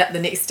to stand up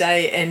the next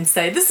day and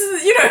say, "This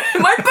is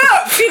my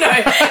book,"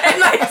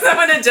 and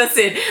someone had just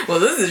said, "Well,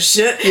 this is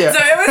shit." So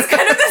it was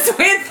kind of this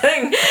weird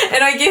thing,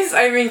 and I guess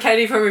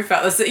Katie probably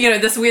felt this,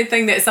 this weird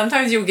thing that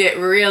sometimes you'll get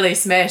really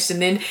smashed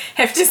and then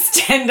have to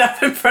stand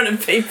up in front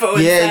of people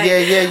and say, "Oh,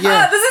 this is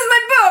my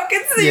book."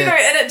 It's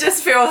and it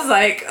just feels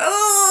like,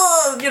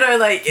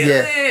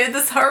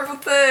 this horrible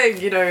thing,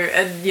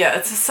 and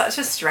it's such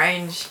a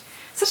strange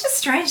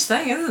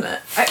thing, isn't it?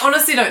 I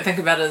honestly don't think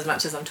about it as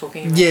much as I'm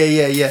talking about.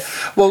 Yeah.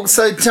 Well,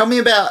 so tell me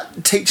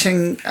about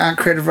teaching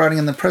creative writing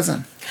in the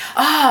prison.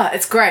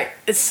 It's great.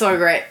 It's so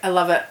great. I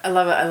love it.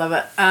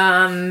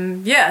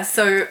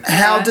 So...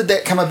 How did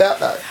that come about,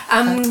 though?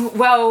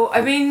 Well,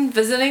 I've been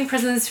visiting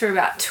prisons for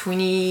about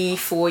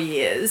 24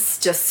 years,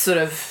 just sort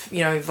of,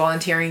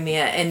 volunteering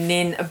there. And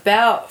then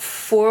about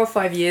 4 or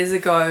 5 years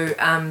ago,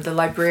 the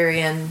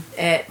librarian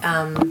at...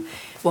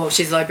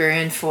 she's a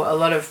librarian for a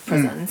lot of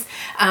prisons.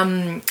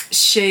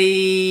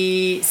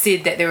 She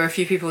said that there were a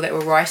few people that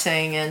were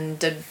writing and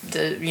did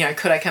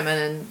could I come in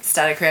and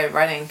start a creative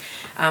writing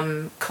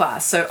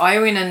class. So I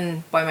went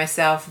in by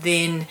myself.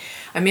 Then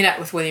I met up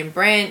with William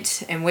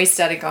Brandt and we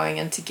started going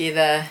in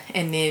together.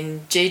 And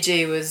then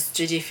Gigi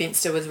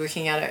Fenster was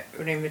working out at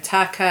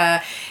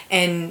Remataka,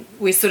 and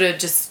we sort of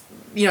just,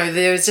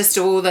 there was just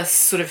all this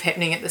sort of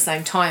happening at the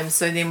same time.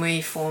 So then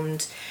we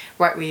formed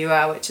Right Where You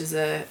Are, which is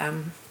a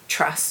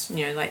trust,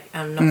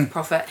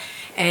 not-for-profit,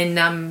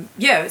 and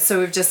so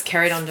we've just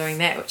carried on doing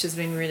that, which has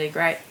been really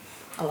great.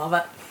 I love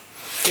it.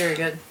 Very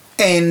good.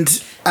 And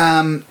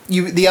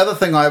the other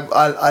thing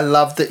I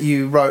love that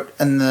you wrote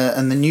in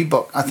the new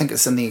book, I think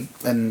it's in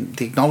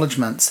the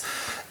acknowledgements,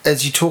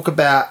 is you talk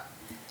about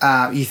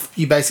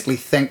you basically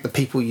thank the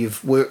people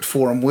you've worked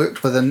for and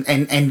worked with,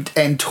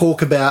 and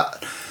talk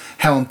about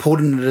how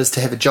important it is to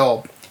have a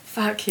job.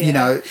 Fuck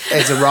yeah.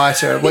 As a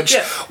writer,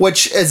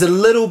 which is a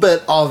little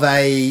bit of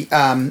a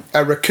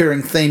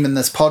recurring theme in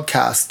this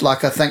podcast.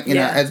 Like, I think,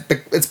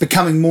 it's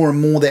becoming more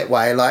and more that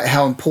way, like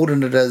how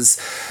important it is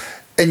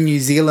in New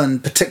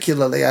Zealand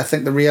particularly. I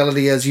think the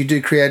reality is you do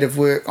creative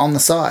work on the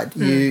side.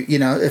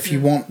 If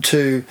you want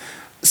to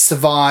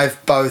survive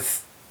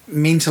both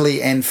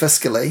mentally and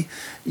fiscally,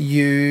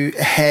 you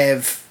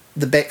have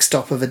the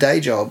backstop of a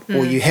day job,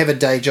 or you have a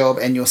day job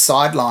and your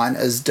sideline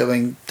is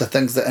doing the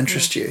things that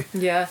interest you.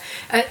 Yeah.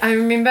 I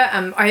remember,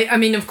 I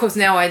mean, of course,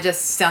 now I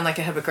just sound like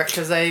a hypocrite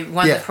because I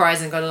won the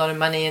prize and got a lot of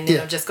money, and then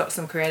I've just got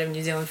some Creative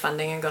New Zealand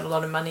funding and got a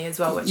lot of money as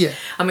well, which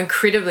I'm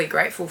incredibly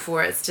grateful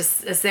for.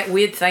 It's that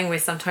weird thing where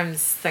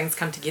sometimes things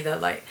come together.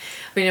 Like,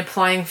 I've been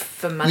applying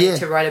for money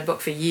to write a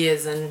book for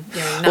years, and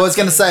well, I was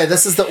going to say,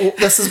 this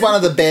is one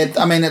of the bad,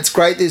 I mean, it's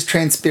great there's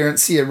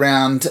transparency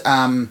around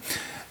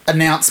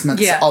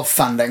announcements of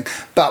funding,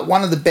 but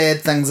one of the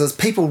bad things is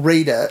people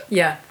read it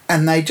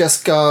and they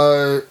just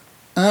go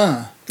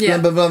blah,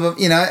 blah, blah, blah,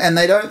 and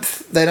they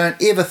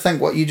don't ever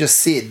think what you just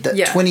said,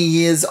 that 20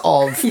 years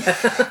of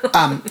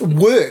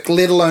work,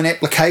 let alone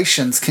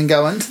applications, can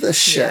go into this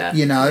shit,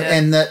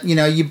 and that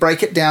you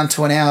break it down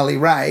to an hourly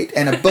rate,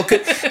 and a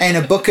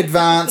book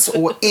advance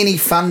or any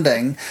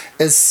funding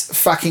is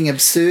fucking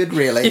absurd,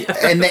 really.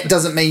 And that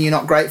doesn't mean you're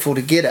not grateful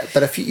to get it,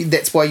 but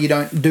that's why you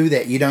don't do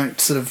that. You don't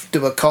sort of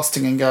do a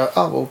costing and go,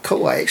 oh well,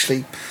 cool, I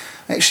actually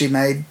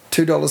made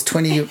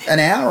 $2.20 an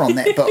hour on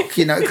that book,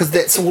 because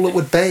that's all it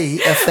would be,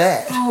 if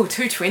that. Oh,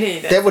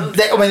 $2.20.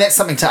 That's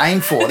something to aim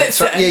for.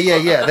 That's right.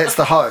 Yeah. That's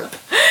the hope.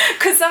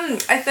 Because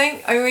I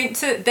think I went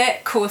to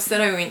that course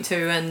that I went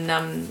to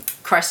in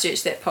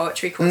Christchurch, that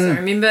poetry course. I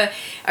remember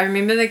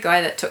the guy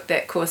that took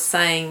that course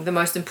saying the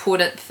most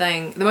important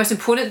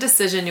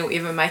decision you'll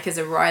ever make as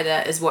a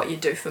writer is what you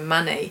do for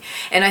money.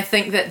 And I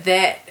think that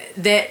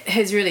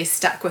has really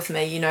stuck with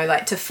me.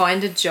 Like, to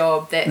find a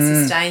job that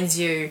sustains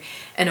you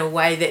in a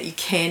way that you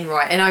can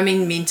write, and I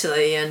mean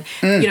mentally, and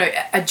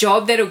a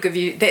job that'll give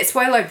you. That's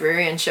why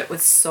librarianship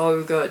was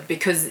so good,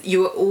 because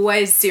you were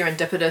always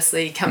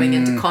serendipitously coming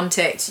into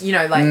contact.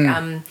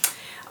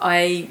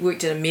 I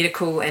worked at a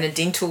medical and a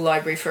dental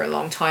library for a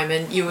long time,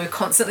 and you were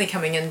constantly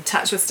coming in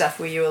touch with stuff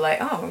where you were like,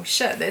 oh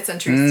shit, that's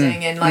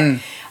interesting. And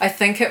I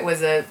think it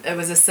was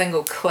a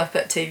single clip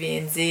at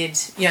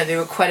TVNZ. There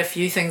were quite a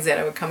few things that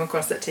I would come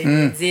across at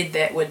TVNZ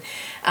that would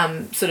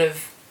sort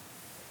of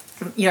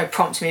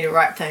prompt me to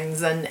write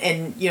things, and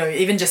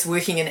even just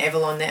working in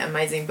Avalon, that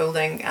amazing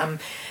building.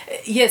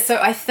 So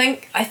I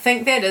think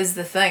that is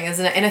the thing,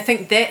 isn't it? And I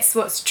think that's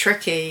what's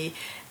tricky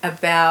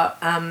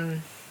about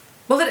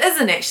Well, it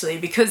isn't actually,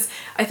 because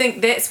I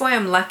think that's why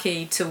I'm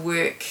lucky to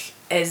work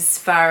as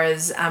far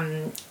as,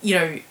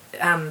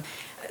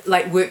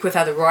 like work with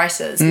other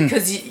writers,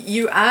 because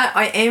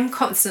I am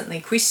constantly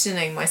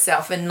questioning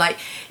myself, and like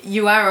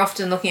you are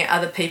often looking at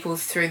other people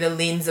through the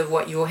lens of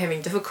what you're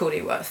having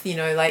difficulty with,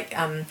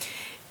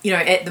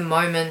 at the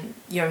moment,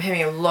 I'm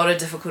having a lot of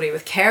difficulty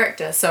with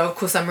character. So, of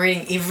course, I'm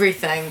reading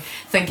everything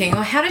thinking,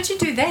 oh, how did you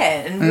do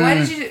that? And why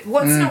did you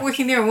what's not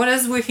working there and what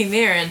is working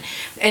there?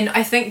 And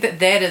I think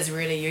that is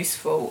really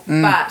useful.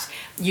 But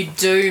you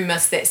do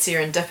miss that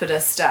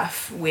serendipitous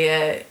stuff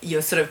where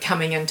you're sort of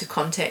coming into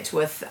contact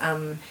with,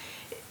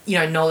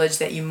 knowledge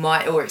that you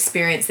might, or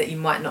experience that you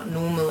might not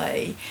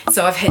normally.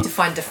 So I've had to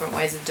find different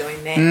ways of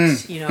doing that,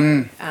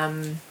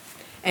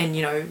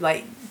 and,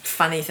 like,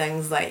 funny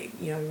things like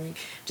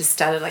just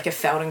started like a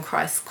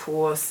Feldenkrais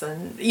course,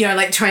 and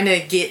like trying to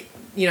get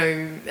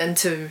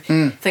into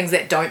things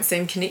that don't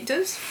seem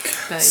connected.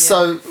 But, yeah.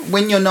 So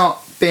when you're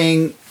not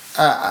being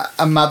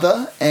a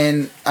mother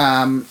and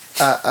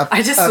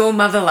I just saw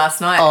Mother last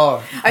night.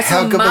 Oh, I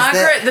saw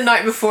Margaret the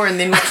night before and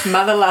then watched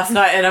Mother last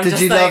night, and I'm Did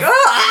you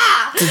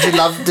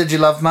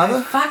love Mother?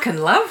 I fucking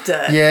loved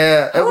it.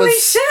 Yeah, it Holy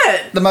was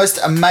shit. The most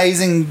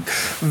amazing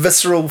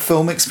visceral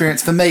film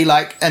experience for me.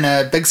 Like in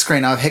a big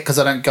screen, I've hit, because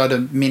I don't go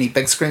to many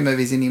big screen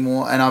movies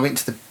anymore, and I went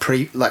to the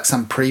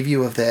some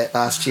preview of that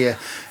last year.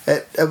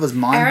 It was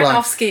mind blowing.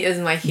 Aronofsky is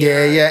my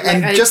hero. Yeah,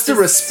 and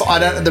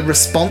the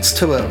response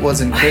to it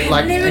was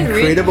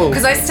incredible.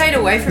 Because I stayed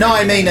away from. No,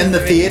 I mean in the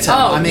theatre.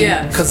 Oh, I mean,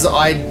 because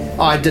I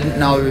didn't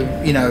know,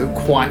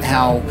 quite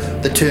how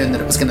the turn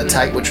that it was going to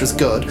take, which was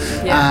good.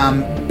 Yeah.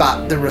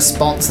 But the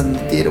response in the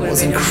theatre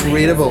was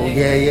incredible.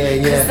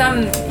 Amazing.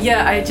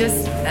 Yeah.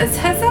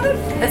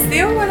 Is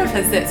there one of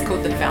his that's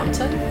called The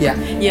Fountain? Yeah.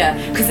 Yeah,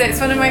 because that's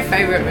one of my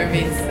favourite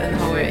movies in the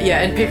whole world.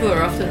 Yeah, and people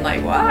are often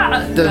like, what?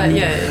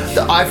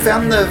 I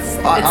found I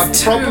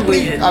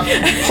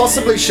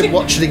possibly should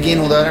watch it again,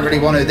 although I don't really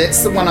want to.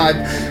 That's the one I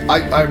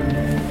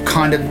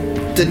kind of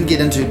didn't get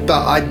into,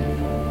 but I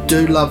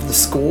do love the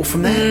score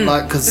from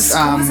that, because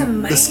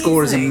the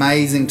score is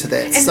amazing to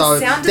that. And so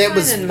the sound that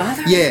was in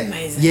Mother is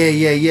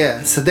amazing.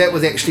 Yeah. So that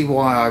was actually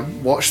why I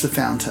watched The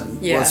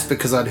Fountain, was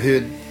because I'd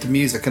heard the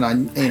music, and I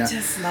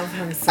just love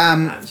him so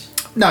much.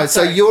 No,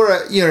 so you're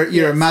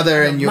a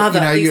mother, and you're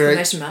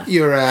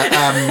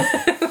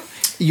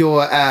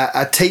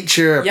a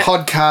teacher, a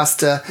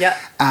podcaster. Yep.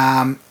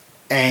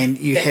 And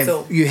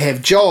you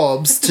have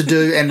jobs to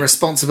do and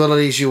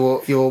responsibilities.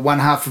 You're one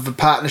half of a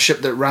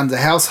partnership that runs a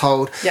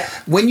household. Yeah.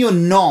 When you're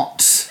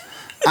not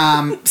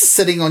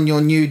sitting on your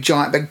new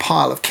giant big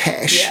pile of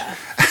cash. Yeah.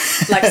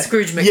 Like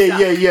Scrooge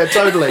McDuck. Yeah,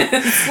 totally.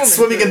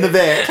 Swimming in the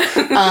vat.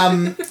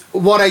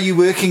 What are you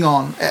working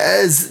on?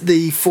 Is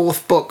the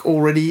fourth book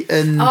already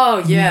in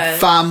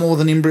far more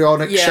than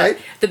embryonic shape?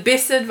 The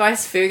best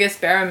advice Fergus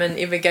Barrowman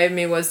ever gave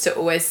me was to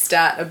always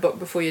start a book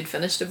before you'd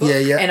finished a book.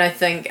 Yeah. And I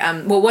think,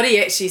 what he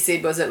actually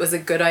said was it was a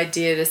good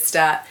idea to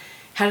start,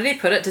 how did he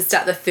put it? To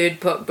start the third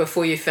book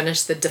before you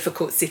finish the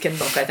difficult second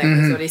book, I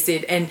think was what he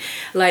said. And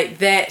like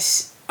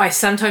that, I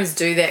sometimes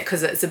do that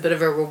because it's a bit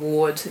of a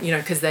reward,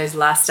 because those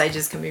last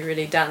stages can be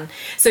really done.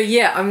 So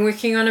yeah, I'm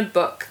working on a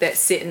book that's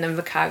set in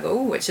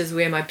Invercargill, which is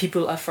where my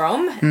people are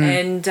from.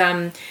 And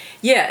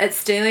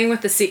it's dealing with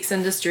the sex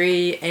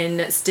industry,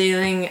 and it's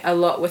dealing a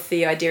lot with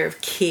the idea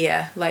of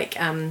care, like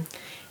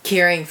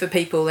caring for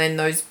people and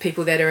those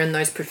people that are in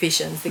those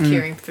professions, the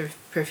caring for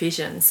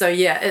professions. So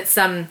yeah, it's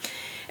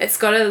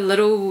got a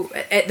little,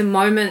 at the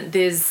moment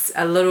there's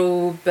a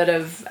little bit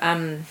of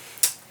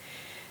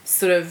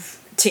sort of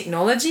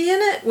technology in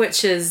it,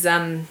 which is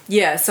so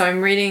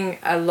I'm reading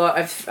a lot.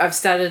 I've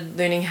started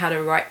learning how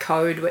to write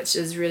code, which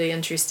is really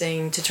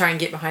interesting, to try and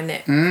get behind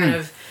that kind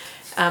of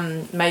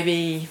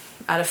maybe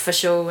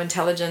artificial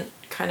intelligent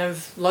kind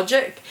of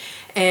logic.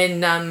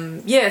 And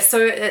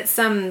so it's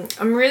I'm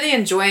really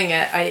enjoying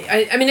it.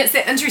 I mean, it's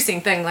that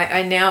interesting thing, like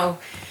I now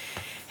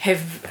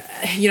have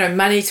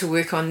money to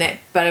work on that,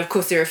 but of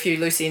course there are a few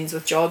loose ends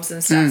with jobs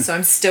and stuff, so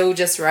I'm still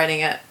just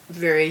writing it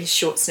very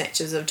short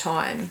snatches of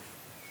time,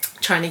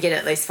 trying to get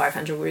at least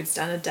 500 words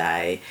done a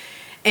day.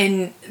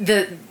 And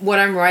what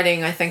I'm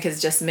writing, I think, is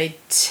just me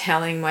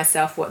telling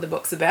myself what the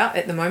book's about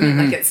at the moment.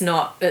 Like it's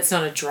not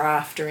a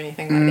draft or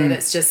anything like that.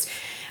 It's just,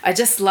 I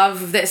just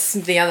love, that's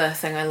the other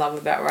thing I love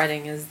about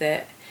writing, is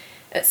that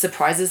it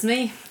surprises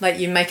me. Like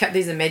you make up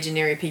these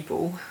imaginary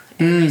people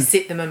and you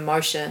set them in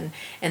motion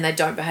and they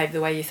don't behave the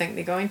way you think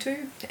they're going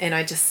to. And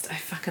I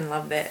fucking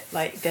love that.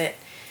 Like that,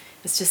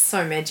 it's just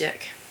so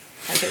magic.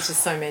 Like it's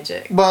just so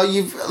magic. Well,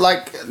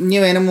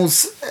 New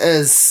Animals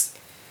is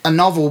a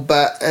novel,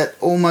 but it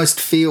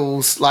almost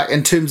feels like,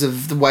 in terms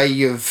of the way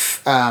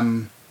you've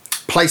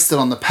placed it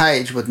on the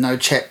page with no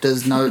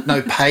chapters,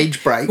 no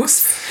page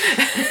breaks.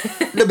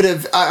 A bit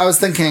of, I was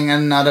thinking,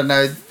 and I don't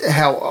know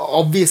how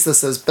obvious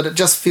this is, but it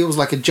just feels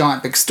like a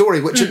giant big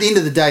story, which at the end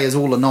of the day is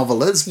all a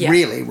novel is,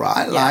 really,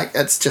 right? Yeah. Like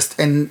it's just,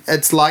 and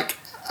it's like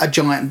a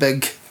giant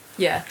big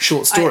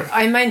short story.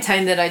 I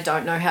maintain that I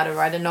don't know how to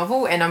write a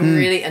novel, and I'm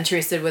really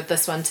interested with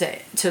this one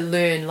to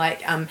learn.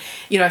 Like,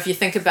 if you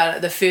think about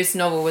it, the first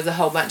novel was a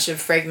whole bunch of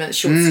fragments,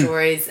 short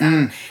stories.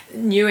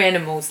 New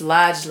Animals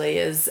largely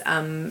is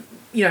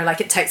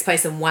it takes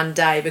place in one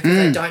day because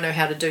I don't know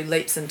how to do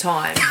leaps in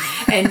time.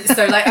 And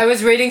so, I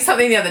was reading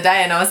something the other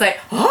day and I was like,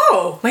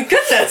 oh, my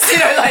goodness,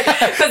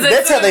 because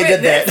that's how they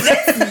did that.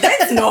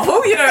 That's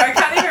novel, I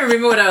can't even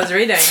remember what I was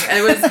reading.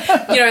 It was,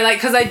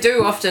 because I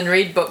do often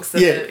read books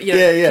that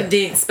are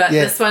condensed, but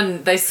this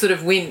one, they sort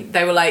of went,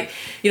 they were like,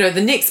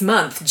 the next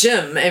month,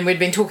 Jim, and we'd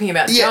been talking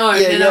about Joan,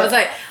 and I was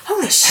like,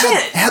 holy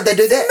shit. How'd they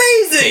do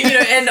that? Amazing,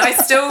 and I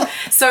still,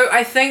 so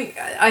I think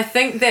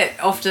that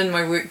often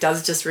my work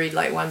does just read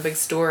like one big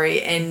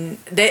story, and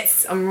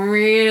I'm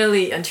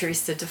really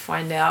interested to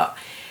find out,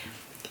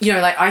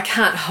 I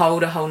can't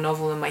hold a whole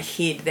novel in my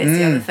head. That's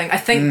the other thing. I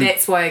think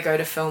that's why I go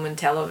to film and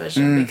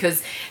television,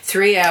 because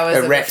 3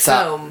 hours of a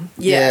film,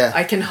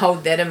 I can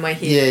hold that in my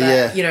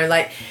head.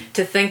 But,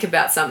 to think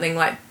about something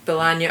like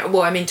Bologna,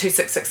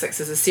 2666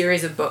 is a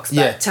series of books,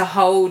 but to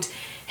hold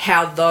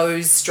how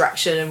those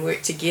structured and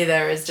work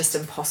together is just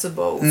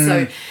impossible.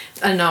 So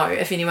I don't know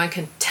if anyone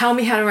can tell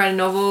me how to write a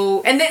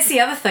novel. And that's the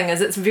other thing, is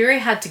it's very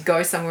hard to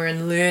go somewhere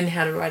and learn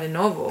how to write a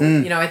novel.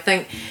 I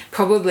think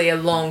probably a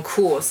long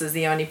course is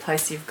the only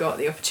place you've got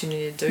the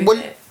opportunity to do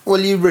that.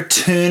 Will you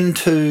return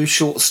to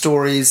short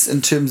stories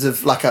in terms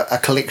of like a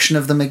collection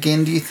of them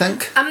again, do you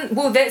think?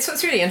 Well, that's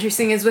what's really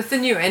interesting is with the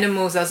New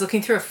Animals, I was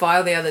looking through a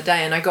file the other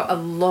day and I got a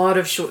lot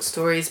of short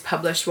stories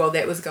published while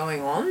that was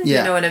going on.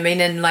 You know what I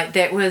mean? And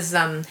that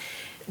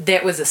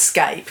was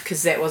escape,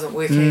 because that wasn't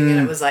working, and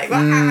it was like,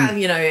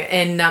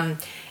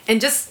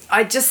 and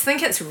I just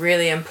think it's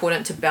really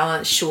important to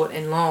balance short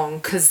and long,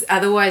 because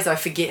otherwise I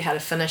forget how to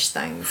finish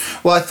things.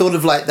 Well, I thought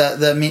of like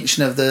the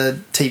mention of the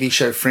TV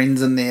show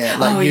Friends in there,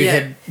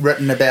 had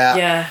written about.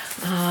 Yeah,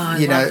 I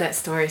love that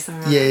story so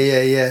much.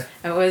 Yeah.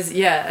 It was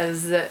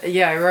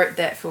I wrote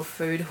that for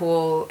Food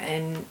Hall,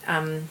 and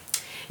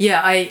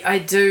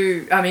I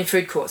do. I mean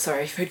Food Court.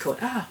 Sorry,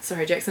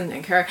 Jackson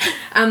and Cara.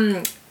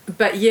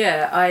 But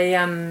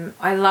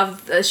I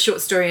love a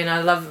short story, and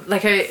I love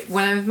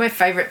one of my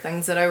favourite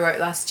things that I wrote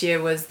last year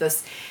was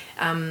this.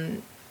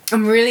 I'm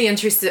really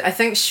interested. I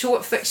think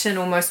short fiction,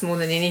 almost more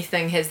than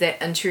anything, has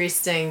that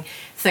interesting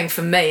thing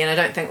for me, and I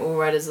don't think all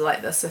writers are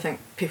like this. I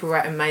think people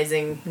write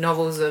amazing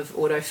novels of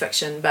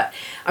autofiction, but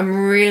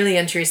I'm really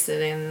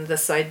interested in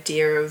this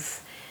idea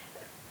of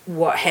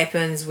what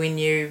happens when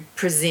you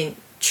present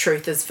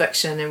truth as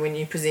fiction and when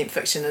you present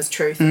fiction as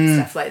truth and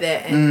stuff like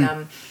that.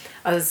 And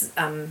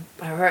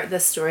I wrote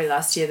this story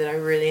last year that I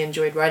really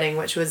enjoyed writing,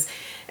 which was,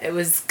 it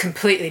was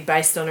completely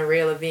based on a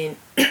real event,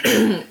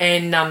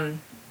 and I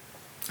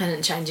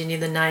didn't change any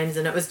of the names,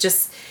 and it was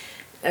just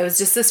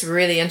this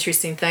really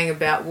interesting thing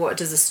about what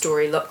does a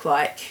story look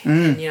like.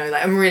 And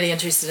I'm really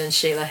interested in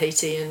Sheila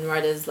Hiti and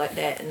writers like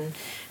that, and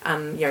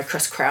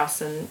Chris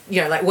Kraus, and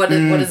what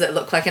does it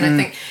look like? And I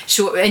think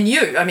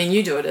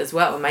you do it as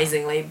well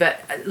amazingly, but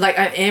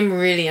I am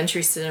really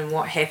interested in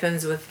what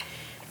happens with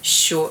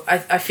short.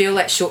 I feel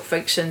like short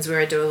fiction's where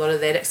I do a lot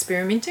of that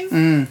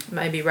experimenting,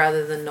 maybe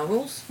rather than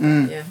novels.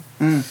 Are you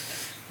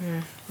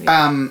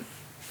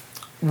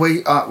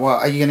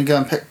going to go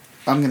and pick?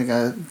 I'm going to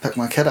go pick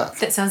my kid up.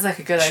 That sounds like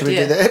a good idea. Should we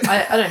do that?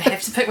 I don't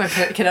have to pick my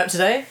kid up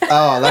today.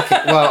 Oh, lucky.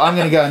 Well, I'm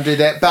going to go and do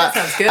that. But that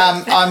sounds good.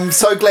 I'm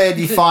so glad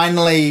we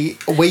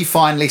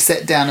finally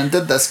sat down and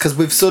did this, because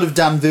we've sort of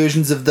done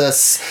versions of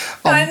this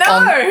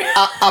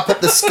up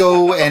at the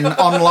school and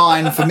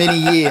online for many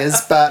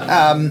years. But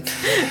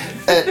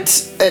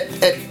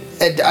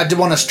I do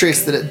want to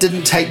stress that it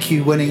didn't take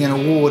you winning an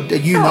award. To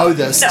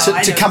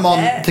come on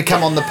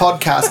the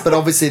podcast, but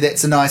obviously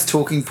that's a nice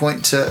talking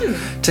point to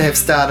have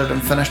started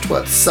and finished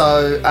with.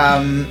 So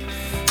I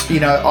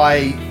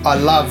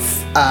love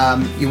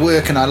your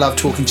work, and I love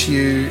talking to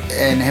you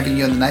and having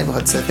you in the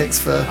neighbourhood. So thanks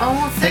for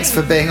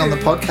being on the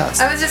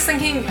podcast. I was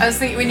thinking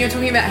when you were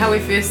talking about how we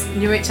first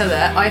knew each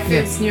other, I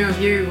first knew of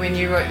you when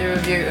you wrote the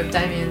review of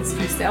Damien's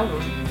first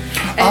album.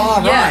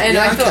 And, right.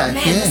 I thought,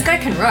 this guy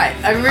can write.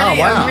 I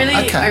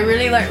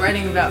really like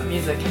writing about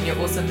music, and you're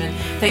awesome. And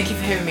thank you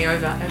for having me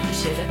over. I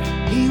appreciate it.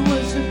 He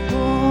was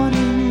born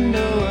in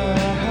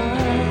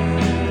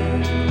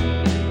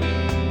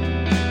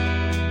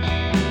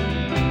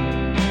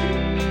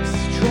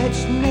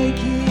stretched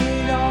naked.